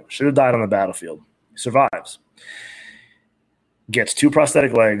died on the battlefield. Survives. Gets 2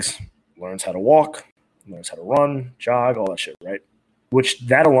 prosthetic legs, learns how to walk, learns how to run, jog, all that shit, right? Which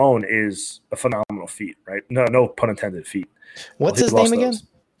that alone is a phenomenal feat, right? No pun intended feat. What's his name again?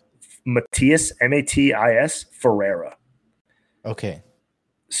 Matias, Matis Ferreira. Okay.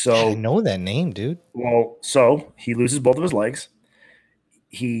 So I know that name, dude. Well, so he loses both of his legs.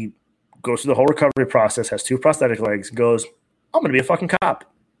 He goes through the whole recovery process, has 2 prosthetic legs, goes, "I'm going to be a fucking cop."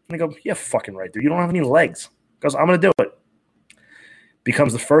 And they go, "Yeah, fucking right, dude. You don't have any legs." Goes, "I'm going to do it."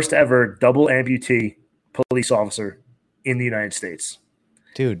 Becomes the first ever double amputee police officer in the United States.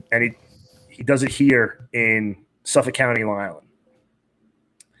 Dude. And he does it here in Suffolk County, Long Island.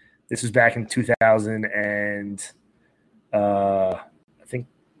 This was back in 2000 and I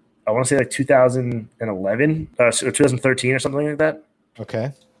want to say like 2011, 2013 or something like that.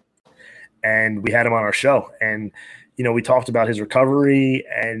 Okay. And we had him on our show, and we talked about his recovery,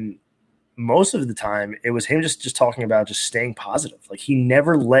 and most of the time it was him just talking about just staying positive. Like, he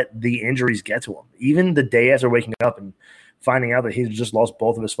never let the injuries get to him. Even the day after waking up and finding out that he just lost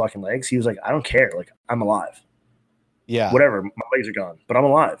both of his fucking legs, he was like, "I don't care. Like, I'm alive. Yeah. Whatever. My legs are gone, but I'm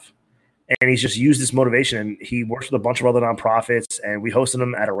alive." And he's just used this motivation, and he works with a bunch of other nonprofits, and we hosted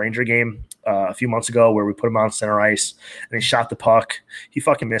him at a Ranger game a few months ago where we put him on center ice, and he shot the puck. He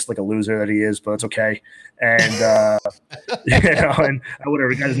fucking missed like a loser that he is, but it's okay. And and whatever.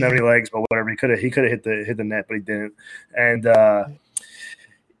 The guy doesn't have any legs, but whatever. He could have hit the net, but he didn't. And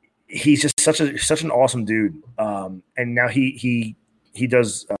he's just such an awesome dude. And now he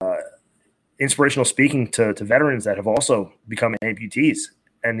does inspirational speaking to veterans that have also become amputees.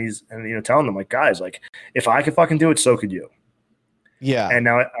 And he's telling them, like, guys, like, if I could fucking do it, so could you. Yeah. And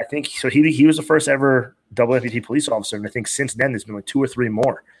now I think so. He was the first ever double amputee police officer, and I think since then there's been like 2 or 3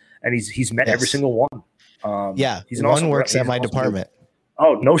 more, and he's met every single one. He's an awesome works at my department. Dude.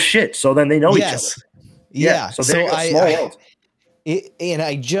 Oh no shit! So then they know each other. Yeah. So small world. And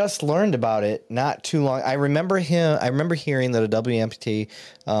I just learned about it not too long. I remember hearing that a double amputee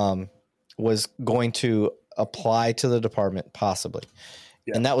was going to apply to the department, possibly.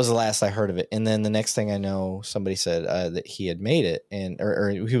 Yeah. And that was the last I heard of it. And then the next thing I know, somebody said that he had made it, and or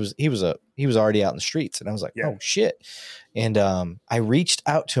he was already out in the streets. And I was like, Yeah. oh shit. And I reached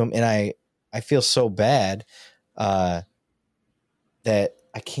out to him, and I feel so bad that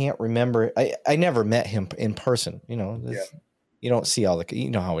I can't remember. I never met him in person. You know, you don't see all the, you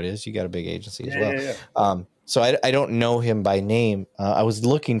know how it is. You got a big agency as well. Yeah. So I don't know him by name. I was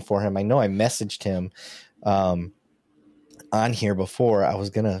looking for him. I know I messaged him on here before. I was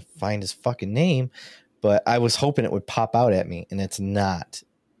going to find his fucking name, but I was hoping it would pop out at me, and it's not.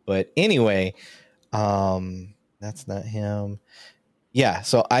 But anyway, that's not him. Yeah.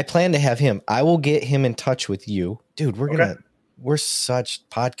 So I plan to have him. I will get him in touch with you. Dude, we're such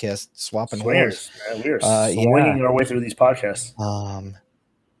podcast swapping Swingers. We are swinging our way through these podcasts.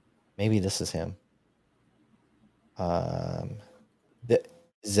 Maybe this is him.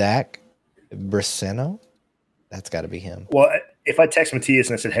 Zach Briseno. That's got to be him. Well, if I text Matthias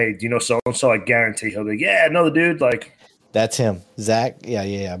and I said, "Hey, do you know so and so?" I guarantee he'll be, "Yeah, another dude." Like, that's him, Zach.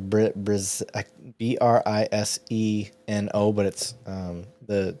 Yeah. Briseno, but it's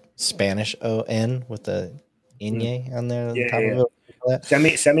the Spanish O-N with the Inye on there. Yeah. Send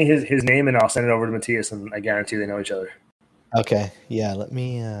me his name, and I'll send it over to Matthias, and I guarantee they know each other. Okay. Yeah. Let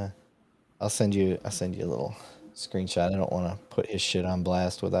me. I'll send you a little screenshot. I don't want to put his shit on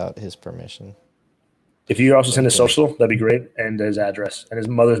blast without his permission. If you also send his social, that'd be great, and his address and his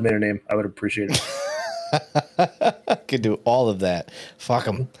mother's maiden name, I would appreciate it. Could do all of that. Fuck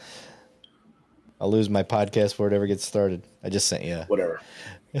him. I'll lose my podcast before it ever gets started. I just sent you whatever.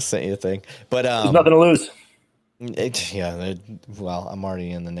 I sent you a thing, but there's nothing to lose. Well, I'm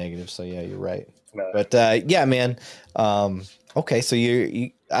already in the negative, so yeah, you're right. But yeah, man. Okay, so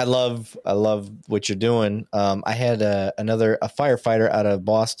I love what you're doing. I had a firefighter out of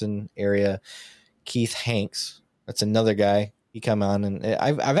Boston area, Keith Hanks. That's another guy. He come on, and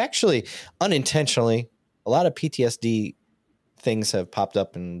I've actually unintentionally, a lot of PTSD things have popped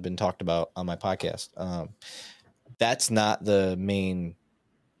up and been talked about on my podcast. That's not the main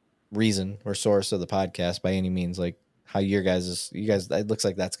reason or source of the podcast by any means. Like how you guys, it looks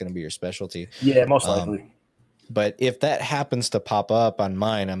like that's going to be your specialty. Yeah, most likely. But if that happens to pop up on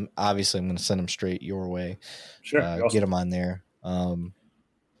mine, I'm going to send them straight your way. Sure. Awesome. Get them on there.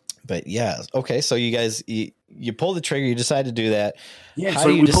 But yeah. Okay. So you guys, you pull the trigger, you decide to do that. Yeah. So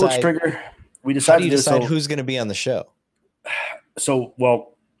we pull the trigger. We decided how do you decide who's going to be on the show? So,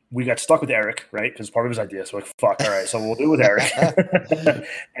 well, we got stuck with Eric, right? Because part of his idea. So, like, fuck, all right. So we'll do it with Eric.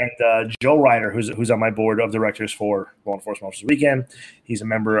 And Joe Ryder, who's on my board of directors for Law Enforcement Officers Weekend. He's a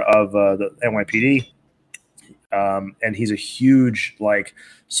member of the NYPD. And he's a huge, like,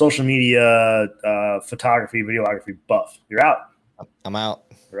 social media, photography, videography buff. You're out. I'm out.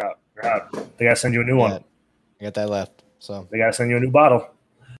 You're out. They got to send you a new one. I got that left. So they got to send you a new bottle.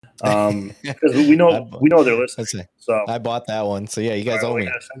 Because we know they're listening. So I bought that one. So yeah, you guys owe me,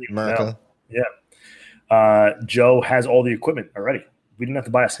 America. Yeah. Joe has all the equipment already. We didn't have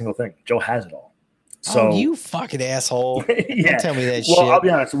to buy a single thing. Joe has it all. So you fucking asshole! Yeah. Don't tell me that shit. Well, I'll be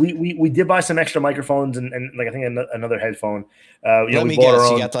honest. We did buy some extra microphones and like I think another headphone. Let me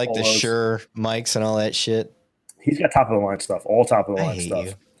guess. You got like the Shure mics and all that shit. He's got top of the line stuff. All top of the line stuff.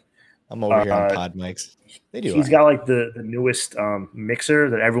 You. I'm over here on pod mics. They do. He's got like the newest mixer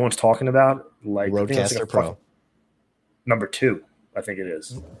that everyone's talking about, like Rodecaster Pro, number 2, I think it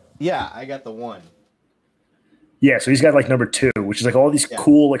is. Yeah, I got the 1. Yeah, so he's got like number 2, which is like all these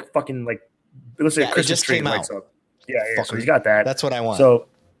cool, like fucking like let's say Christmas tree lights up. Yeah. So he's got that. That's what I want. So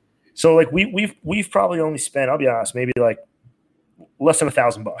like we've probably only spent, I'll be honest, maybe like less than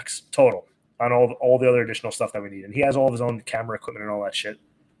 $1,000 total on all the other additional stuff that we need, and he has all of his own camera equipment and all that shit.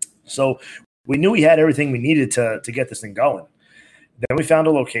 So we knew we had everything we needed to get this thing going. Then we found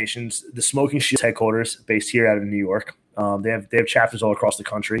a location, the Smoking Shields headquarters, based here out of New York. They have chapters all across the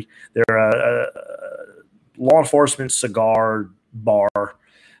country. They're a law enforcement cigar bar,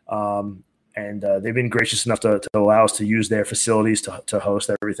 and they've been gracious enough to allow us to use their facilities to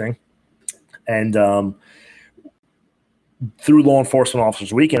host everything. And through Law Enforcement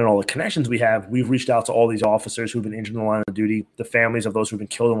Officers Weekend and all the connections we have, we've reached out to all these officers who've been injured in the line of duty, the families of those who've been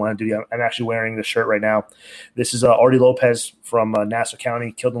killed in the line of duty. I'm actually wearing this shirt right now. This is Artie Lopez from Nassau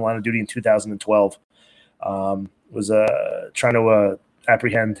County, killed in the line of duty in 2012. Was trying to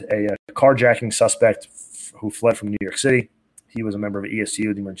apprehend a carjacking suspect who fled from New York City. He was a member of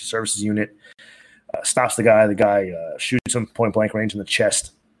ESU, the Emergency Services Unit. Stops the guy. The guy shoots him point blank range in the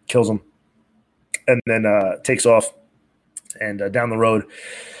chest, kills him, and then takes off. And down the road,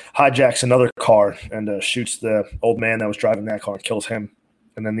 hijacks another car and shoots the old man that was driving that car and kills him.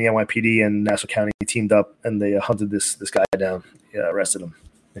 And then the NYPD and Nassau County teamed up, and they hunted this guy down, arrested him,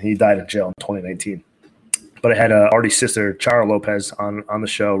 and he died in jail in 2019. But I had Artie's sister, Chara Lopez, on the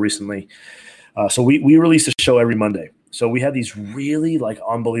show recently. So we release a show every Monday. So we had these really like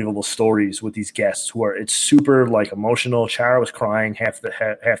unbelievable stories with these guests it's super like emotional. Chara was crying half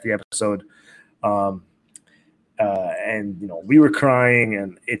the episode, and we were crying,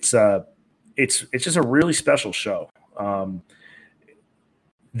 and it's just a really special show.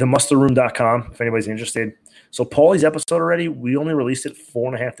 TheMusterRoom.com if anybody's interested. So Paulie's episode already, we only released it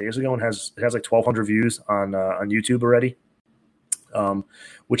 4.5 days ago, and it has like 1,200 views on YouTube already,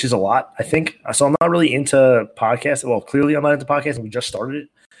 which is a lot, I think. So I'm not really into podcasts. Well, clearly I'm not into podcasting. We just started it.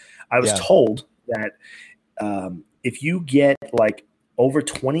 I was told that if you get like over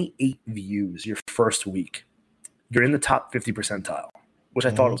 28 views your first week, you're in the top 50 percentile, which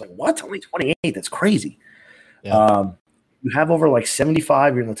I thought was like, what? Only 28? That's crazy. Yeah. You have over like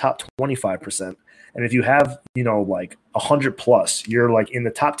 75, you're in the top 25%. And if you have, like 100 plus, you're like in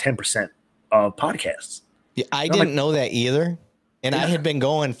the top 10% of podcasts. Yeah, I didn't know that either. And I had been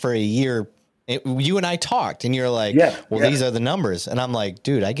going for a year. You and I talked, and you're like, these are the numbers. And I'm like,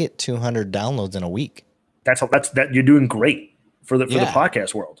 dude, I get 200 downloads in a week. That's you're doing great for the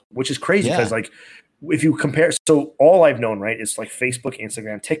podcast world, which is crazy because like if you compare, so all I've known, right, is like Facebook,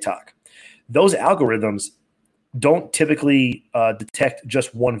 Instagram, TikTok. Those algorithms don't typically detect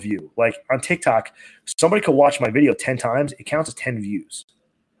just one view. Like on TikTok, somebody could watch my video 10 times. It counts as 10 views.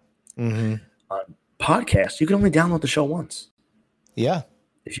 On podcasts, you can only download the show once. Yeah.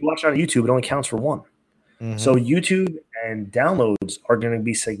 If you watch it on YouTube, it only counts for one. So YouTube and downloads are going to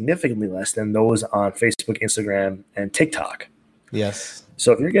be significantly less than those on Facebook, Instagram, and TikTok. Yes.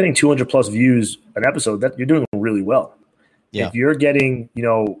 So if you're getting 200 plus views an episode, that you're doing really well. Yeah. If you're getting,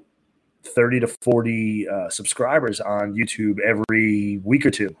 30 to 40 subscribers on YouTube every week or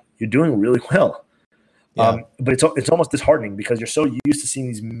two, you're doing really well. Yeah. But it's almost disheartening because you're so used to seeing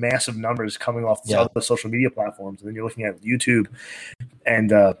these massive numbers coming off these other social media platforms, and then you're looking at YouTube, and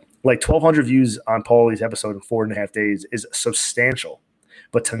like 1,200 views on Paulie's episode in 4.5 days is substantial.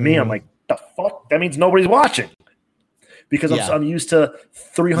 But to me, I'm like, the fuck? That means nobody's watching because I'm used to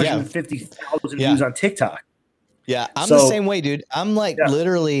 350,000 views on TikTok. Yeah, I'm the same way, dude. I'm like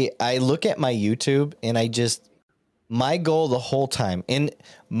literally, I look at my YouTube and my goal the whole time, and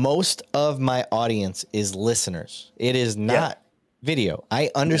most of my audience is listeners. It is not video. I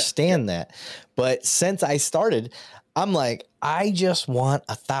understand that. But since I started, I'm like, I just want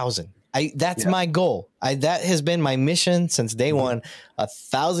 1,000. That's my goal. That has been my mission since day one,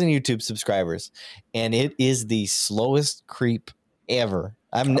 1,000 YouTube subscribers. And it is the slowest creep ever.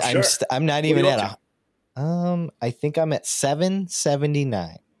 I'm not even at I think I'm at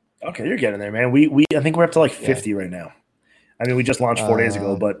 779. Okay, you're getting there, man. I think we're up to like 50 right now. I mean, we just launched 4 days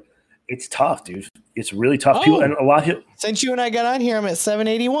ago, but it's tough, dude. It's really tough. People and a lot of people. Since you and I got on here, I'm at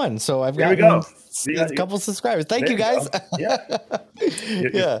 781. So I've got a couple subscribers. Thank you, guys.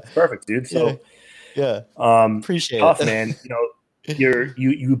 Yeah, perfect, dude. So appreciate tough, it, man.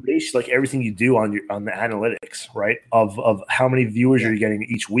 You base like everything you do on the analytics, right? Of how many viewers you're getting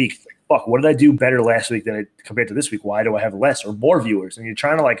each week. Like, fuck, what did I do better last week than I compared to this week? Why do I have less or more viewers? And you're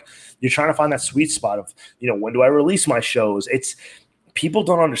trying to find that sweet spot of, when do I release my shows? It's people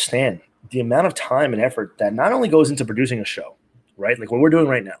don't understand the amount of time and effort that not only goes into producing a show, right? Like what we're doing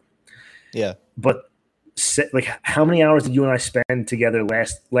right now. Yeah. But like how many hours did you and I spend together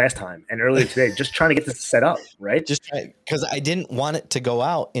last time and earlier today just trying to get this set up, right? Because I didn't want it to go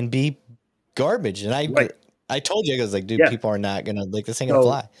out and be garbage. And I told you, I was like, dude, people are not going to like this ain't going to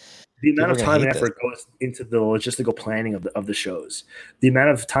fly. The amount of time and effort goes into the logistical planning of the shows, the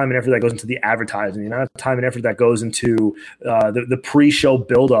amount of time and effort that goes into the advertising, the amount of time and effort that goes into the pre-show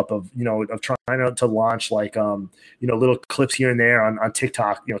buildup of trying to launch like little clips here and there on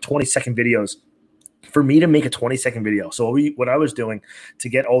TikTok, 20-second videos. For me to make a 20-second video, so what I was doing to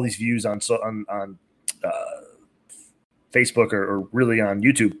get all these views on Facebook or really on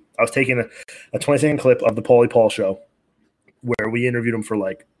YouTube, I was taking a 20-second clip of the Paulie Paul show where we interviewed him for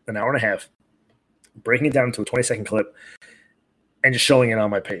like an hour and a half, breaking it down into a 20-second clip and just showing it on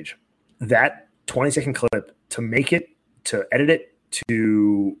my page. That 20-second clip, to edit it,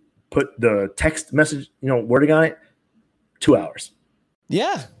 to put the text message, wording on it, 2 hours.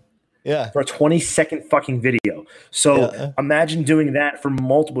 Yeah. Yeah. For a 20-second fucking video. So imagine doing that for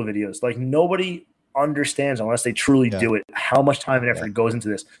multiple videos. Like nobody understands unless they truly do it, how much time and effort goes into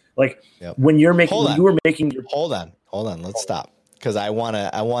this. Like when you're making, Hold on. Let's stop. Because I want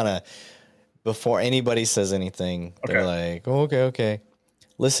to, before anybody says anything, they're like, okay.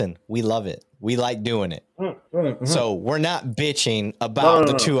 listen, we love it. We like doing it. Mm-hmm. So we're not bitching about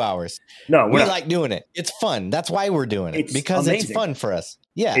the 2 hours. No, we like doing it. It's fun. That's why we're doing it, because amazing. It's fun for us.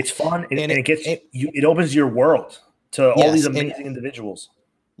 Yeah. It's fun. And it opens your world to all these amazing individuals.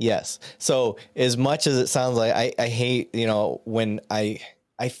 Yes. So as much as it sounds like I hate, when I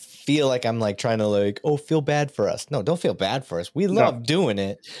feel like I'm like trying to like, feel bad for us. No, don't feel bad for us. We love doing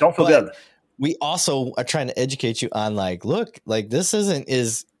it. Don't feel bad. We also are trying to educate you on like, look, like this isn't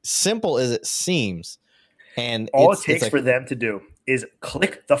as simple as it seems. And all it takes for them to do is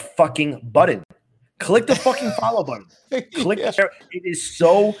click the fucking button. Click the fucking follow button. Click the share. It is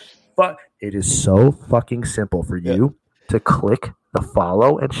so fucking simple for you to click the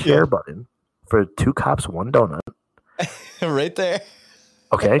follow and share button for 2 Cops, 1 Donut. Right there.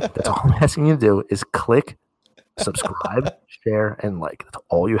 Okay, that's all I'm asking you to do is click, subscribe, share, and like. That's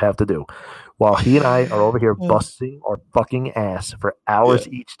all you have to do. While he and I are over here busting our fucking ass for hours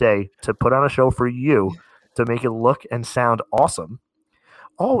each day to put on a show for you to make it look and sound awesome,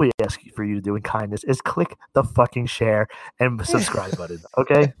 all we ask for you to do in kindness is click the fucking share and subscribe button.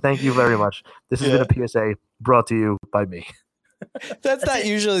 Okay? Thank you very much. This has been a PSA brought to you by me. That's not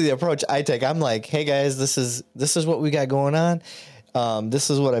usually the approach I take. I'm like, hey guys, this is what we got going on. This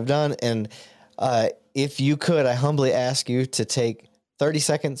is what I've done. And if you could, I humbly ask you to take 30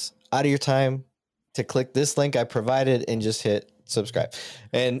 seconds out of your time to click this link I provided and just hit subscribe.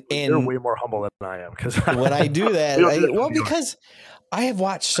 And you're way more humble than I am, because when I do that, because I have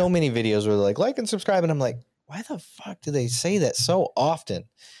watched so many videos where they're like and subscribe, and I'm like, why the fuck do they say that so often?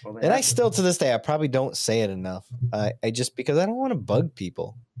 And I still, to this day, I probably don't say it enough. I just, because I don't want to bug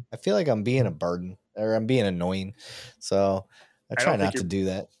people. I feel like I'm being a burden, or I'm being annoying. So I try not to do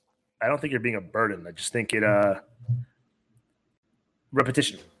that. I don't think you're being a burden. I just think it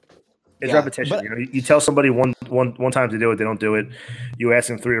repetition. It's repetition. But, you tell somebody one time to do it, they don't do it. You ask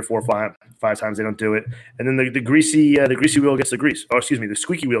them 3 or 4 or 5 times, they don't do it. And then the greasy wheel gets the grease. Oh, excuse me, the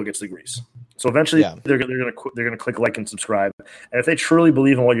squeaky wheel gets the grease. So eventually, they're gonna click like and subscribe. And if they truly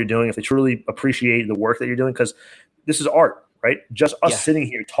believe in what you're doing, if they truly appreciate the work that you're doing, because this is art, right? Just us sitting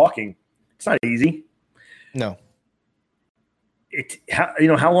here talking, it's not easy. No.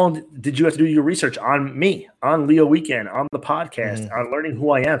 How long did you have to do your research on me, on Leo Weekend, on the podcast, on learning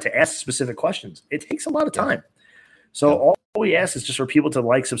who I am, to ask specific questions? It takes a lot of time. So all we ask is just for people to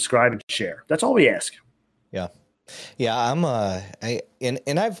like, subscribe, and share. That's all we ask. Yeah. Yeah.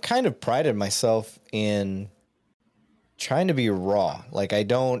 I've kind of prided myself in trying to be raw. Like I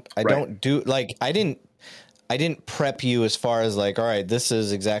don't do, like, I didn't prep you as far as like, all right, this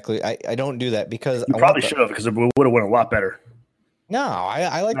is exactly, I don't do that, because you probably should have, because it would have went a lot better. No,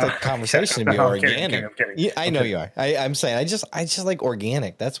 I like the conversation to be organic. I'm kidding. Yeah, I know you are. I'm saying I just like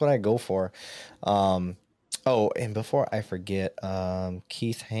organic. That's what I go for. And before I forget, not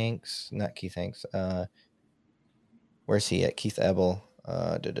Keith Hanks. Where's he at? Keith Ebel.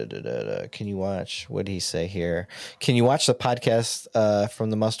 Can you watch? What did he say here? Can you watch the podcast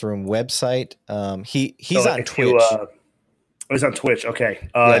from the Muster Room website? He's on Twitch. He's on Twitch. Okay.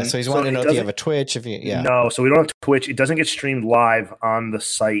 So he's wanting to know if you have a Twitch. No, so we don't have Twitch. It doesn't get streamed live on the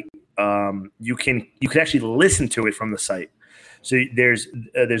site. You can actually listen to it from the site. So there's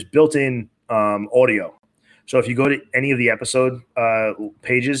built-in audio. So if you go to any of the episode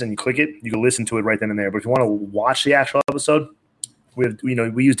pages and you click it, you can listen to it right then and there. But if you want to watch the actual episode,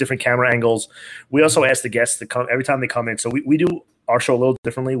 we use different camera angles. We also ask the guests to come every time they come in. So we do our show a little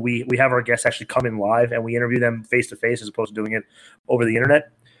differently. We have our guests actually come in live, and we interview them face to face as opposed to doing it over the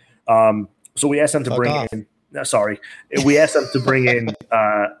internet. So we asked them to bring in. No, sorry, we asked them to bring in.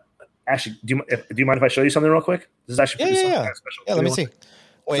 Actually, do you mind if I show you something real quick? This is actually pretty kind of special. Yeah, let me see.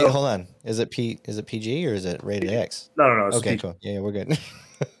 Wait, hold on. Is it PG or is it rated X? No. Okay, cool. Yeah, we're good.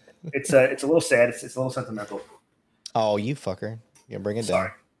 It's a little sad. It's a little sentimental. Oh, you fucker! You bring it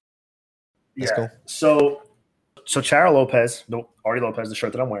down. That's cool. So Chara Lopez, Artie Lopez, the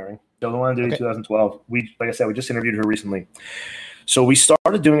shirt that I'm wearing, Don't Want to Do 2012. Like I said, we just interviewed her recently. So we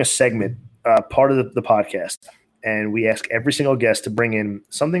started doing a segment, part of the podcast, and we ask every single guest to bring in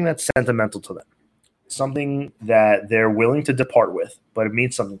something that's sentimental to them, something that they're willing to depart with, but it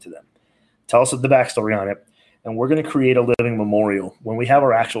means something to them. Tell us the backstory on it, and we're going to create a living memorial. When we have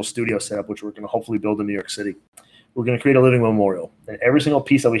our actual studio set up, which we're going to hopefully build in New York City, we're going to create a living memorial, and every single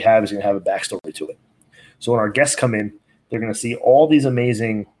piece that we have is going to have a backstory to it. So when our guests come in, they're going to see all these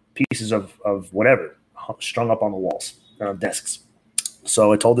amazing pieces of whatever strung up on the walls and on desks.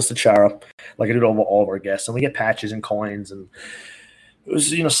 So I told this to Chara, like I did over all of our guests, and we get patches and coins, and it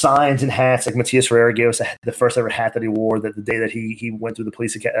was signs and hats. Like Matias Ferreira gave us the first ever hat that he wore the day that he went through the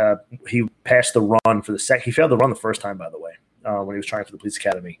police. He passed the run for the second. He failed the run the first time, by the way. when he was trying for the police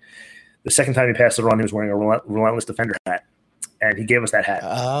academy. The second time he passed the run, he was wearing a Relentless Defender hat, and he gave us that hat.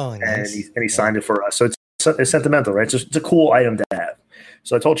 Oh, nice. And he signed it for us. So it's sentimental, right? It's a cool item to have.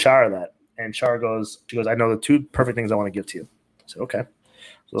 So I told Chara that, and Chara goes, I know the two perfect things I want to give to you. I said, okay.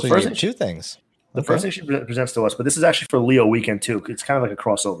 So the first thing, two things. The first thing she presents to us, but this is actually for Leo weekend too. It's kind of like a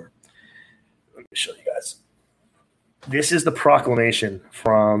crossover. Let me show you guys. This is the proclamation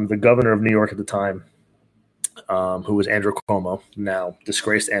from the governor of New York at the time, who was Andrew Cuomo, now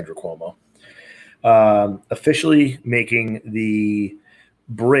disgraced Andrew Cuomo, officially making the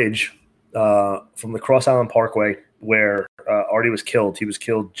bridge from the Cross Island Parkway where Artie was killed. He was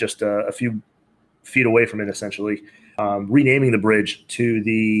killed just a few feet away from it, essentially, renaming the bridge to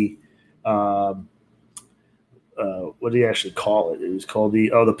the what do you actually call it? It was called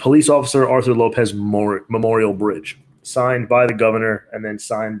the Police Officer Arthur Lopez Memorial Bridge, signed by the governor and then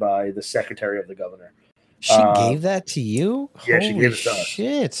signed by the secretary of the governor. She gave that to you? Yeah, Holy she gave it to us.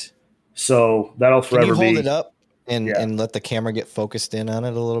 Shit. So that'll forever be. Can you hold it up and let the camera get focused in on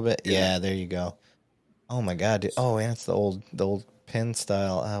it a little bit? Yeah, there you go. Oh my God, dude. Oh, and it's the old pen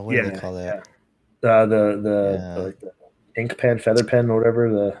style. What do they call that? Yeah. The ink pen, feather pen, or whatever.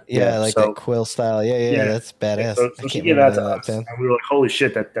 That quill style. Yeah. That's badass. So she gave that to us, and we were like, "Holy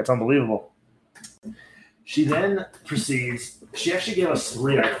shit, that's unbelievable." She then proceeds. She actually gave us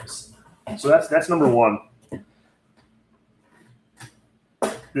 3 items. So that's number one.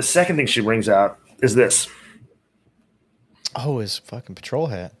 The second thing she brings out is this. Oh, his fucking patrol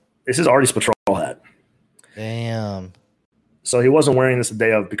hat. This is Artie's patrol hat. Damn. So he wasn't wearing this the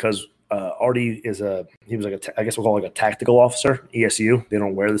day of because Artie he was like I guess we'll call it like a tactical officer, ESU. They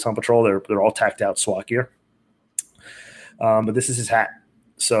don't wear this on patrol. They're all tacked out SWAT gear. But this is his hat.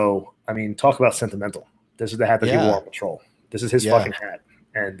 So, I mean, talk about sentimental. This is the hat that he wore on patrol. This is his fucking hat.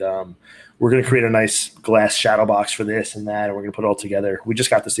 And we're going to create a nice glass shadow box for this and that, and we're going to put it all together. We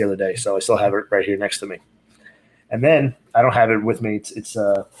just got this the other day, so I still have it right here next to me. And then I don't have it with me.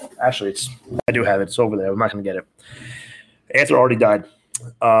 I do have it. It's over there. I'm not going to get it. After Artie died,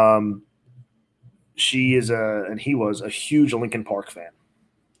 she is and he was a huge Linkin Park fan.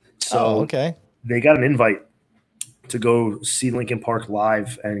 So they got an invite to go see Linkin Park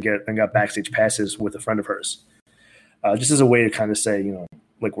live and got backstage passes with a friend of hers. Just as a way to kind of say,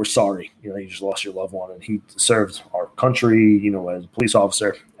 like, we're sorry, you just lost your loved one, and he served our country, as a police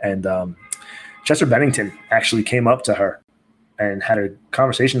officer. And Chester Bennington actually came up to her and had a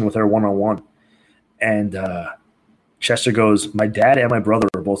conversation with her one-on-one. And Chester goes, "My dad and my brother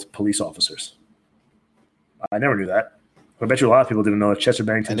are both police officers." I never knew that. I bet you a lot of people didn't know that Chester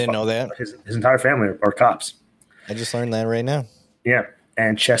Bennington. I didn't know that. His entire family are cops. I just learned that right now. Yeah,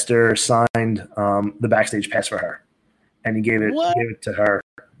 and Chester signed the backstage pass for her, and he gave it to her,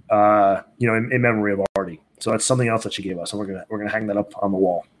 in memory of Artie. So that's something else that she gave us, and we're gonna hang that up on the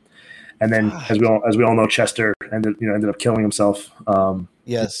wall. And then, as we all know, Chester ended up killing himself.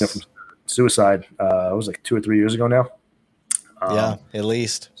 Yes, from suicide. It was like 2 or 3 years ago now. At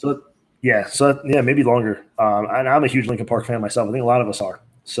least. So maybe longer. And I'm a huge Linkin Park fan myself. I think a lot of us are.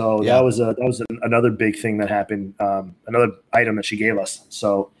 So that was another big thing that happened. Another item that she gave us.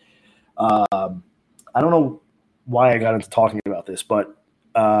 So I don't know why I got into talking about this, but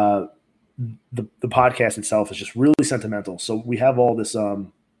the podcast itself is just really sentimental. So we have all this.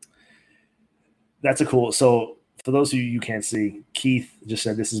 That's a cool. So for those of you can't see, Keith just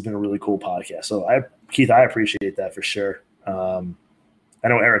said this has been a really cool podcast. So Keith, I appreciate that for sure. I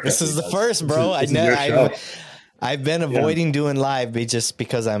know Eric. This is the first, bro. I've been avoiding doing live just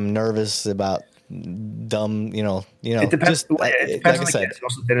because I'm nervous about dumb, It depends. It depends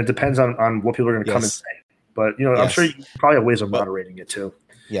and it depends on what people are going to come and say. But I'm sure you probably have ways of moderating it too.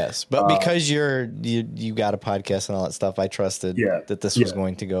 Yes, but because you got a podcast and all that stuff, I trusted that this was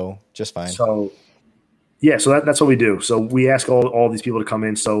going to go just fine. So. Yeah, so that's what we do. So we ask all these people to come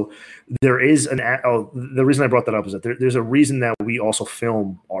in. So there is the reason I brought that up is that there's a reason that we also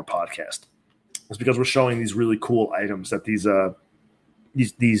film our podcast. It's because we're showing these really cool items that these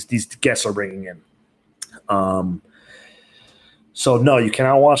guests are bringing in. So no, you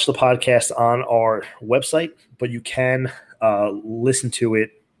cannot watch the podcast on our website, but you can listen to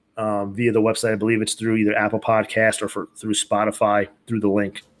it via the website. I believe it's through either Apple Podcast or through Spotify through the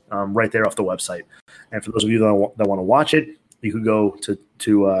link. Right there off the website. And for those of you that want to watch it, you could go to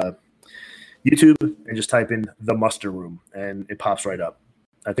YouTube and just type in The Muster Room, and it pops right up.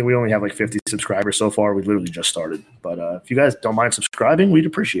 I think we only have like 50 subscribers so far. We literally just started. But if you guys don't mind subscribing, we'd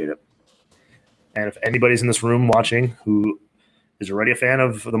appreciate it. And if anybody's in this room watching who is already a fan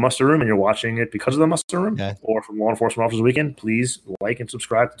of The Muster Room and you're watching it because of The Muster Room or from Law Enforcement Officers Weekend, please like and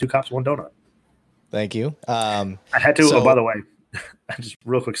subscribe to Two Cops, One Donut. Thank you. I had to. Oh, by the way, just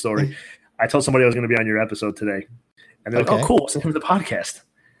real quick story. I told somebody I was going to be on your episode today, and they're like, "Oh, cool! What's the name of the podcast?"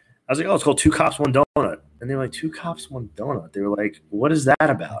 I was like, "Oh, it's called Two Cops, One Donut." And they were like, 2 cops, 1 donut. They were like, "What is that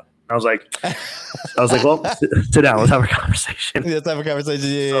about?" I was like, "Well, sit down. Let's have a conversation." Let's have a conversation.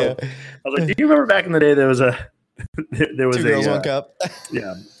 Yeah. So, I was like, "Do you remember back in the day there was a 2 girls, 1 cup?"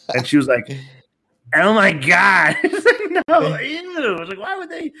 Yeah, and she was like, "Oh my god!" No, ew. I was like, "Why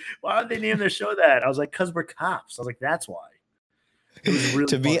would they name their show that?" I was like, "Cause we're cops." I was like, "That's why." It was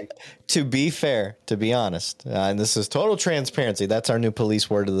really funny. To be fair, to be honest, and this is total transparency. That's our new police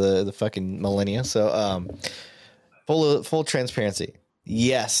word of the fucking millennia. So, full transparency.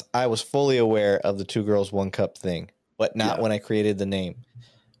 Yes, I was fully aware of the 2 girls, 1 cup thing, but not when I created the name.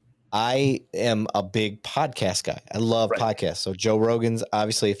 I am a big podcast guy. I love podcasts. So Joe Rogan's,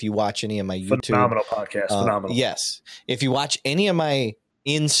 obviously, if you watch any of my YouTube. Phenomenal podcast. Phenomenal. Yes. If you watch any of my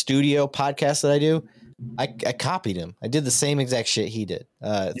in-studio podcasts that I do, I copied him. I did the same exact shit he did.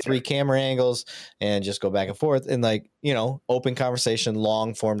 3 camera angles and just go back and forth and open conversation,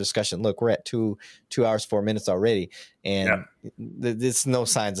 long form discussion. Look, we're at 2 hours, 4 minutes already. And there's no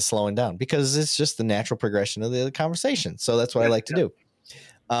signs of slowing down because it's just the natural progression of the conversation. So that's what I like to do.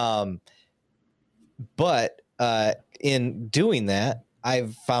 But in doing that,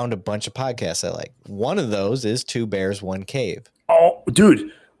 I've found a bunch of podcasts I like. One of those is 2 Bears, 1 Cave. Oh,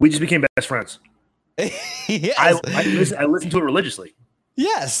 dude, we just became best friends. Yes. I listen to it religiously.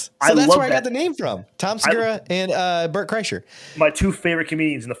 Yes. So that's where I got the name from. Tom Segura and Bert Kreischer. My 2 favorite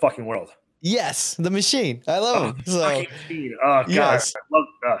comedians in the fucking world. Yes. The Machine. I love him. Fucking Machine. Oh, God. Yes. I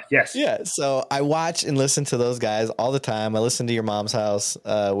love, yes. Yeah. So I watch and listen to those guys all the time. I listen to Your Mom's House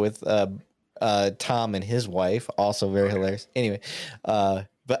with Tom and his wife. Also very hilarious. Anyway,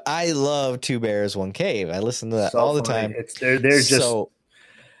 but I love 2 Bears, 1 Cave. I listen to that all the time. They're just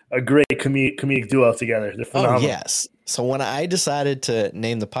a great comedic duo together. They're phenomenal. Oh, yes. So when I decided to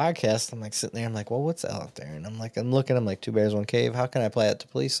name the podcast, I'm like sitting there, I'm like, well, what's out there? And I'm looking, 2 Bears, 1 Cave. How can I play it to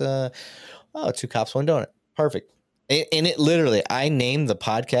police? 2 cops, 1 donut. Perfect. And it literally, I named the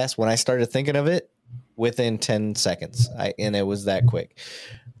podcast when I started thinking of it within 10 seconds. And it was that quick.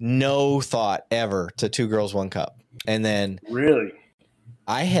 No thought ever to 2 girls, 1 cup. And then really,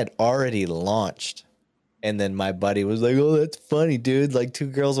 I had already launched. And then my buddy was like, "Oh, that's funny, dude. Like 2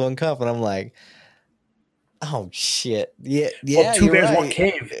 girls, 1 cup." And I'm like, "Oh shit, yeah." Well, 2 Bears, 1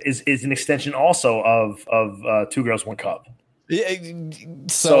 Cave is an extension also of 2 girls, 1 cup. Yeah.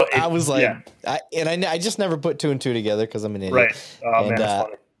 So I was like, I just never put 2 and 2 together because I'm an idiot. Right. Oh, man, that's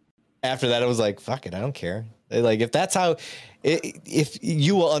funny. After that, I was like, "Fuck it, I don't care." Like if that's how, if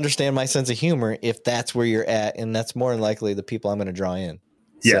you will understand my sense of humor, if that's where you're at, and that's more than likely the people I'm going to draw in.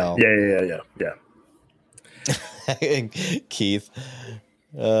 Yeah. So, yeah. Keith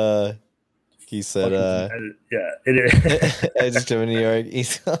said it is. I just came in New York.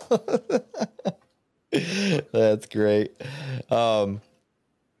 That's great. Oh,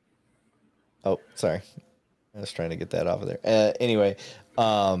 sorry, I was trying to get that off of there. Anyway,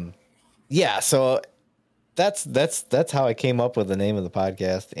 yeah, so that's how I came up with the name of the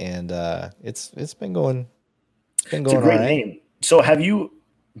podcast, and it's been going it's a great name. So have you,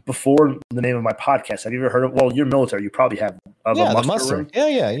 before the name of my podcast, have you ever heard of, well, you're military, you probably have, the muster room.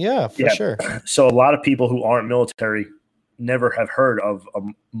 Yeah, for sure. So a lot of people who aren't military never have heard of a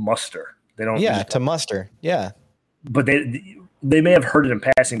muster. They don't. Yeah, to muster. Yeah. But they may have heard it in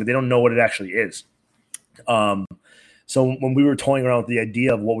passing, but they don't know what it actually is. So when we were toying around with the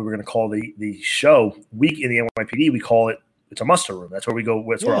idea of what we were going to call the show, week in the NYPD, we call it's a muster room. That's where we go.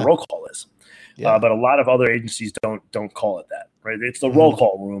 That's where our roll call is. Yeah. But a lot of other agencies don't call it that, right? It's the roll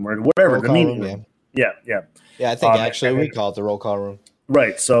call room or whatever, the meeting room. Yeah. Yeah, I think actually we call it the roll call room.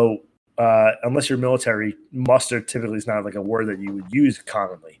 Right. So unless you're military, muster typically is not like a word that you would use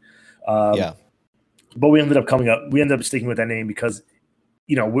commonly. But we ended up sticking with that name because,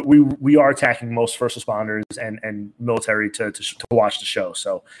 we are attacking most first responders and military to watch the show.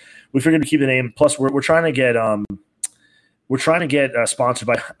 So we figured to keep the name. Plus, we're trying to get sponsored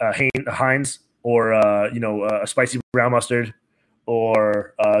by Heinz or a spicy brown mustard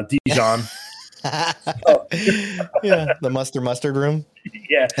or Dijon. Yeah, the mustard room.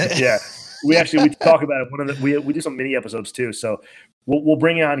 Yeah. We talk about it. We do some mini episodes too. So we'll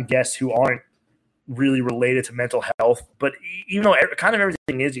bring on guests who aren't really related to mental health, but even though kind of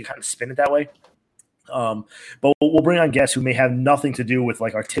everything is, you kind of spin it that way. But we'll bring on guests who may have nothing to do with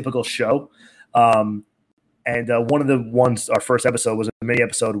like our typical show. And one of the ones, our first episode was a mini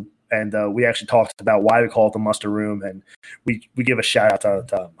episode, and we actually talked about why we call it the muster room, and we give a shout out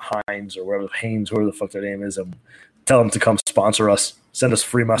to Heinz or whoever the fuck their name is, and tell them to come sponsor us, send us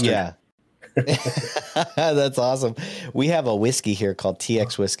free mustard. Yeah. That's awesome. We have a whiskey here called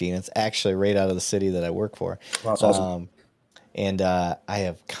TX Whiskey, and it's actually right out of the city that I work for. That's awesome. And I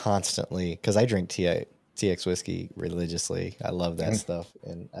have constantly, because I drink TX Whiskey religiously. I love that stuff.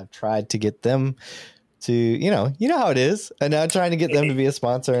 And I've tried to get them to, you know how it is. And now I'm trying to get them to be a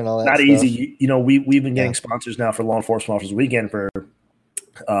sponsor and all that Not stuff. easy. You know, we've been getting sponsors now for Law Enforcement Officers Weekend for,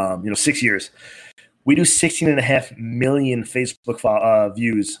 6 years. We do 16.5 million Facebook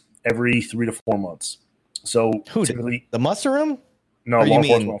views every 3 to 4 months. So typically the muster room? No, Or Law you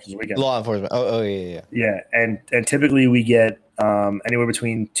Enforcement mean Officers Weekend. Law enforcement. Oh yeah. Yeah, and typically we get anywhere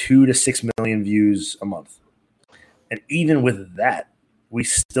between 2 to 6 million views a month. And even with that, we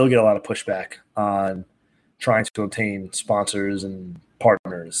still get a lot of pushback on trying to obtain sponsors and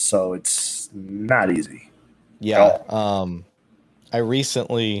partners. So it's not easy. Yeah. I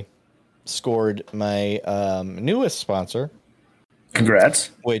recently scored my newest sponsor.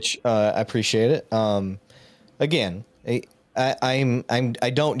 Congrats. Which I appreciate it. Again,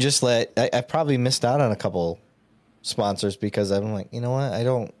 I don't just I've probably missed out on a couple sponsors because I'm like, you know what? I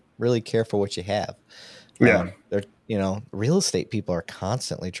don't really care for what you have. Yeah. They're, real estate people are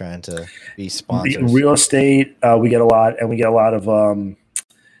constantly trying to be sponsors. Real estate, we get a lot, and we get a lot of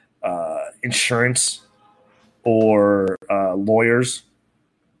insurance or lawyers.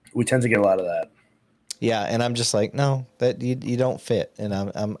 We tend to get a lot of that. Yeah, and I'm just like, no, that you don't fit, and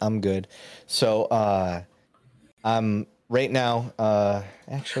I'm good. So I'm right now.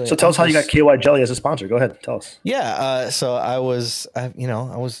 Actually, so tell us how you got KY Jelly as a sponsor. Go ahead, tell us. Yeah, so I was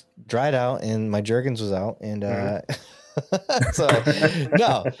dried out, and my Jergens was out, and so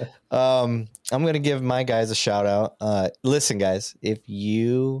no, I'm gonna give my guys a shout out. Listen, guys, if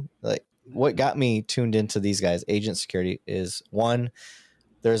you like, what got me tuned into these guys, Agent Security, is one.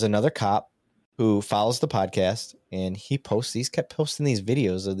 There's another cop who follows the podcast, and he kept posting these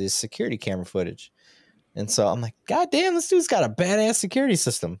videos of this security camera footage. And so I'm like, God damn, this dude's got a badass security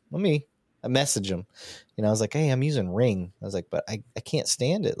system. I message him. I was like, hey, I'm using Ring. I was like, but I can't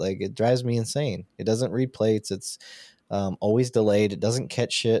stand it. Like, it drives me insane. It doesn't read plates. It's always delayed. It doesn't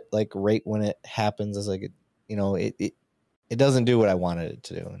catch shit like right when it happens. I was like, it doesn't do what I wanted it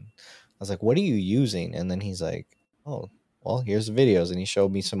to do. And I was like, what are you using? And then he's like, oh, well, here's the videos. And he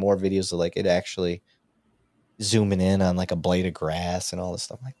showed me some more videos of like it actually zooming in on like a blade of grass and all this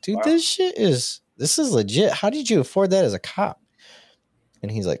stuff. I'm like, dude, wow. This is legit. How did you afford that as a cop? And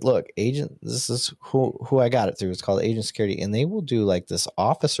he's like, look, agent, this is who I got it through. It's called Agent Security. And they will do like this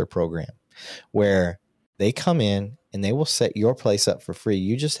officer program where they come in and they will set your place up for free.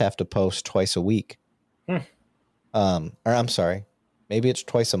 You just have to post twice a week. Or I'm sorry, maybe it's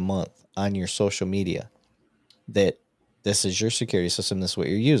twice a month on your social media that this is your security system. This is what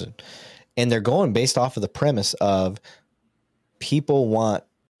you're using. And they're going based off of the premise of people want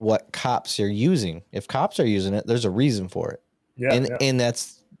what cops are using. If cops are using it, there's a reason for it. And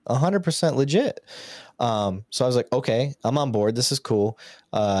that's 100% legit. So I was like, okay, I'm on board. This is cool.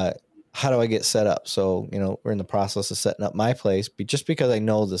 How do I get set up? So, we're in the process of setting up my place, just because I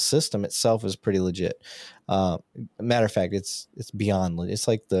know the system itself is pretty legit. Matter of fact, it's beyond. It's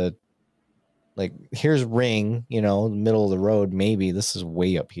like here's Ring, middle of the road. Maybe this is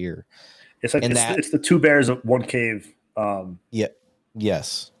way up here. It's like it's the two bears of one cave.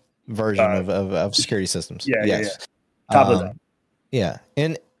 Yes. Version of security systems. Yeah. Top of that. Yeah.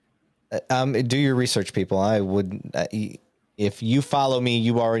 And do your research, people. I would, if you follow me,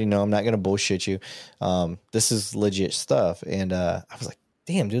 you already know I'm not going to bullshit you. This is legit stuff. And I was like,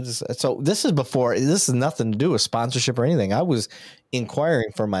 damn, dude. This is nothing to do with sponsorship or anything. I was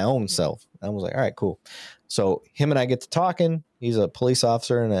inquiring for my own self. I was like, all right, cool. So him and I get to talking. He's a police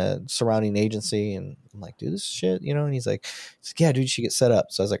officer in a surrounding agency. And I'm like, dude, this is shit, and he's like, yeah, dude, you should get set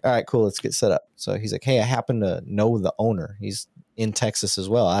up. So I was like, all right, cool, let's get set up. So he's like, hey, I happen to know the owner. He's in Texas as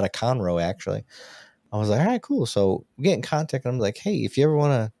well, out of Conroe, actually. I was like, all right, cool. So we get in contact, and I'm like, hey, if you ever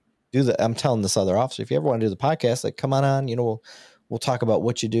want to do I'm telling this other officer, if you ever want to do the podcast, like, come on, we'll talk about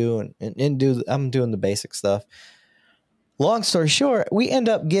what you do and I'm doing the basic stuff. Long story short, we end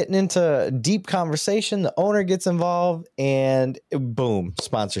up getting into deep conversation. The owner gets involved, and boom,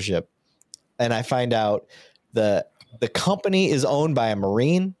 sponsorship. And I find out the company is owned by a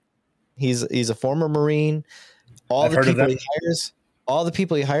Marine. He's a former Marine. All the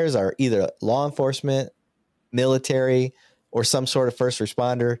people he hires are either law enforcement, military, or some sort of first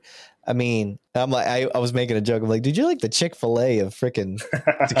responder. I mean, I'm like, I was making a joke. I'm like, dude, you're like the Chick-fil-A of freaking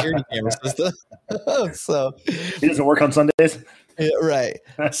security camera system. So he doesn't work on Sundays. Yeah, right.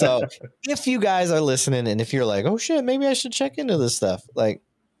 So if you guys are listening, and if you're like, oh shit, maybe I should check into this stuff. Like,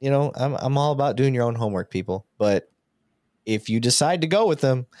 I'm all about doing your own homework, people. But if you decide to go with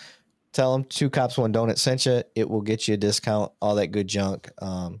them, tell them 2 Cops 1 Donut sent you. It will get you a discount, all that good junk.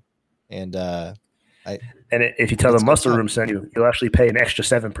 And if you tell the Muster Room sent you, you'll actually pay an extra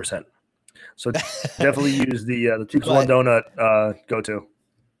 7%. So definitely use the 2 Cops 1 Donut go-to.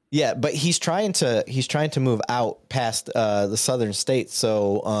 Yeah, but he's trying to move out past the southern states.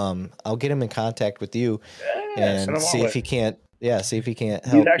 So I'll get him in contact with you and see if he can't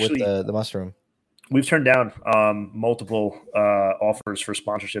help with the Muster Room. We've turned down multiple offers for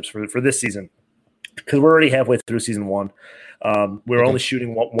sponsorships for this season because we're already halfway through season 1. We're only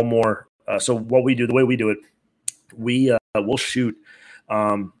shooting one more. So what we do, the way we do it, we'll shoot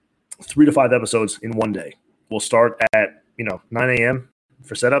 3 to 5 episodes in one day. We'll start at 9 a.m.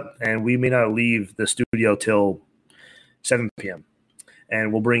 for setup, and we may not leave the studio till 7 p.m.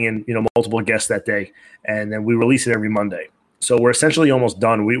 And we'll bring in multiple guests that day, and then we release it every Monday. So we're essentially almost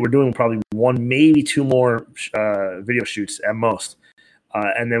done. We're doing probably 1, maybe 2 more video shoots at most,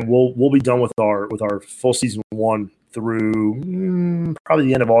 and then we'll be done with our full season 1 through probably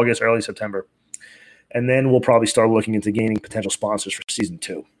the end of August, early September, and then we'll probably start looking into gaining potential sponsors for season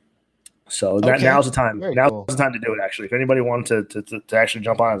 2. So now's the time. Now's the time to do it. Actually, if anybody wanted to actually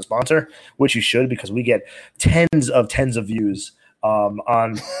jump on as a sponsor, which you should, because we get tens of views on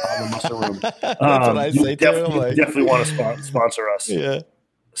the Muster Room. That's what I say too. You definitely want to sponsor us. Yeah.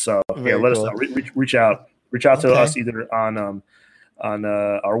 So let us know. Reach out to us either on our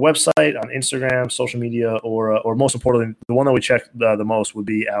website, on Instagram, social media, or most importantly, the one that we check the most would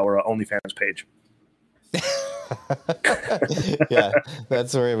be our OnlyFans page. Yeah,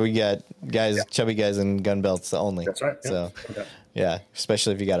 that's where we get guys, chubby guys in gun belts only. That's right. Yeah. So yeah,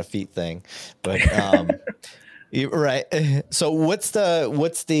 especially if you got a feet thing. But right. So what's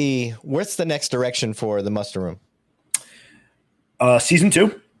the next direction for the Muster Room? Season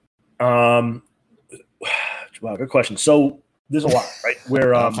 2. Wow, good question. So there's a lot, right?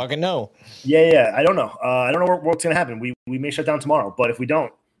 Where I don't fucking know. Yeah. I don't know. I don't know what's gonna happen. We may shut down tomorrow, but if we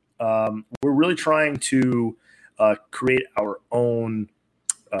don't, we're really trying to create our own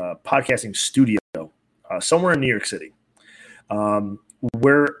podcasting studio somewhere in New York City.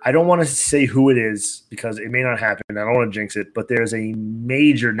 Where I don't want to say who it is because it may not happen. I don't want to jinx it, but there's a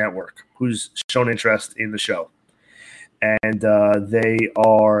major network who's shown interest in the show, and they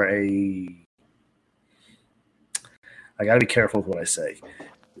are I got to be careful with what I say.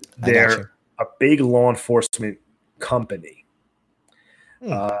 They're a big law enforcement company.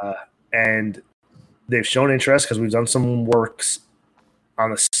 And they've shown interest because we've done some works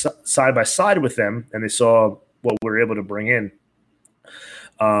on the side by side with them, and they saw what we were able to bring in.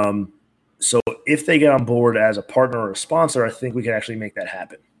 So if they get on board as a partner or a sponsor, I think we can actually make that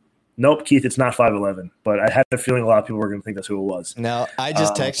happen. Nope, Keith, it's not 511, but I had a feeling a lot of people were going to think that's who it was. Now, I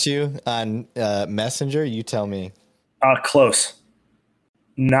just text you on Messenger. You tell me. Close.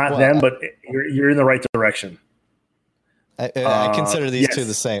 Not them, but you're in the right direction. I consider these two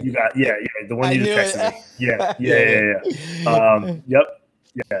the same. You got the one you just texted me. Yeah. Yep.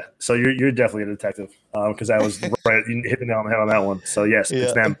 So you're definitely a detective because I was right. You hit the nail on the head on that one. So yes,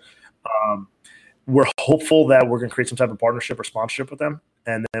 it's them. We're hopeful that we're going to create some type of partnership or sponsorship with them,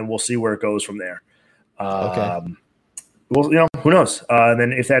 and then we'll see where it goes from there. Okay. Well, who knows? And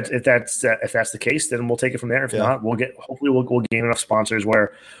then if that's the case, then we'll take it from there. If not, we'll gain enough sponsors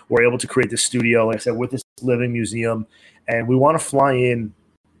where we're able to create this studio, like I said, with this living museum, and we want to fly in,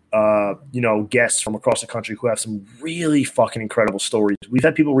 guests from across the country who have some really fucking incredible stories. We've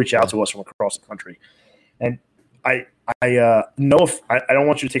had people reach out to us from across the country, and I know if I don't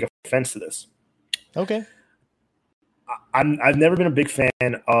want you to take offense to this. Okay. I've never been a big fan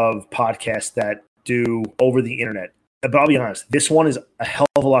of podcasts that do over the internet. But I'll be honest, this one is a hell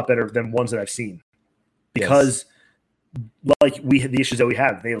of a lot better than ones that I've seen because the issues that we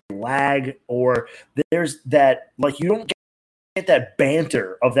have, they lag, or there's that, you don't get that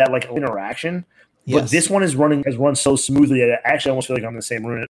banter of that interaction. Yes. But this one has run so smoothly that I actually almost feel like I'm in the same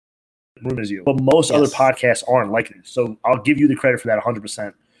room as you. But most other podcasts aren't like this. So I'll give you the credit for that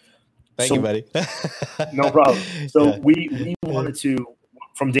 100%. Thank you, buddy. No problem. So we wanted to,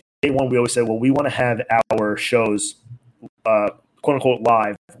 from day one, we always said, well, we want to have our shows quote unquote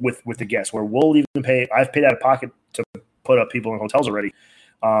live with the guests, where we'll even pay. I've paid out of pocket to put up people in hotels already.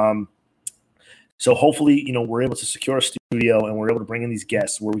 So hopefully, we're able to secure a studio and we're able to bring in these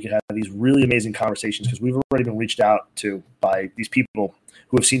guests where we can have these really amazing conversations, because we've already been reached out to by these people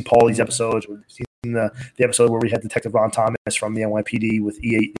who have seen Paulie's episodes, or seen the episode where we had Detective Ron Thomas from the NYPD with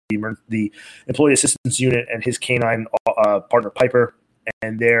E8, the Employee Assistance Unit, and his canine partner Piper,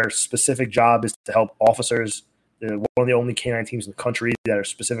 and their specific job is to help officers one of the only canine teams in the country that are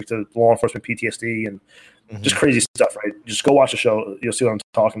specific to law enforcement PTSD and just crazy stuff, right? Just go watch the show. You'll see what I'm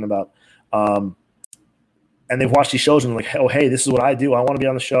talking about. And they've watched these shows and like, oh, hey, this is what I do. I want to be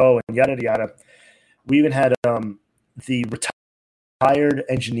on the show and yada, yada. We even had the retired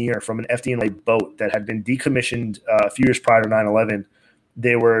engineer from an FDNY boat that had been decommissioned a few years prior to 9/11.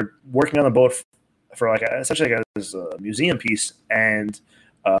 They were working on the boat for like essentially like a museum piece, and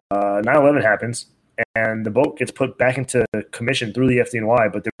 9/11 happens, and the boat gets put back into commission through the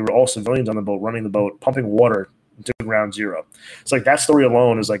FDNY, but there were all civilians on the boat running the boat, pumping water to ground zero. It's like that story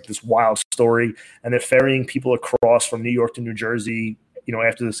alone is like this wild story, and they're ferrying people across from New York to New Jersey,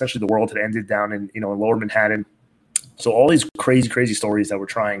 after essentially the world had ended down in, in lower Manhattan. So all these crazy stories that we're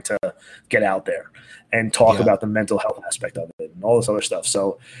trying to get out there and talk about the mental health aspect of it and all this other stuff.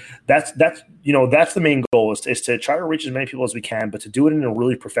 So that's the main goal is to try to reach as many people as we can, but to do it in a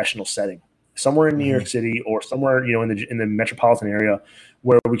really professional setting, somewhere in New York City or somewhere, in the metropolitan area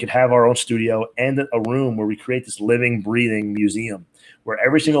where we could have our own studio and a room where we create this living, breathing museum where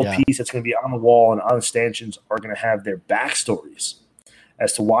every single piece that's going to be on the wall and on the stanchions are going to have their backstories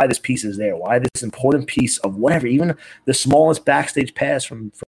as to why this piece is there, why this important piece of whatever, even the smallest backstage pass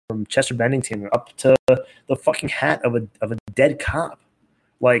from Chester Bennington up to the fucking hat of a dead cop,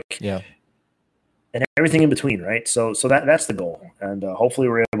 and everything in between, right? So that's the goal, and hopefully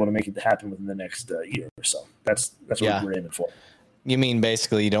we're able to make it happen within the next year or so. That's what we're aiming for. You mean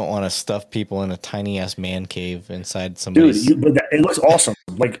basically you don't want to stuff people in a tiny ass man cave inside somebody's? Dude, but it looks awesome.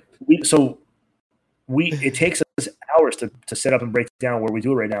 It takes us hours to set up and break down where we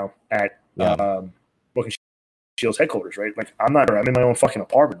do it right now at Book and Shield's headquarters, right? Like I'm in my own fucking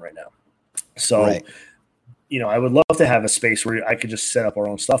apartment right now. So, I would love to have a space where I could just set up our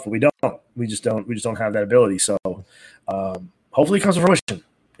own stuff, but we don't. We just don't have that ability. So, hopefully it comes to fruition.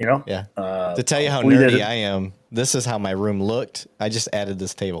 To tell you how nerdy I am, this is how my room looked. I just added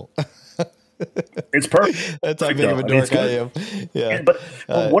this table. It's perfect. That's how big of a dork I am. Yeah. But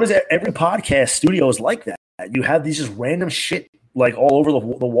what is it? Every podcast studio is like that. You have these just random shit like all over the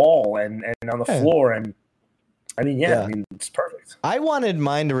wall and on the floor. And I mean, it's perfect. I wanted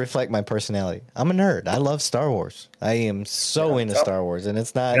mine to reflect my personality. I'm a nerd. I love Star Wars. I am so into Star Wars, and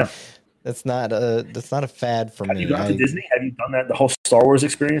it's not. That's not a fad for me. Have you gone to Disney? Have you done the whole Star Wars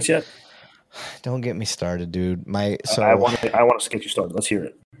experience yet? Don't get me started, dude. I want to get you started. Let's hear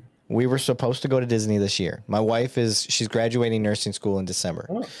it. We were supposed to go to Disney this year. My wife she's graduating nursing school in December.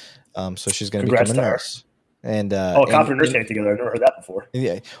 So she's going to become a nurse. And cop and nurse came together. I've never heard that before.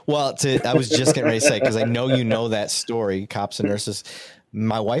 Yeah. Well, I was just getting ready to say, because I know you know that story, cops and nurses.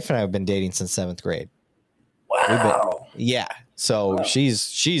 My wife and I have been dating since 7th grade. Wow. So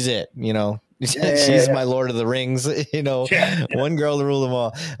she's it, she's my Lord of the Rings, one girl to rule them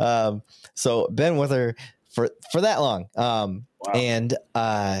all. So been with her for that long. And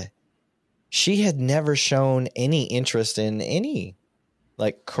she had never shown any interest in any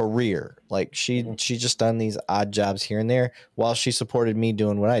career. Like she just done these odd jobs here and there while she supported me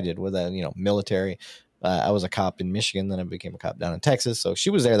doing what I did with military. I was a cop in Michigan, then I became a cop down in Texas. So she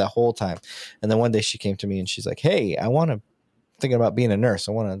was there the whole time. And then one day she came to me and she's like, hey, thinking about being a nurse.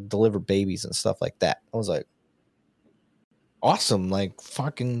 I want to deliver babies and stuff like that. I was like, awesome. Like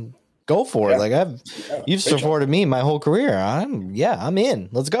fucking go for it. You've supported me my whole career. I'm in,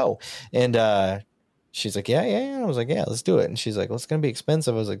 let's go. And, she's like, yeah. I was like, yeah, let's do it. And she's like, well, it's going to be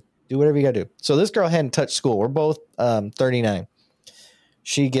expensive. I was like, do whatever you got to do. So this girl hadn't touched school. We're both 39.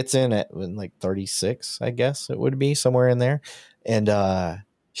 She gets in at 36, I guess it would be somewhere in there. And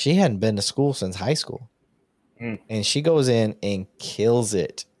she hadn't been to school since high school. And she goes in and kills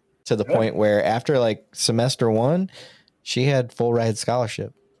it to the point where after semester 1, she had full ride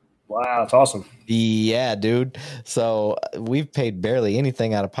scholarship. Wow, that's awesome. Yeah, dude. So we've paid barely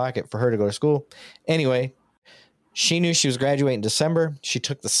anything out of pocket for her to go to school. Anyway, she knew she was graduating in December. She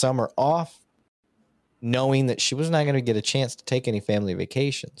took the summer off, knowing that she was not going to get a chance to take any family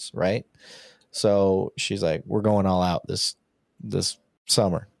vacations, right? So she's like, we're going all out this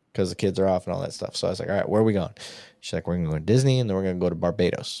summer because the kids are off and all that stuff. So I was like, all right, where are we going? She's like, we're going to go to Disney and then we're going to go to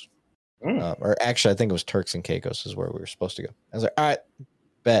Barbados. Or actually, I think it was Turks and Caicos is where we were supposed to go. I was like, all right,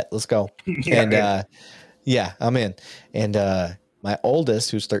 bet, let's go. I'm in. And my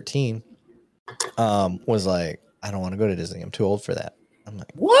oldest, who's 13, was like, I don't want to go to Disney. I'm too old for that. I'm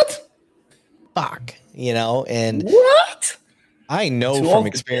like, what? Fuck, and what? I know from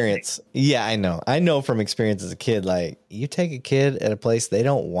experience. Yeah, I know. I know from experience as a kid, you take a kid at a place they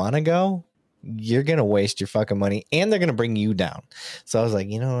don't want to go, you're going to waste your fucking money and they're going to bring you down. So I was like,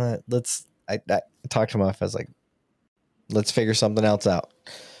 you know what? I talked to my wife. I was like, let's figure something else out.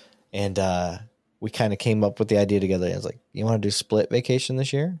 And we kind of came up with the idea together. I was like, you want to do split vacation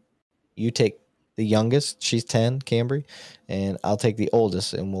this year? You take the youngest, she's 10, Cambry, and I'll take the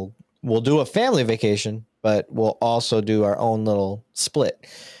oldest, and we'll do a family vacation, but we'll also do our own little split.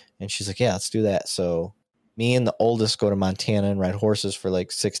 And she's like, yeah, let's do that. So me and the oldest go to Montana and ride horses for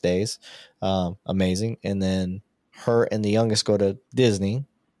like 6 days. Amazing. And then her and the youngest go to Disney.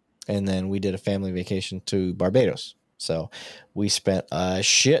 And then we did a family vacation to Barbados. So we spent a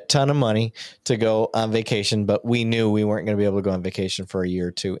shit ton of money to go on vacation, but we knew we weren't going to be able to go on vacation for a year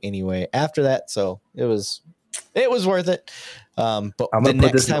or two anyway after that. So it was worth it. But I'm going to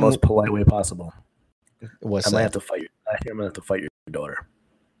put this in the most polite way possible. What's I'm going to have to fight you. I'm going to have to fight your daughter.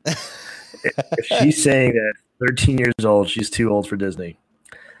 If she's saying that 13 years old, she's too old for Disney.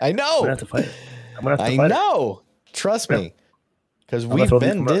 I know. I'm going to have to fight her. I know. Trust me. Because we've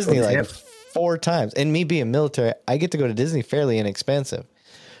been Disney like 4 times. And me being military, I get to go to Disney fairly inexpensive.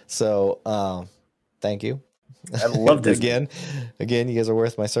 So thank you. I love Disney. Again, you guys are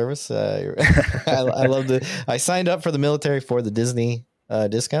worth my service. I love I signed up for the military for the Disney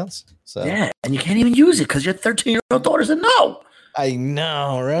discounts. So yeah, and you can't even use it because your 13-year-old daughter said no. I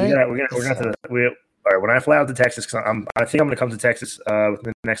know, right? We're gonna have to. All right, when I fly out to Texas, because I think I'm gonna come to Texas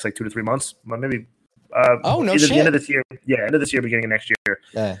within the next like 2 to 3 months, maybe. No shit. The end of this year, end of this year, beginning of next year.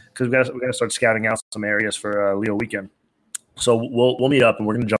 Yeah, because we gotta start scouting out some areas for Leo weekend. So we'll meet up and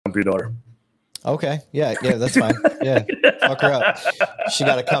we're gonna jump your daughter. Okay, yeah, that's fine. Yeah, fuck her up. She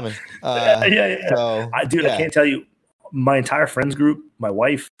got it coming. Yeah. So, I yeah. can't tell you. My entire friends group, my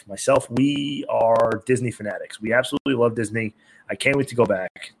wife, myself, we are Disney fanatics. We absolutely love Disney. I can't wait to go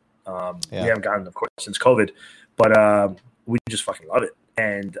back. We haven't gotten, of course, since COVID, but we just fucking love it.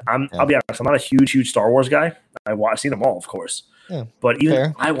 And I'll be honest, I'm not a huge Star Wars guy. I've seen them all, of course. Yeah, but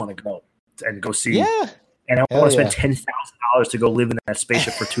even I want to go and go see. Yeah. And I want to spend $10,000 to go live in that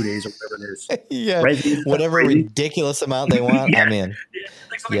spaceship for 2 days or whatever it is. Yeah. Right? Whatever ridiculous amount they want, I'm in.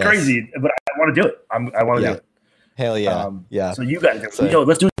 Like something crazy, but I want to do it. I want to do it. Hell yeah. Yeah. So you guys,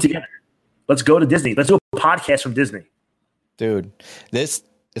 let's do it together. Let's go to Disney. Let's do a podcast from Disney. Dude, it's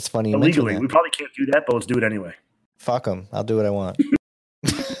funny. Illegally. We probably can't do that, but let's do it anyway. Fuck them. I'll do what I want.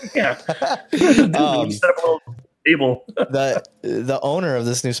 Yeah. Set up a little table. The owner of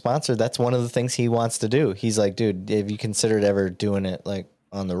this new sponsor, that's one of the things he wants to do. He's like, dude, have you considered ever doing it like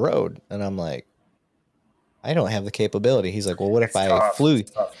on the road? And I'm like, I don't have the capability. He's like, well, what if I flew?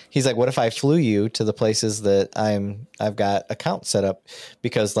 He's like, what if I flew you to the places that I've got accounts set up?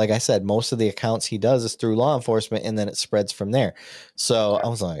 Because like I said, most of the accounts he does is through law enforcement and then it spreads from there. So I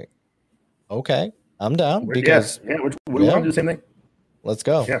was like, okay, I'm down because we want to do the same thing. Let's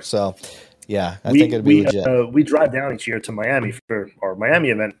go. Yeah. So yeah, I think it'd be legit. We drive down each year to Miami for our Miami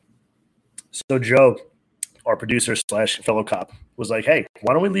event. So Joe, our producer / fellow cop, was like, hey,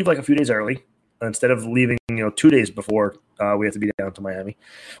 why don't we leave like a few days early? Instead of leaving, 2 days before we have to be down to Miami,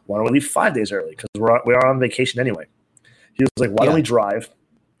 why don't we leave 5 days early? Because we're on vacation anyway. He was like, why don't we drive?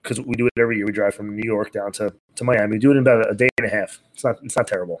 Because we do it every year. We drive from New York down to Miami. We do it in about a day and a half. It's not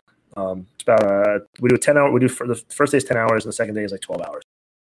terrible. It's about we do a 10-hour. We do for the first day is 10 hours, and the second day is like 12 hours.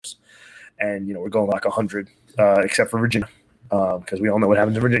 And we're going like 100, except for Virginia, because we all know what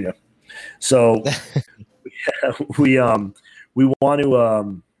happens in Virginia. So we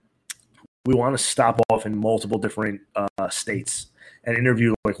want to stop off in multiple different states and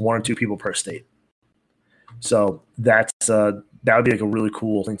interview like 1 or 2 people per state. So that would be like a really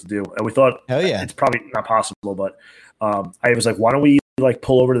cool thing to do. And we thought, hell yeah, it's probably not possible, but I was like, why don't we like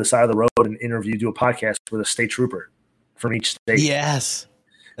pull over to the side of the road and do a podcast with a state trooper from each state? Yes.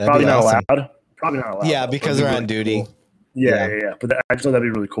 Probably not allowed. Probably not allowed. Yeah, because they're on duty. Cool. Yeah. But I just thought that'd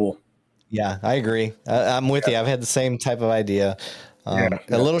be really cool. Yeah, I agree. I'm with you. I've had the same type of idea. A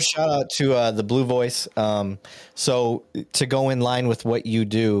little shout out to the Blue Voice. So to go in line with what you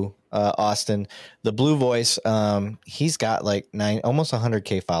do, Austin, the Blue Voice, he's got like almost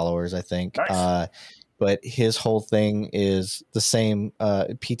 100K followers, I think. Nice. But his whole thing is the same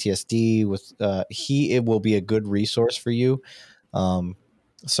PTSD with it will be a good resource for you.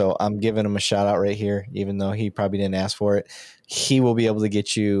 So I'm giving him a shout out right here, even though he probably didn't ask for it. He will be able to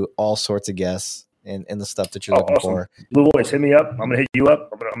get you all sorts of guests and the stuff that you're looking for. Blue Voice, hit me up. I'm gonna hit you up.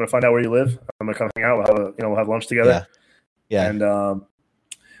 I'm gonna find out where you live. I'm gonna come hang out. We'll have lunch together. Yeah. And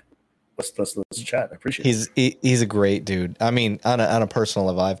let's chat. I appreciate it. He's a great dude. I mean, on a personal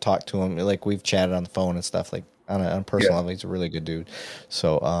level, I've talked to him. Like we've chatted on the phone and stuff. Like on a personal level, he's a really good dude.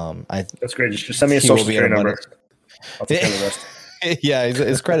 So that's great. Just send me a social security number. I'll take care of the rest. Yeah,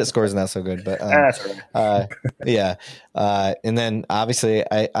 his credit score is not so good, but yeah. And then obviously,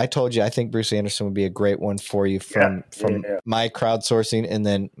 I told you I think Bruce Anderson would be a great one for you from my crowdsourcing, and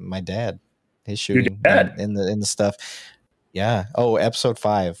then my dad. his shooting in the stuff. Yeah. Oh, episode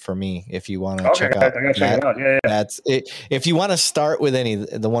 5 for me. If you want to check out, I gotta check it out. Yeah. That's it. If you want to start with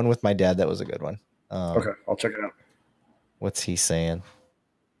the one with my dad, that was a good one. Okay, I'll check it out. What's he saying?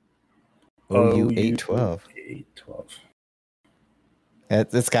 OU812. 812.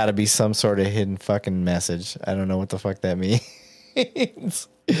 It's got to be some sort of hidden fucking message. I don't know what the fuck that means.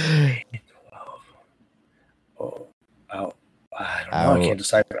 812. Oh, I don't know. I can't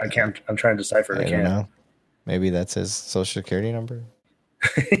decipher. I'm trying to decipher it. I can't. Know. Maybe that's his social security number.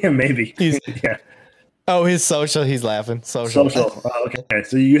 Maybe. Yeah. Oh, his social. He's laughing. Social. Oh, okay.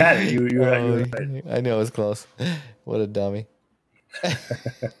 So you had it. You right. I know it was close. What a dummy.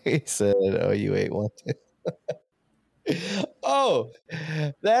 He said, OU812. Oh,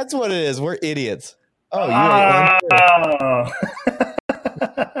 that's what it is. We're idiots. Oh,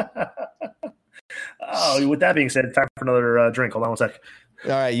 Oh, with that being said, time for another drink. Hold on one sec.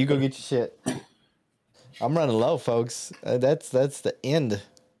 All right, you go get your shit. I'm running low, folks. That's the end.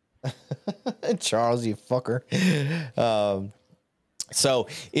 Charles, you fucker. So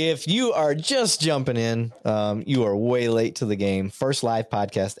if you are just jumping in, you are way late to the game. First live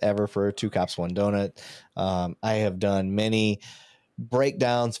podcast ever for Two Cops, One Donut. I have done many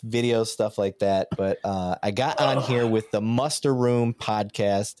breakdowns, videos, stuff like that, but I got on here with the Muster Room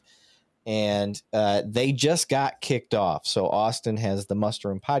podcast, and they just got kicked off. So Austin has the Muster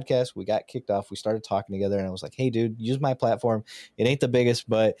Room podcast. We got kicked off. We started talking together, and I was like, hey, dude, use my platform. It ain't the biggest,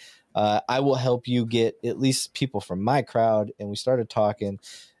 but I will help you get at least people from my crowd. And we started talking.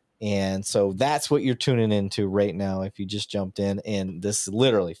 And so that's what you're tuning into right now if you just jumped in. And this is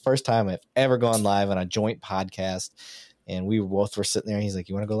literally first time I've ever gone live on a joint podcast. And we both were sitting there, and he's like,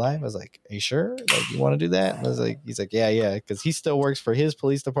 you want to go live? I was like, are you sure? Like, you want to do that? And I was like, he's like, yeah. Because he still works for his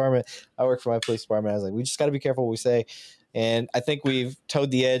police department. I work for my police department. I was like, we just got to be careful what we say. And I think we've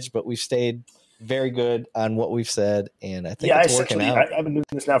towed the edge, but we've stayed very good on what we've said. And I think it's working out. I've been doing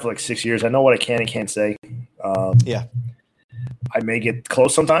this now for like 6 years. I know what I can and can't say. Yeah. I may get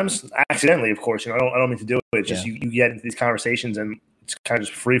close sometimes, accidentally, of course. You know, I don't mean to do it. It's just you get into these conversations, and it's kind of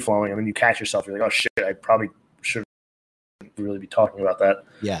just free flowing. And then you catch yourself. You're like, oh shit, I probably shouldn't really be talking about that.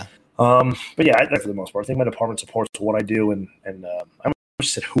 Yeah. But yeah, for the most part, I think my department supports what I do, and I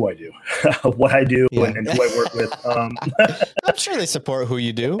just said who I do, what I do, and who I work with. I'm sure they support who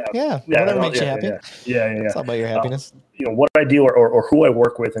you do. Yeah. Whatever makes you happy. Yeah. It's all about your happiness. You know what I do, or who I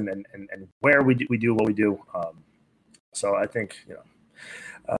work with, and where we do what we do. So I think, you know,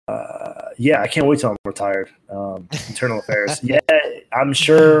 I can't wait till I'm retired. Internal Affairs. Yeah, I'm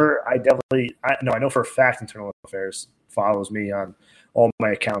sure I know for a fact Internal Affairs follows me on all my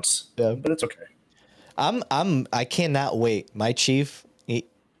accounts, but it's okay. I cannot wait. My chief,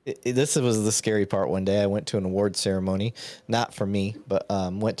 this was the scary part. One day I went to an award ceremony, not for me, but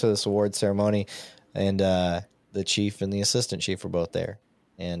went to this award ceremony, and the chief and the assistant chief were both there,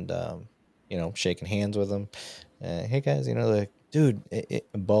 and shaking hands with them. Hey guys, like, dude,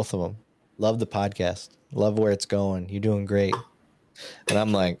 both of them love the podcast, love where it's going. You're doing great. And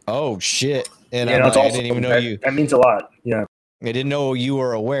I'm like, oh shit. And I'm like, I didn't even know you. That means a lot. Yeah. I didn't know you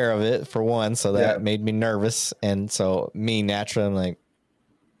were aware of it, for one. So that made me nervous. And so me naturally, I'm like,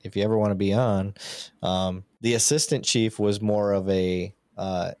 if you ever want to be on, the assistant chief was more of a,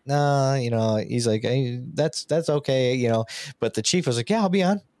 he's like, hey, that's okay. But the chief was like, yeah, I'll be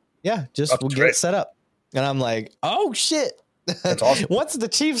on. Yeah. We'll get it set up. And I'm like, oh shit. That's awesome. Once the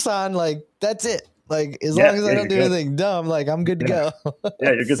chief's on, like, that's it. Like, as long as I don't do anything dumb, like, I'm good to go.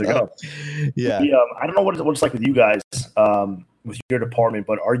 Yeah, you're good to go. Yeah. I don't know what it's like with you guys, with your department,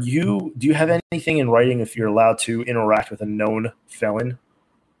 but do you have anything in writing if you're allowed to interact with a known felon?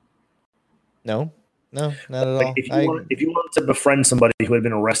 No, not at all. If you wanted to befriend somebody who had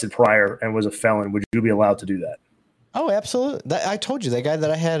been arrested prior and was a felon, would you be allowed to do that? Oh, absolutely. I told you that guy that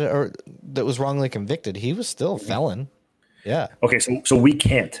I had that was wrongly convicted, he was still a felon. Yeah. Okay, so we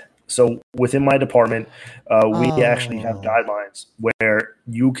can't. So within my department, we actually have guidelines where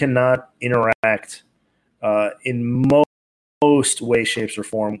you cannot interact in most ways, shapes, or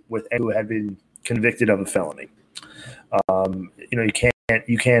form with anyone who had been convicted of a felony.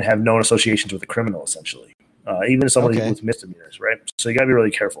 You can't have known associations with a criminal, essentially, even somebody with misdemeanors, right? So you got to be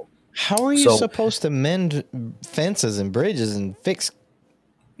really careful. How are you supposed to mend fences and bridges and fix?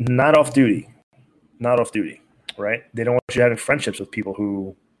 Not off duty, right? They don't want you having friendships with people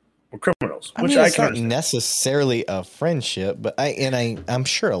who were criminals. I mean, it's not necessarily a friendship, but I'm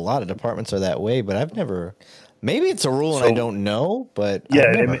sure a lot of departments are that way. But I've never. Maybe it's a rule and I don't know, but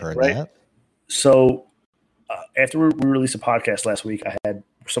I've never heard that. So after we released a podcast last week, I had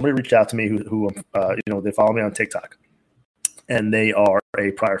somebody reach out to me who they follow me on TikTok. and they are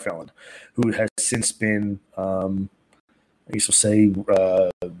a prior felon who has since been, I guess we'll say,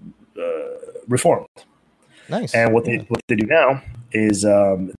 reformed. Nice. And what they do now is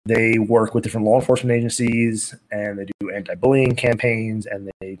they work with different law enforcement agencies, and they do anti-bullying campaigns,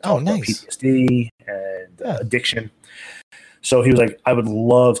 and they talk about PTSD and addiction. So he was like, I would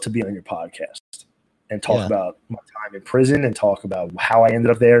love to be on your podcast and talk about my time in prison and talk about how I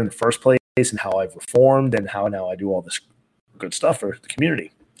ended up there in the first place and how I've reformed and how now I do all this good stuff for the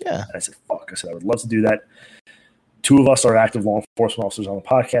community. Yeah. And I said, fuck. I said, I would love to do that. 2 of us are active law enforcement officers on the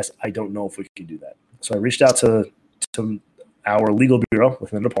podcast. I don't know if we can do that. So I reached out to our legal bureau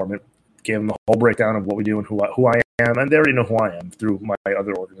within the department, gave them the whole breakdown of what we do and who I am. And they already know who I am through my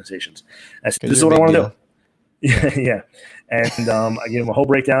other organizations. I said, this is what I want to do. Yeah. And I gave them a whole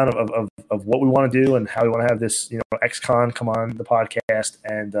breakdown of what we want to do and how we want to have this, ex-con come on the podcast.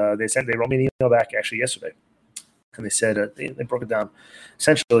 And they wrote me an email back actually yesterday. And they said, they broke it down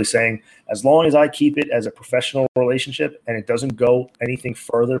essentially saying, as long as I keep it as a professional relationship and it doesn't go anything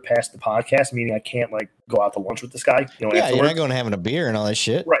further past the podcast, meaning I can't go out to lunch with this guy. You're not going to having a beer and all that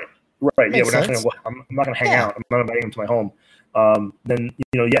shit. Right. Yeah, I'm not going to hang out. I'm not inviting him to my home. Then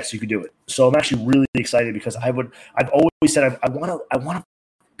yes, you could do it. So I'm actually really excited because I've always said I want to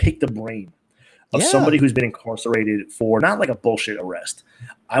pick the brain of somebody who's been incarcerated for not like a bullshit arrest.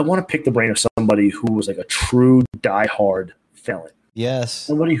 I want to pick the brain of somebody who was like a true diehard felon. Yes.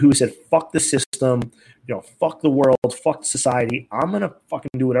 Somebody who said, fuck the system, fuck the world, fuck society. I'm going to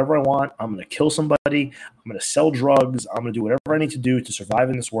fucking do whatever I want. I'm going to kill somebody. I'm going to sell drugs. I'm going to do whatever I need to do to survive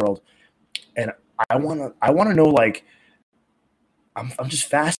in this world. And I want to know, I'm just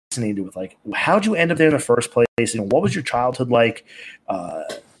fascinated with how'd you end up there in the first place? What was your childhood like?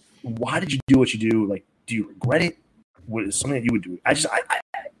 Why did you do what you do? Do you regret it? What is something that you would do? I just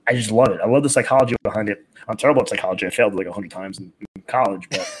love it. I love the psychology behind it. I'm terrible at psychology. I failed 100 times in college,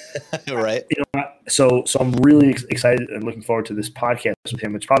 but right. So I'm really excited and looking forward to this podcast with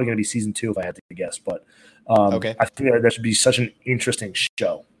him. It's probably going to be season 2 if I had to guess, but okay. I think that should be such an interesting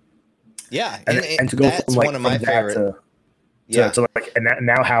show. Yeah, and to go that's from one of my favorite. And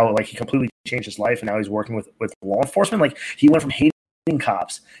now how he completely changed his life, and now he's working with law enforcement. He went from hating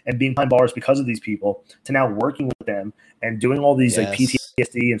cops and being behind bars because of these people to now working with them and doing all these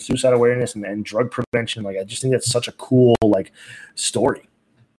PTSD and suicide awareness and drug prevention. I just think that's such a cool story.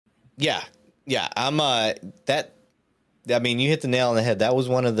 Yeah. I'm you hit the nail on the head. That was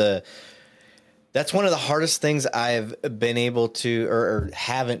that's one of the hardest things I've been able to or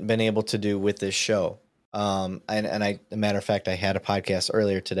haven't been able to do with this show. And a matter of fact, I had a podcast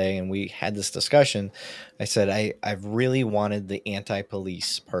earlier today and we had this discussion. I said, I've really wanted the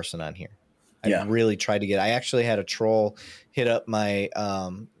anti-police person on here. I really tried to I actually had a troll hit up my,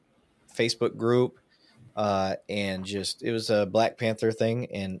 Facebook group, and it was a Black Panther thing.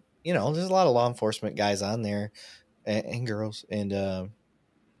 And, there's a lot of law enforcement guys on there and girls, and,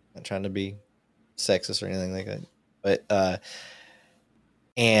 not trying to be sexist or anything like that, but,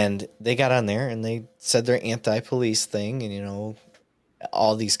 and they got on there and they said their anti-police thing, and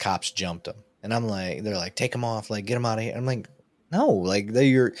all these cops jumped them, and they're like, take them off, get them out of here. I'm like, no,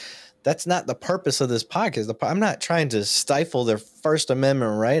 that's not the purpose of this podcast. I'm not trying to stifle their First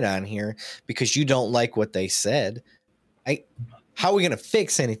Amendment right on here because you don't like what they said. How are we going to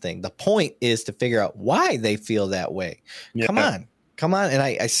fix anything? The point is to figure out why they feel that way. Yeah. Come on. And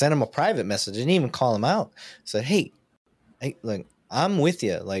I sent him a private message. I didn't even call him out. I said, hey, I'm with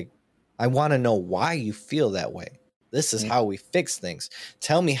you. I want to know why you feel that way. This is how we fix things.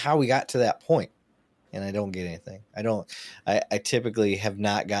 Tell me how we got to that point. And I don't get anything. I typically have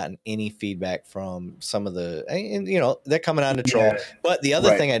not gotten any feedback from some of they're coming on to troll. Yeah. But the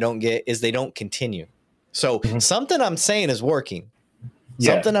other thing I don't get is they don't continue. So something I'm saying is working.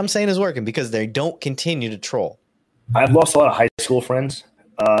 Yeah. Something I'm saying is working because they don't continue to troll. I've lost a lot of high school friends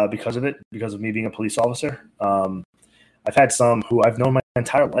because of it, because of me being a police officer. I've had some who I've known my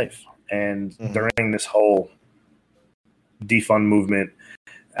entire life. And during this whole defund movement,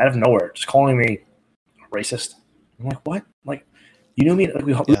 out of nowhere, just calling me racist. I'm like, what? You knew me?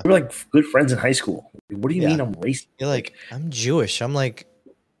 We were good friends in high school. What do you mean I'm racist? You're like, I'm Jewish. I'm like,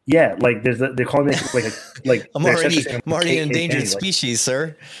 yeah, they're calling me I'm already an endangered species,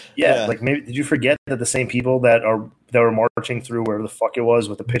 sir. Yeah, maybe did you forget that the same people that were marching through wherever the fuck it was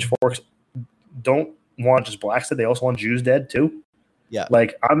with the pitchforks don't want just blacks dead, they also want Jews dead too? Yeah.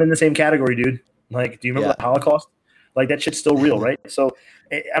 I'm in the same category, dude. Do you remember the Holocaust? That shit's still real, right? So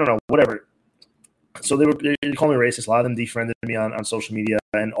I don't know, whatever. So they called me racist. A lot of them defriended me on social media.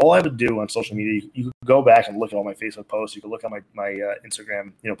 And all I would do on social media, you could go back and look at all my Facebook posts. You could look at my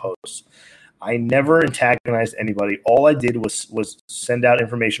Instagram, posts. I never antagonized anybody. All I did was send out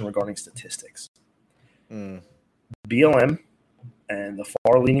information regarding statistics. BLM and the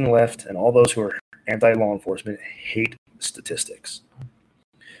far-leaning left and all those who are anti-law enforcement hate statistics.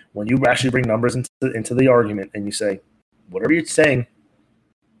 When you actually bring numbers into the argument and you say, whatever you're saying,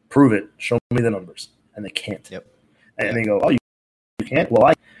 prove it, show me the numbers. And they can't. Yep. And they go, oh, you can't?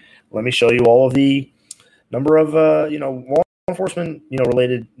 Well, let me show you all of the number of, law enforcement,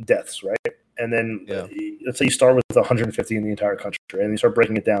 related deaths, right? And then let's say you start with 150 in the entire country, and you start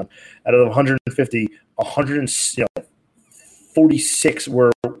breaking it down. Out of the 150, 146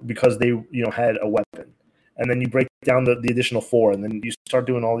 were because they, had a weapon. And then you break down the additional 4, and then you start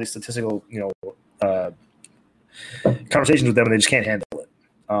doing all these statistical, conversations with them, and they just can't handle it.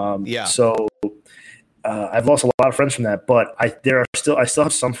 So I've lost a lot of friends from that, but I still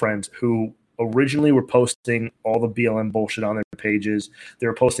have some friends who originally were posting all the BLM bullshit on their pages. They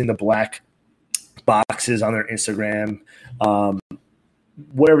were posting the black boxes on their Instagram,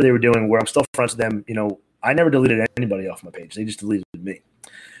 whatever they were doing, where I'm still friends with them. I never deleted anybody off my page. They just deleted me.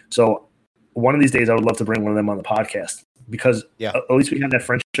 So one of these days I would love to bring one of them on the podcast, because at least we have that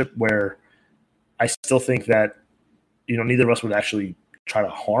friendship where I still think that, neither of us would actually try to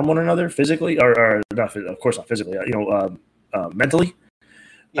harm one another physically or not, of course not physically, mentally.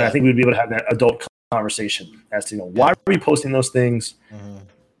 And I think we'd be able to have that adult conversation as to, why are we posting those things? Mm-hmm.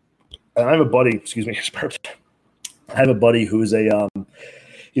 And I have a buddy, I have a buddy who's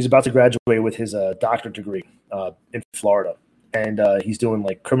he's about to graduate with his doctorate degree in Florida. And he's doing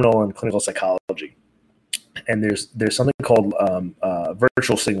like criminal and clinical psychology. And there's something called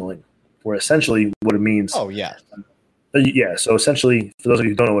virtual signaling, where essentially what it means. Oh, yeah. Yeah. So essentially, for those of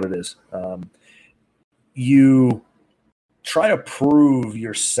you who don't know what it is, you try to prove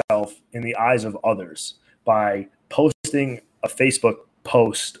yourself in the eyes of others by posting a Facebook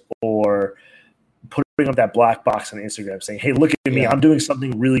post or putting up that black box on Instagram saying, hey, look at me, I'm doing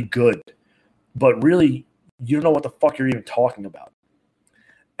something really good. But really, you don't know what the fuck you're even talking about.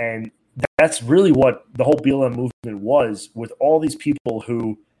 And that's really what the whole BLM movement was, with all these people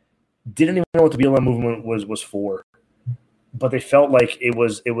who didn't even know what the BLM movement was for, but they felt like it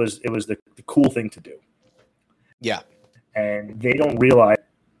was the cool thing to do. Yeah. And they don't realize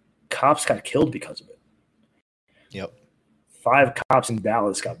cops got killed because of it. Yep. 5 cops in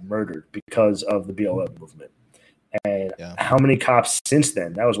Dallas got murdered because of the BLM movement. And how many cops since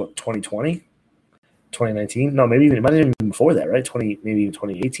then? That was what, 2020? 2019? No, maybe it might have been before that, right? Maybe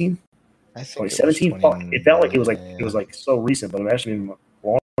 2018? I think 2017? It felt like it was like so recent, but it actually been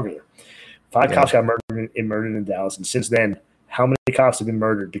longer. 5 cops got murdered in Dallas, and since then, how many cops have been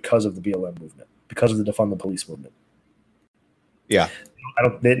murdered because of the BLM movement, because of the defund the police movement? Yeah.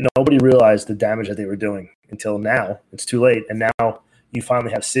 Nobody realized the damage that they were doing until now. It's too late, and now you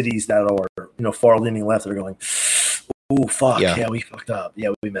finally have cities that are far leaning left that are going, "Oh fuck, yeah, we fucked up. Yeah,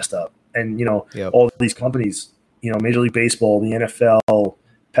 we messed up." And all these companies, Major League Baseball, the NFL,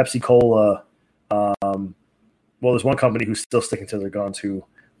 Pepsi Cola. There's one company who's still sticking to their guns. Who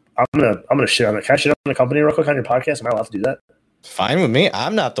I'm gonna shit on it. Can I shit on the company real quick on your podcast? Am I allowed to do that? Fine with me.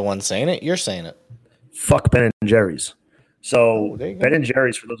 I'm not the one saying it. You're saying it. Fuck Ben and Jerry's. So Ben and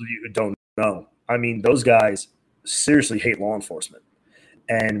Jerry's, for those of you who don't know, I mean, those guys seriously hate law enforcement,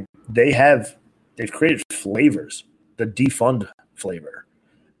 and they've created flavors, the defund flavor,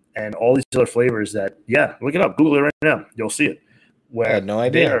 and all these other flavors that, look it up, Google it right now, you'll see it. Where I had no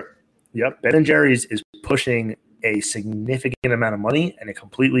idea. Ben and Jerry's is pushing a significant amount of money and a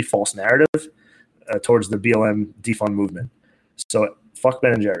completely false narrative towards the BLM defund movement. So fuck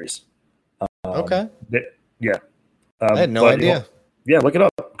Ben and Jerry's. Okay. I had no idea. Look it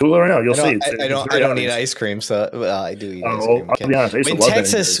up. Google it right now. You'll see. I don't need ice cream, so I do eat ice cream. I'll be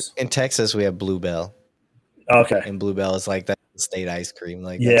honest. In Texas, we have Bluebell. Okay. And Bluebell is like that state ice cream.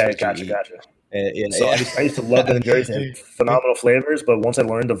 Like gotcha. So I used to love Ben and Jerry's. They had phenomenal flavors, but once I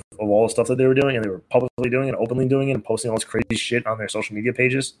learned of all the stuff that they were doing, and they were publicly doing it, openly doing it, and posting all this crazy shit on their social media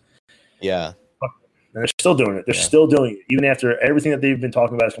pages. Yeah. And they're still doing it. They're still doing it, even after everything that they've been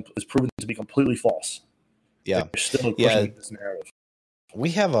talking about is proven to be completely false. Yeah. They're still pushing this narrative. We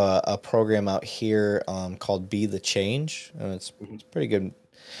have a program out here called Be the Change. It's pretty good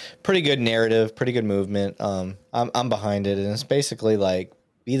narrative, pretty good movement. I'm behind it, and it's basically like,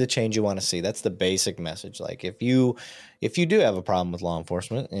 be the change you want to see. That's the basic message. Like if you do have a problem with law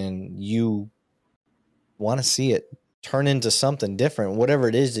enforcement and you want to see it turn into something different, whatever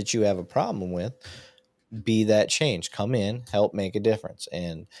it is that you have a problem with, be that change. Come in, help make a difference.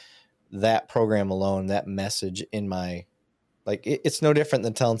 And that program alone, that message in my, like, it's no different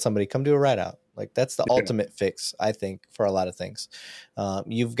than telling somebody, come do a ride out. Like that's the ultimate fix, I think, for a lot of things.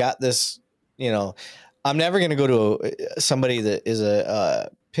 You've got this, I'm never going to go to somebody that is a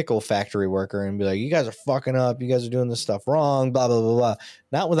pickle factory worker and be like, you guys are fucking up. You guys are doing this stuff wrong, blah, blah, blah, blah.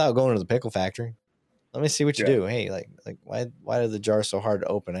 Not without going to the pickle factory. Let me see what you do. Hey, like why are the jars so hard to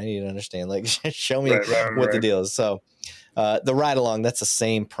open? I need to understand. Like, show me what the deal is. So the ride along, that's the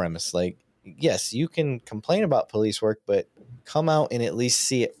same premise. Like, yes, you can complain about police work, but come out and at least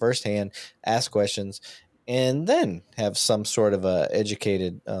see it firsthand, ask questions, and then have some sort of a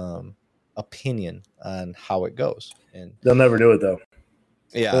educated opinion on how it goes. And they'll never do it though.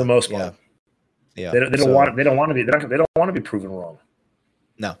 Yeah, for the most part. Yeah. They don't want to be proven wrong.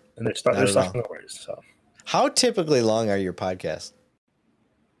 No, and they're stuck in their ways. So, how typically long are your podcasts?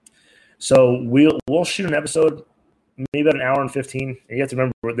 So we'll shoot an episode, maybe about an hour and 15. And you have to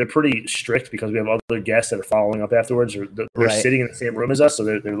remember they're pretty strict because we have other guests that are following up afterwards. Or they're sitting in the same room as us, so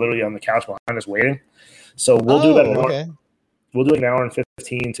they're literally on the couch behind us waiting. So we'll do about we'll do an hour and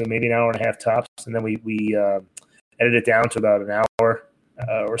 15 to maybe an hour and a half tops, and then we edit it down to about an hour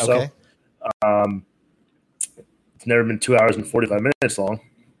or so. It's never been 2 hours and 45 minutes long.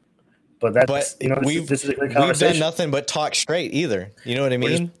 But this is a great conversation. We've done nothing but talk straight either. You know what I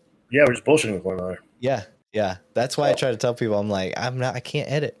mean? We're just bullshitting with one another. Yeah. That's why I try to tell people, I'm like, I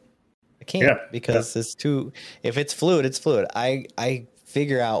can't edit. I can't because it's too, if it's fluid, it's fluid. I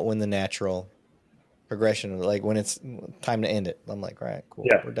figure out when the natural progression, like when it's time to end it. I'm like, all right, cool,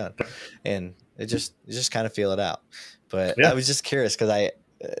 we're done. And it just kind of feel it out. But I was just curious because I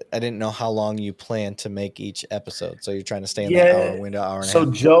didn't know how long you plan to make each episode. So you're trying to stay in that hour window, hour and a half. So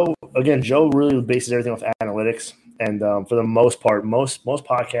Joe really bases everything off analytics. And for the most part, most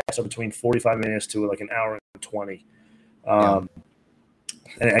podcasts are between 45 minutes to like an hour and 20. And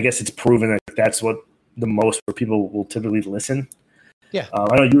I guess it's proven that that's what the most where people will typically listen. Yeah.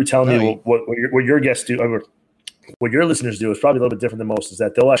 I know you were telling me what your guests do, or what your listeners do is probably a little bit different than most, is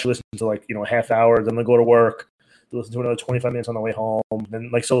that they'll actually listen to like, a half hour, then they'll go to work. Listen to another 25 minutes on the way home.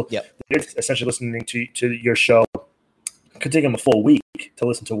 Then they're essentially listening to your show. It could take them a full week to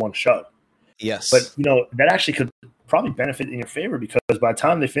listen to one show. Yes. But, that actually could probably benefit in your favor because by the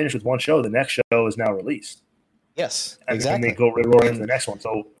time they finish with one show, the next show is now released. Yes, exactly. And they go right into the next one.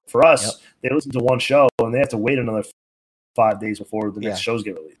 So for us, they listen to one show and they have to wait another 5 days before the next shows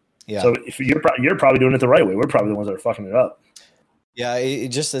get released. Yeah. So if you're probably doing it the right way. We're probably the ones that are fucking it up. Yeah,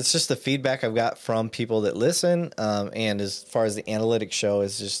 it's just the feedback I've got from people that listen, and as far as the analytics show,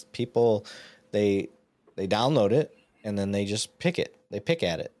 is just people they download it and then they just pick at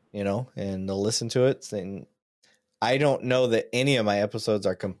it, and they'll listen to it. And I don't know that any of my episodes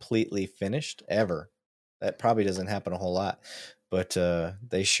are completely finished ever. That probably doesn't happen a whole lot, but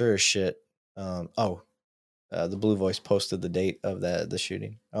they sure as shit. The Blue Voice posted the date of the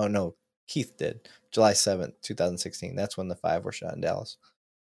shooting. Oh no, Keith did. July 7th, 2016. That's when the 5 were shot in Dallas.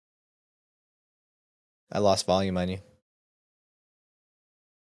 I lost volume on you.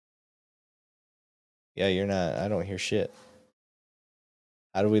 Yeah, you're not. I don't hear shit.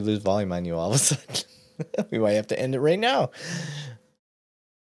 How do we lose volume on you all of a sudden? We might have to end it right now.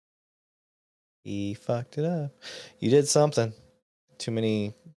 He fucked it up. You did something. Too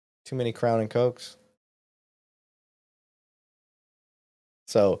many Crown and Cokes.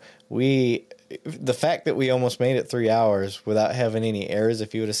 So the fact that we almost made it 3 hours without having any errors,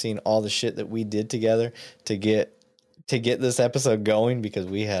 if you would have seen all the shit that we did together to get this episode going, because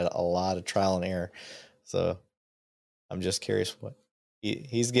we had a lot of trial and error. So I'm just curious what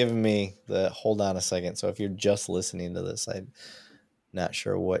he's giving me the hold on a second. So if you're just listening to this, I'm not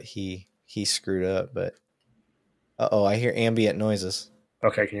sure what he screwed up, but I hear ambient noises.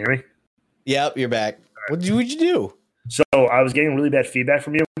 Okay, can you hear me? Yep, you're back. What'd you do? So I was getting really bad feedback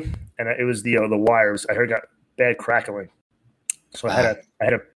from you, and it was the wires. I heard got bad crackling, so I had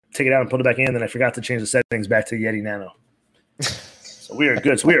to take it out and put it back in. Then I forgot to change the settings back to Yeti Nano. So we are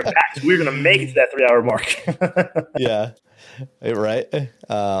good. So we are back. So we're gonna make it to that 3 hour mark. Yeah, right.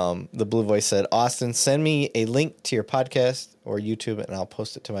 The Blue Voice said, "Austin, send me a link to your podcast or YouTube, and I'll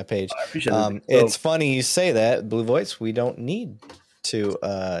post it to my page." I appreciate it. It's funny you say that, Blue Voice. We don't need to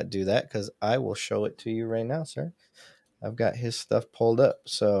do that because I will show it to you right now, sir. I've got his stuff pulled up.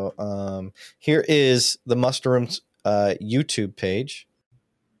 So here is the Muster Room's YouTube page.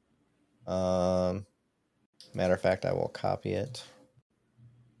 Matter of fact, I will copy it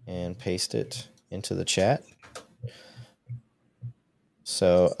and paste it into the chat.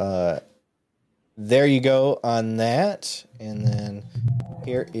 So there you go on that. And then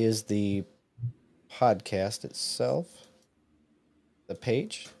here is the podcast itself, the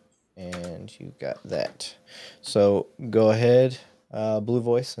page. And you got that. So go ahead, Blue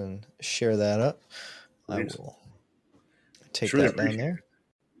Voice, and share that up. I will take that down there.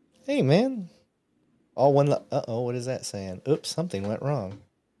 Hey, man. All one. Uh-oh, what is that saying? Oops, something went wrong.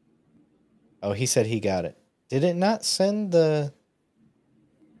 Oh, he said he got it. Did it not send the...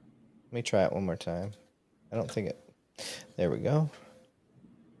 Let me try it one more time. I don't think it... There we go.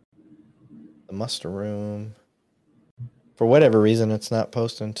 The muster room. For whatever reason, it's not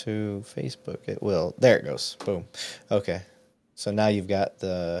posting to Facebook. It will. There it goes. Boom. Okay. So now you've got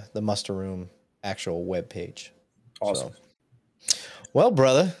the muster room actual web page. Awesome. So. Well,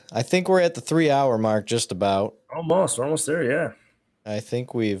 brother, I think we're at the 3-hour mark just about. Almost. We're almost there, yeah. I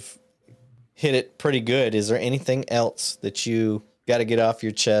think we've hit it pretty good. Is there anything else that you got to get off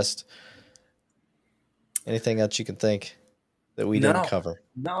your chest? Anything else you can think that we didn't cover?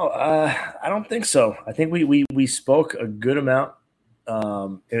 No, I don't think so. I think we spoke a good amount.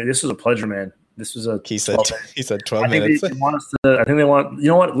 This was a pleasure, man. This was a. He said 12 minutes. I think they want. You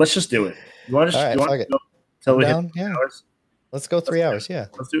know what? Let's just do it. You want to? All right, you want fuck to go till we down, hit yeah. hours? Let's go 3 hours. Yeah,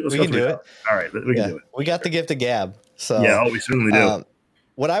 we can do it. All right, we can do it. We got the gift of gab. So yeah, we certainly do.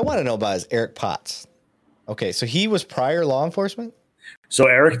 What I want to know about is Eric Potts. Okay, so he was prior law enforcement. So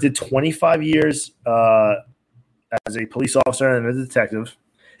Eric did 25 years as a police officer and a detective,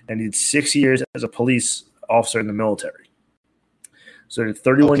 and he did 6 years as a police officer in the military. So he did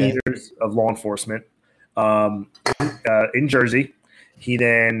 31 years of law enforcement in Jersey. He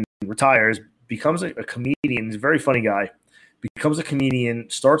then retires, becomes a comedian. He's a very funny guy. Becomes a comedian,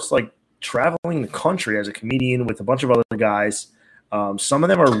 starts like traveling the country as a comedian with a bunch of other guys. Some of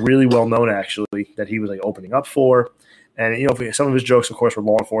them are really well known, actually, that he was like opening up for. And, you know, some of his jokes, of course, were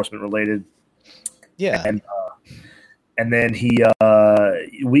law enforcement related. Yeah. And then he,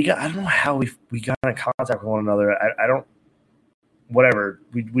 we got, I don't know how we got in contact with one another. I don't, whatever.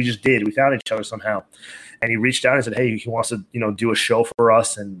 We just did. We found each other somehow. And he reached out and said, hey, he wants to, you know, do a show for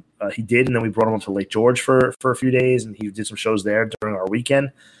us. And he did. And then we brought him up to Lake George for a few days. And he did some shows there during our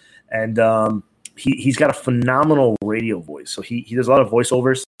weekend. And he's got a phenomenal radio voice. So he does a lot of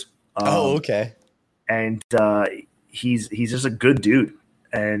voiceovers. Okay. And he's just a good dude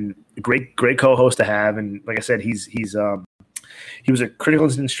and a great co-host to have. And like I said, he was a critical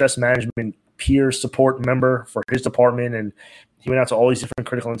incident stress management peer support member for his department. And he went out to all these different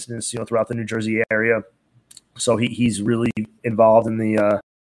critical incidents, you know, throughout the New Jersey area. So he's really involved in the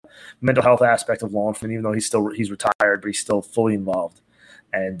mental health aspect of law enforcement, even though he's retired, but he's still fully involved.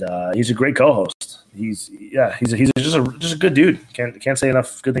 And he's a great co-host. He's just a good dude. Can't say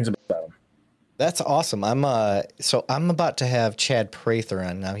enough good things about him. That's awesome. I'm about to have Chad Prather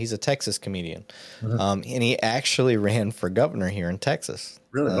on now. He's a Texas comedian, and he actually ran for governor here in Texas.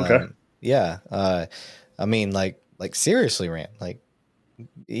 Really? Okay. Yeah. I mean, like seriously ran. Like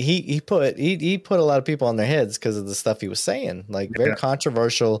he put a lot of people on their heads because of the stuff he was saying. Like very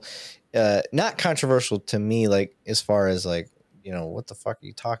controversial. Not controversial to me. Like as far as like, you know, what the fuck are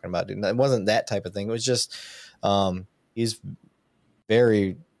you talking about, dude? It wasn't that type of thing. It was just he's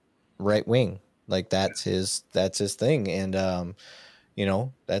very right wing. Like that's his thing. And you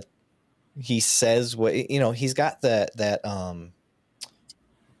know, that he says what, you know, he's got that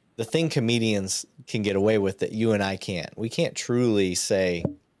the thing comedians can get away with that you and I can't. We can't truly say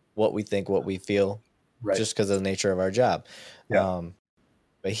what we think, what we feel, right, just because of the nature of our job. Yeah.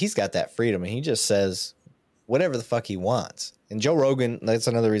 But he's got that freedom, and he just says whatever the fuck he wants. And Joe Rogan, that's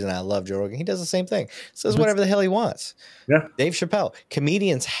another reason I love Joe Rogan. He does the same thing. Says whatever the hell he wants. Yeah. Dave Chappelle.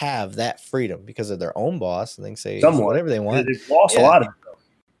 Comedians have that freedom because of their own boss, and they can say whatever they want. They've lost a lot of it, though.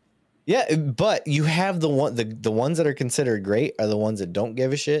 Yeah, but you have the ones that are considered great are the ones that don't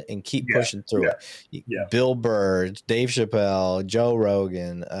give a shit and keep pushing through it. Yeah. Bill Burr, Dave Chappelle, Joe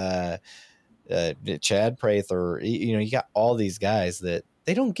Rogan, Chad Prather. You know, you got all these guys that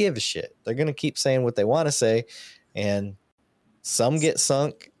they don't give a shit. They're going to keep saying what they want to say, and some get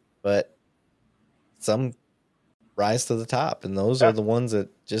sunk, but some rise to the top. And those are the ones that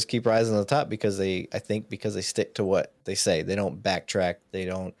just keep rising to the top because they stick to what they say. They don't backtrack. They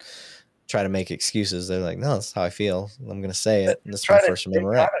don't try to make excuses. They're like, no, that's how I feel. I'm going to say it. And this is my First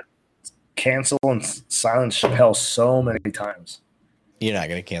Amendment right. Cancel and silence Chappelle so many times. You're not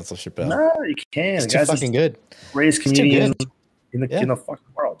going to cancel Chappelle. No, you can't. He's too fucking good. Greatest comedian in the fucking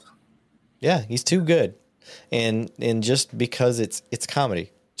world. Yeah, he's too good. And just because it's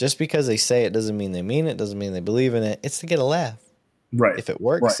comedy, just because they say it doesn't mean they mean it, doesn't mean they believe in it. It's to get a laugh. Right. If it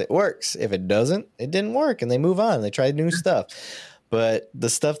works, it works. If it doesn't, it didn't work, and they move on. They try new stuff. But the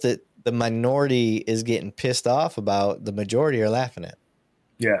stuff that the minority is getting pissed off about, the majority are laughing at.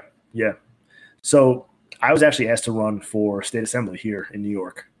 Yeah, yeah. So I was actually asked to run for state assembly here in New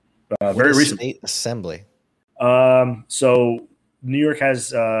York very recently. State assembly. So New York has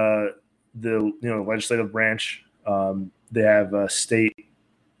the legislative branch. They have state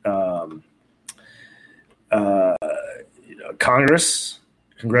Congress,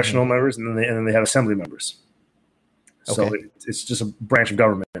 congressional members, and then they have assembly members. So Okay. it's just a branch of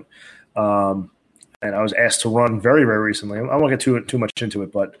government. And I was asked to run very, very recently. I won't get too much into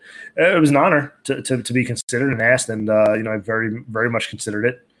it, but it was an honor to be considered and asked, and I very, very much considered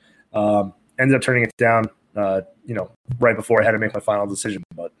it. Ended up turning it down, right before I had to make my final decision.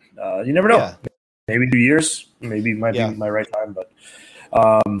 But you never know. Yeah. Maybe 2 years, maybe it might be my right time. But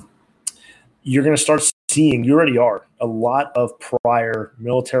you're going to start seeing, you already are, a lot of prior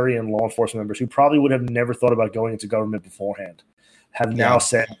military and law enforcement members who probably would have never thought about going into government beforehand have now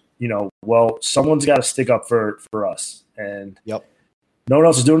said, well, someone's got to stick up for us. And no one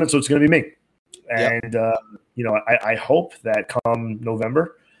else is doing it, so it's going to be me. And, I hope that come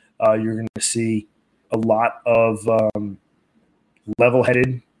November, you're going to see a lot of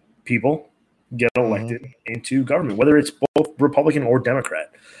level-headed people get elected into government, whether it's both Republican or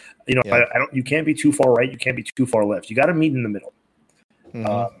Democrat. You can't be too far right. You can't be too far left. You got to meet in the middle.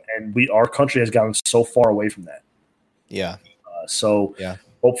 And our country has gotten so far away from that. Yeah.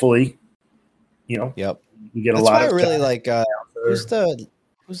 Hopefully, we get a That's lot why of. I really like. Who's the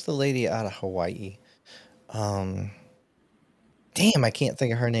lady out of Hawaii? Damn, I can't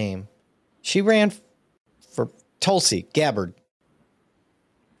think of her name. She ran for Tulsi Gabbard.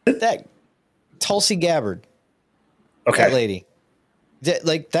 That Tulsi Gabbard. Okay. That lady.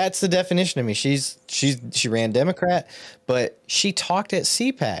 That's the definition of me. She ran Democrat, but she talked at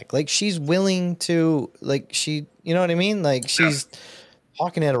CPAC. Like, she's willing to, you know what I mean? Like, she's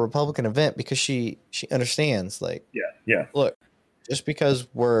talking at a Republican event because she understands. Like, look, just because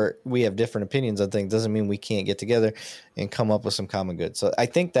we have different opinions on things doesn't mean we can't get together and come up with some common good. So I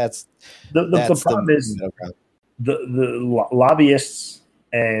think that's the problem is the lobbyists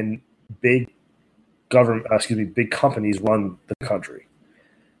and big big companies run the country.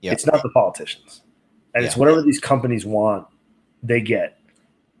 Yep. It's not the politicians. And it's whatever these companies want, they get.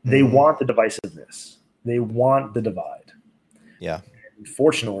 They want the divisiveness. They want the divide. Yeah.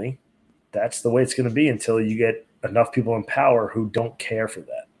 Unfortunately, that's the way it's going to be until you get enough people in power who don't care for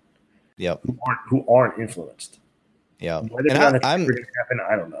that. Yep. Who aren't influenced. Yeah. Whether or not going to happen,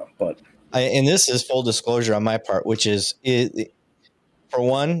 I don't know. But and this is full disclosure on my part, which is for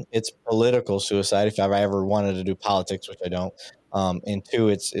one, it's political suicide if I ever wanted to do politics, which I don't. And two,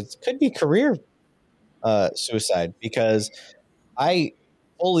 it could be career suicide, because I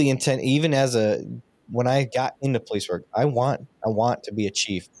fully intend, even when I got into police work, I want to be a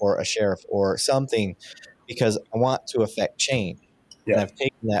chief or a sheriff or something, because I want to affect change. Yeah. And I've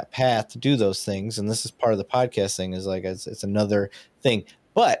taken that path to do those things. And this is part of the podcast thing, is like, it's another thing.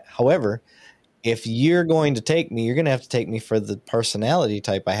 But however, if you're going to take me, you're going to have to take me for the personality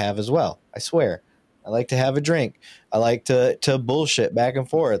type I have as well. I swear. I like to have a drink. I like to bullshit back and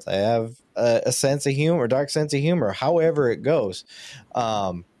forth. I have a sense of humor, dark sense of humor, however it goes.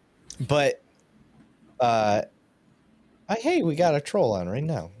 But hey, we got a troll on right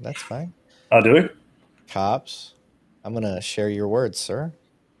now. That's fine. Oh, do we? Cops, I'm going to share your words, sir.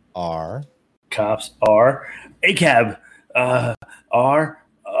 Cops are ACAB. Are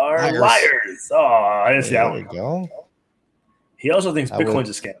liars. Oh, I didn't see that one. There we go. He also thinks Bitcoin's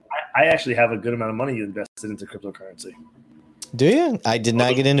a scam. I actually have a good amount of money invested into cryptocurrency. Do you? I did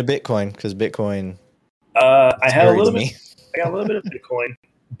not get into Bitcoin because Bitcoin. I have a little bit. I got a little bit of Bitcoin,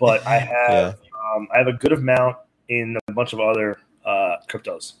 but I have I have a good amount in a bunch of other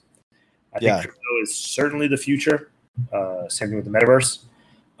cryptos. I think crypto is certainly the future. Same thing with the metaverse.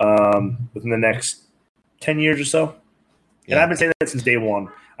 Within the next 10 years or so. And I've been saying that since day one.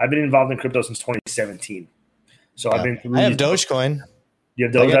 I've been involved in crypto since 2017. So I've been through. I have Dogecoin. You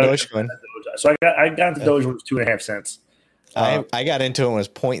have Dogecoin. So I got into Doge when it was 2.5 cents. I got into it when it was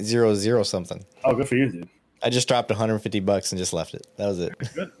 0.00 something. Oh, good for you, dude. I just dropped $150 and just left it. That was it.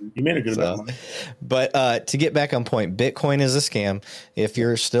 Good. You made a good amount of money. But to get back on point, Bitcoin is a scam. If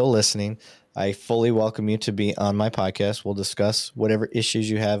you're still listening, I fully welcome you to be on my podcast. We'll discuss whatever issues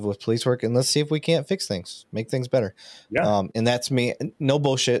you have with police work, and let's see if we can't fix things, make things better. Yeah. And that's me. No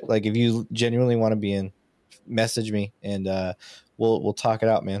bullshit. Like, if you genuinely want to be in, message me, and we'll talk it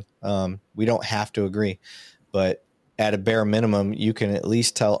out, man. We don't have to agree, but at a bare minimum, you can at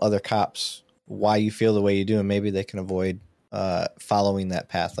least tell other cops why you feel the way you do, and maybe they can avoid following that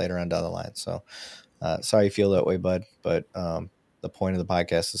path later on down the line. So sorry you feel that way, bud, but the point of the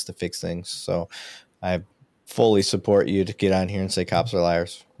podcast is to fix things. So I fully support you to get on here and say cops are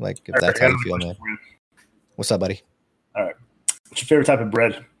liars. Like, if that's how you feel, man. What's up, buddy? All right. What's your favorite type of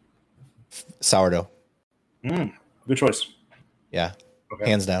bread? Sourdough. Good choice. Yeah. Okay.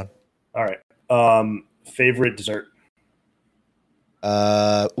 Hands down. All right. Favorite dessert?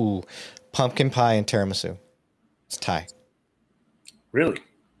 pumpkin pie and tiramisu. It's tie. Really?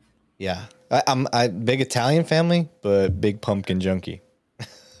 Yeah. I'm big Italian family, but big pumpkin junkie.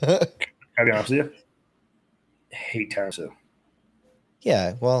 Can I be honest with you? I hate tiramisu.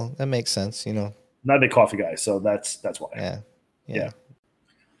 Yeah, well, that makes sense, Not a big coffee guy, so that's why. Yeah.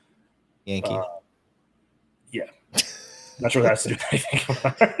 Yankee. Yeah. Not sure what that has to do with anything.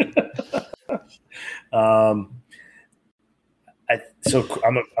 So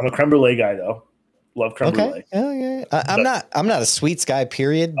I'm a creme brulee guy though. Love creme brulee. Oh yeah. I'm not a sweets guy,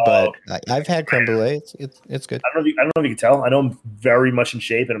 period. But I've had creme brulee. It's good. I don't know if you can tell. I know I'm very much in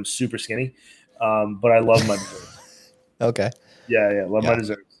shape and I'm super skinny, but I love my desserts. Okay. Yeah. Love my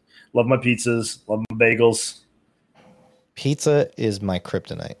desserts. Love my pizzas. Love my bagels. Pizza is my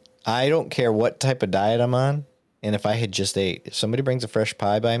kryptonite. I don't care what type of diet I'm on, and if I had just ate, if somebody brings a fresh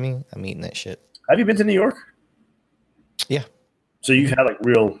pie by me, I'm eating that shit. Have you been to New York? Yeah. So you've had like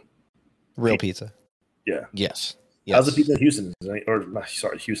real pizza. Yeah. Yes. How's the pizza in Houston?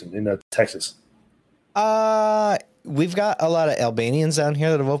 Houston in Texas. We've got a lot of Albanians down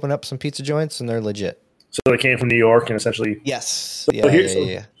here that have opened up some pizza joints, and they're legit. So they came from New York and essentially. Yes. So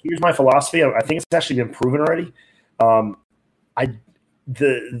here's my philosophy. I think it's actually been proven already.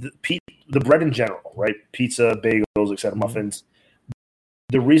 The bread in general, right? Pizza, bagels, etc., muffins.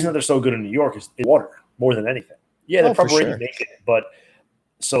 The reason that they're so good in New York is water more than anything. Yeah, they're probably making it, but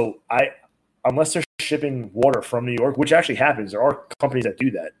unless they're shipping water from New York, which actually happens, there are companies that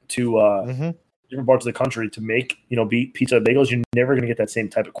do that to different parts of the country to make pizza and bagels. You're never going to get that same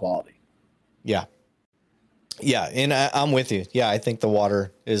type of quality. Yeah. Yeah, and I'm with you. Yeah, I think the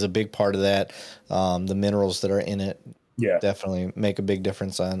water is a big part of that. The minerals that are in it definitely make a big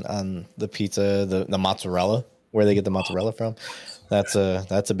difference on the pizza, the mozzarella, where they get the mozzarella from. That's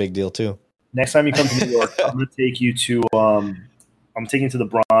a big deal too. Next time you come to New York, I'm going to take you to I'm taking you to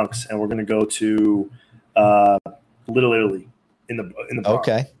the Bronx, and we're going to go to Little Italy in the Bronx.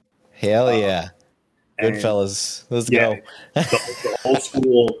 Okay, hell yeah, Goodfellas, let's go. The old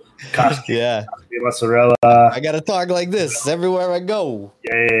school costume, mozzarella. I got to talk like this everywhere I go.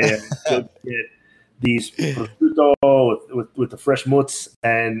 Yeah. So get these prosciutto with the fresh mozz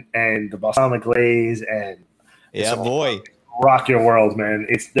and the balsamic glaze and boy. Rock your world, man.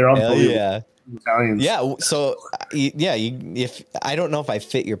 They're unbelievable. Yeah. Italians. Yeah. So if I don't know if I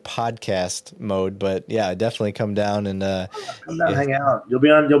fit your podcast mode, but yeah, definitely come down and come down, hang out. You'll be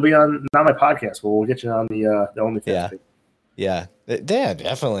on not my podcast, but we'll get you on the OnlyFans. Yeah,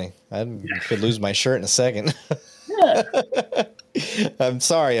 definitely. I could lose my shirt in a second. Yeah. I'm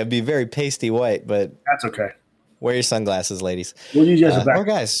sorry. I'd be very pasty white, but that's okay. Wear your sunglasses, ladies. We'll use you as a back. Or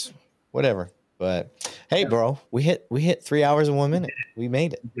guys, whatever. But hey, bro, we hit 3 hours and 1 minute. We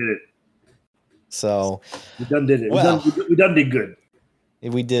made it. We did it. So we done did it. Well, we done did good.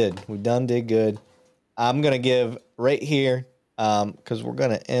 We did. We done did good. I'm gonna give right here because we're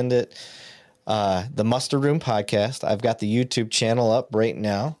gonna end it. The Muster Room podcast. I've got the YouTube channel up right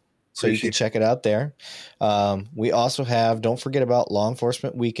now, so you can check it out there. We also have. Don't forget about Law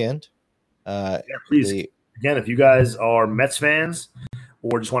Enforcement Weekend. Please. Again, if you guys are Mets fans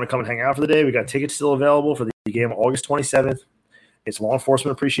or just want to come and hang out for the day, we got tickets still available for the game August 27th. It's Law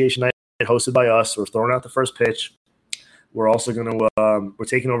Enforcement Appreciation Night, hosted by us. We're throwing out the first pitch. We're also going to we're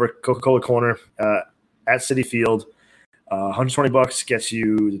taking over Coca-Cola Corner at Citi Field. $120 gets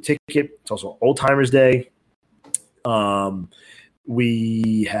you the ticket. It's also Old Timers Day.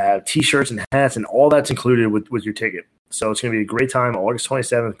 We have T-shirts and hats, and all that's included with your ticket. So it's going to be a great time. August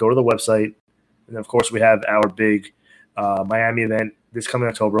 27th. Go to the website, and of course we have our big Miami event this coming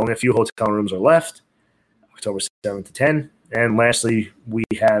October. Only a few hotel rooms are left. October 7th to 10. And lastly, we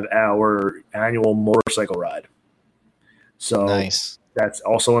have our annual motorcycle ride. So nice. That's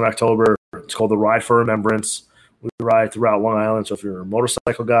also in October. It's called the Ride for Remembrance. We ride throughout Long Island. So if you're a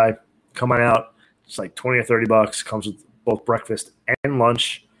motorcycle guy, come on out. It's like $20 or $30. Comes with both breakfast and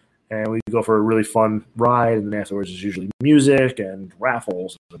lunch. And we go for a really fun ride. And then afterwards is usually music and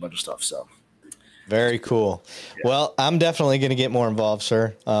raffles and a bunch of stuff. So very cool. Yeah. Well, I'm definitely going to get more involved,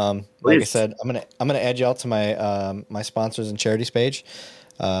 sir. Like I said, I'm gonna add you all to my my sponsors and charities page.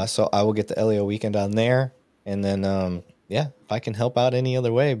 So I will get the LEO weekend on there, and then if I can help out any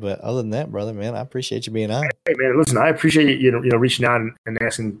other way. But other than that, brother, man, I appreciate you being on. Hey, man, listen, I appreciate you reaching out and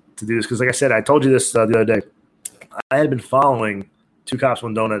asking to do this because, like I said, I told you this the other day. I had been following Two Cops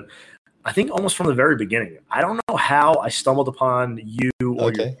One Donut, I think almost from the very beginning. I don't know how I stumbled upon you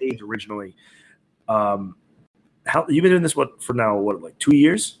or your page originally. How you've been doing this for now? Like 2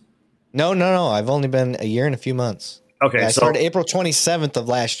 years? No. I've only been a year and a few months. Okay, I started April 27th of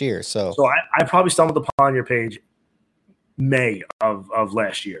last year. So I probably stumbled upon your page May of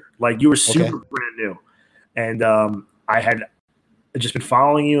last year. Like, you were super brand new. And I had just been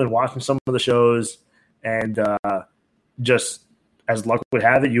following you and watching some of the shows, and just as luck would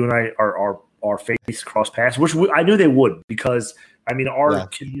have it, you and I our faces crossed paths, which I knew they would, because I mean, our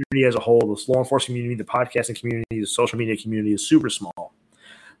community as a whole, the law enforcement community, the podcasting community, the social media community is super small.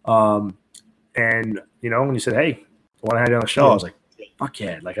 And you know, when you said, "Hey, I want to have you on the show," I was like, "Fuck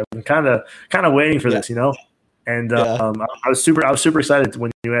yeah!" Like, I've been kind of waiting for this, you know. And I was super excited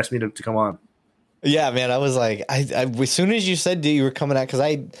when you asked me to come on. Yeah, man, I was like, I as soon as you said that you were coming out, because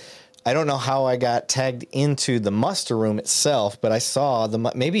I don't know how I got tagged into the muster room itself, but I saw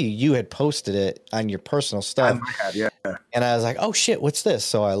maybe you had posted it on your personal stuff. I might have, yeah. And I was like, oh shit, what's this?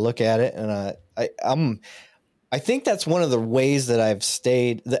 So I look at it, and I think that's one of the ways that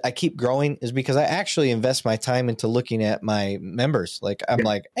that I keep growing, is because I actually invest my time into looking at my members. Like, I'm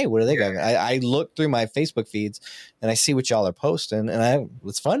like, hey, what are they got? I look through my Facebook feeds and I see what y'all are posting, and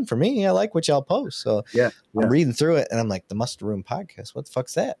it's fun for me. I like what y'all post. So I'm reading through it, and I'm like, the Muster Room podcast, what the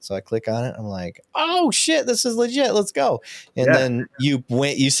fuck's that? So I click on it. I'm like, oh shit, this is legit. Let's go. And then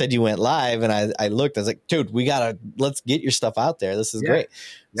you said you went live, and I looked, I was like, dude, let's get your stuff out there. This is great.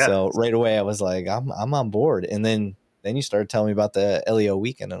 Yeah. So right away I was like, I'm on board. And then you started telling me about the LEO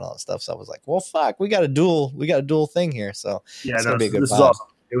weekend and all that stuff. So I was like, well, fuck, we got a dual thing here. So it's gonna be a good this is awesome.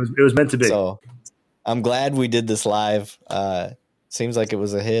 It was meant to be. So I'm glad we did this live. Seems like it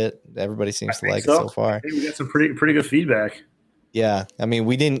was a hit. Everybody seems to like it so far. I think we got some pretty good feedback. Yeah, I mean,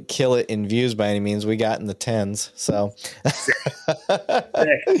 we didn't kill it in views by any means. We got in the 10s, so.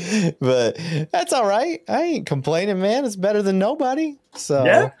 But that's all right. I ain't complaining, man. It's better than nobody. So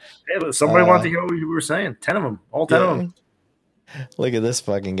yeah, but somebody wanted to hear what you were saying. 10 of them, all 10 of them. Look at this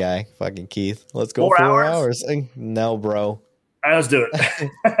fucking guy, fucking Keith. Let's go 4 hours. No, bro. All right, let's do it.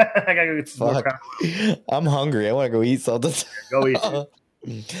 I gotta go get some more. I'm hungry. I want to go eat something. Go eat it.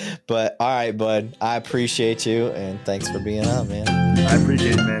 But all right, bud, I appreciate you, and thanks for being on, man. I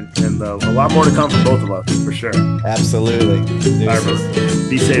appreciate it, man, and a lot more to come from both of us, for sure. Absolutely. All right, bro.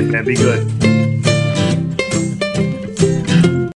 Be safe, man. Be good.